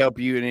happy to help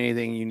you in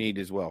anything you need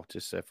as well.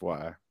 Just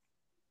FYI.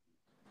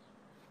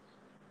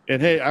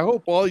 And hey, I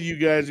hope all you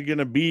guys are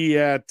gonna be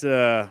at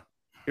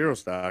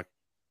Herostock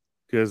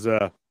because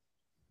I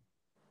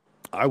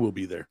will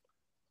be there.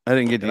 I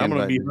didn't get the invite. I'm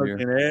going to be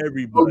hugging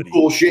everybody. Oh,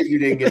 bullshit, you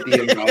didn't get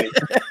the invite.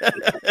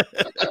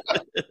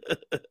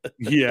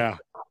 Yeah.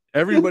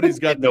 Everybody's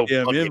got no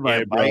damn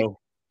invite, bro.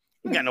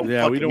 We got no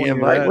fucking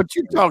invite. What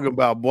you talking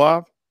about,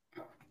 boy?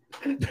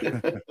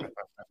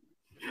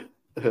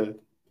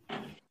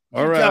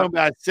 All right. Talking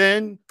about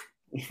sin?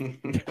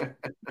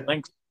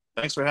 Thanks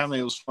for having me.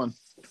 It was fun.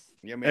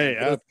 Yeah, man. Hey,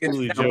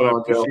 absolutely, Joe. I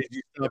appreciate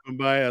you stopping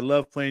by. I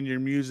love playing your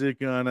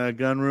music on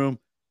Gun Room.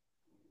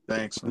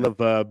 Thanks. Man. I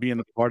love being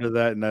a part of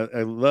that, and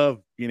I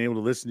love being able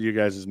to listen to you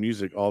guys'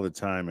 music all the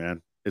time,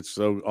 man. It's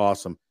so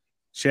awesome.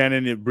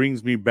 Shannon, it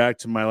brings me back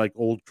to my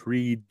old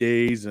Creed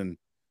days and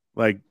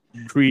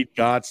Creed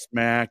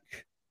Godsmack.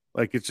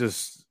 It's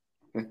just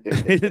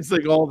it's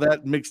all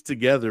that mixed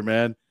together,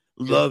 man.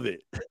 Love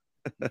it.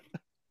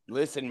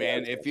 Listen,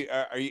 man, if you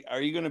are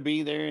you going to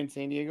be there in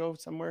San Diego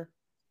somewhere?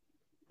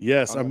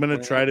 Yes, I'm going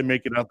to try to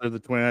make it out there the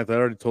 29th. I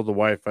already told the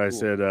wife. I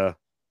said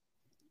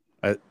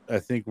I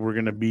think we're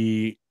going to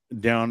be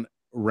down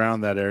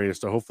around that area,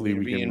 so hopefully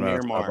we can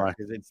Miramar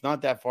because it's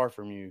not that far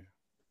from you.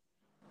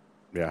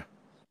 Yeah,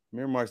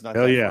 Miramar's not.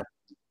 Hell that far.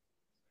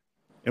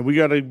 And we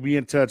got to be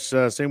in touch.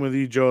 Same with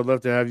you, Joe. I'd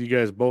love to have you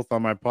guys both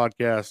on my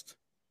podcast.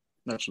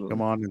 Absolutely.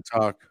 Come on and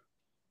talk.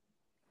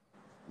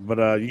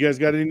 But you guys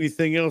got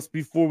anything else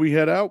before we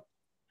head out?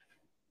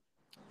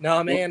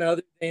 No, man.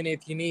 Other than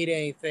if you need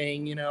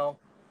anything,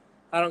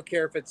 I don't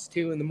care if it's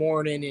 2 a.m.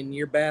 and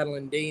you're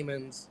battling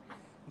demons.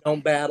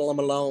 Don't battle them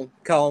alone.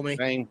 Call me.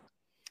 Same.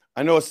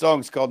 I know a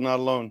song's called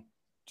 "Not Alone."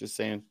 Just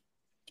saying.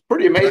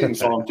 Pretty amazing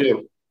song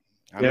too.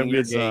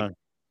 Good song.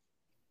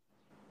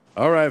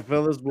 All right,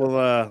 fellas.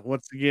 Well,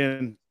 once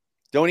again,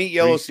 don't eat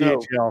yellow snow.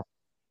 Y'all.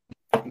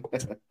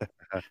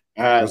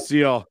 We'll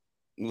see y'all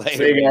later.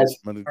 See you guys.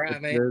 All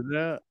right,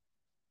 man.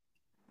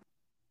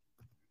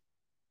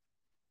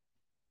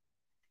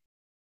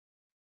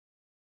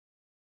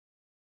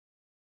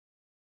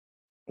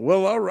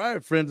 Well, all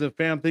right, friends and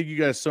fam. Thank you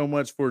guys so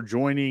much for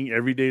joining.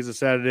 Every day is a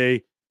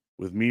Saturday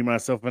with me,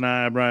 myself, and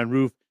I, Brian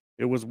Roof.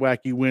 It was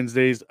Wacky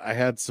Wednesdays. I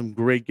had some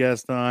great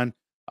guests on.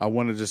 I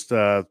want to just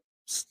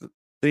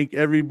thank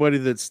everybody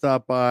that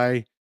stopped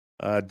by.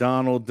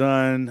 Donald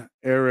Dunn,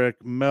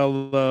 Eric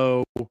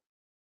Mello,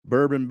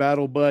 Bourbon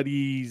Battle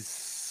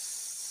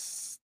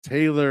Buddies,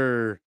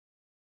 Taylor,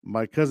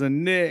 my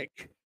cousin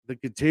Nick, the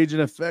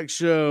Contagion Effect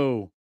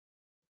Show.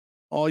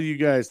 All you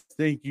guys,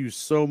 thank you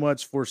so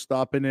much for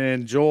stopping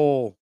in.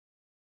 Joel.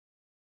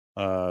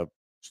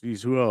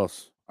 Who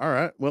else? All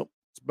right. Well,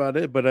 that's about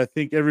it. But I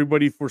thank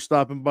everybody for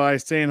stopping by,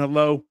 saying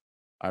hello.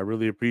 I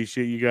really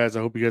appreciate you guys. I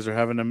hope you guys are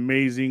having an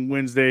amazing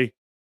Wednesday.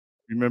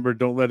 Remember,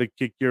 don't let it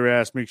kick your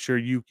ass. Make sure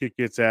you kick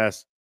its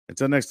ass.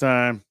 Until next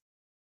time.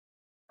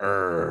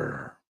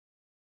 Err.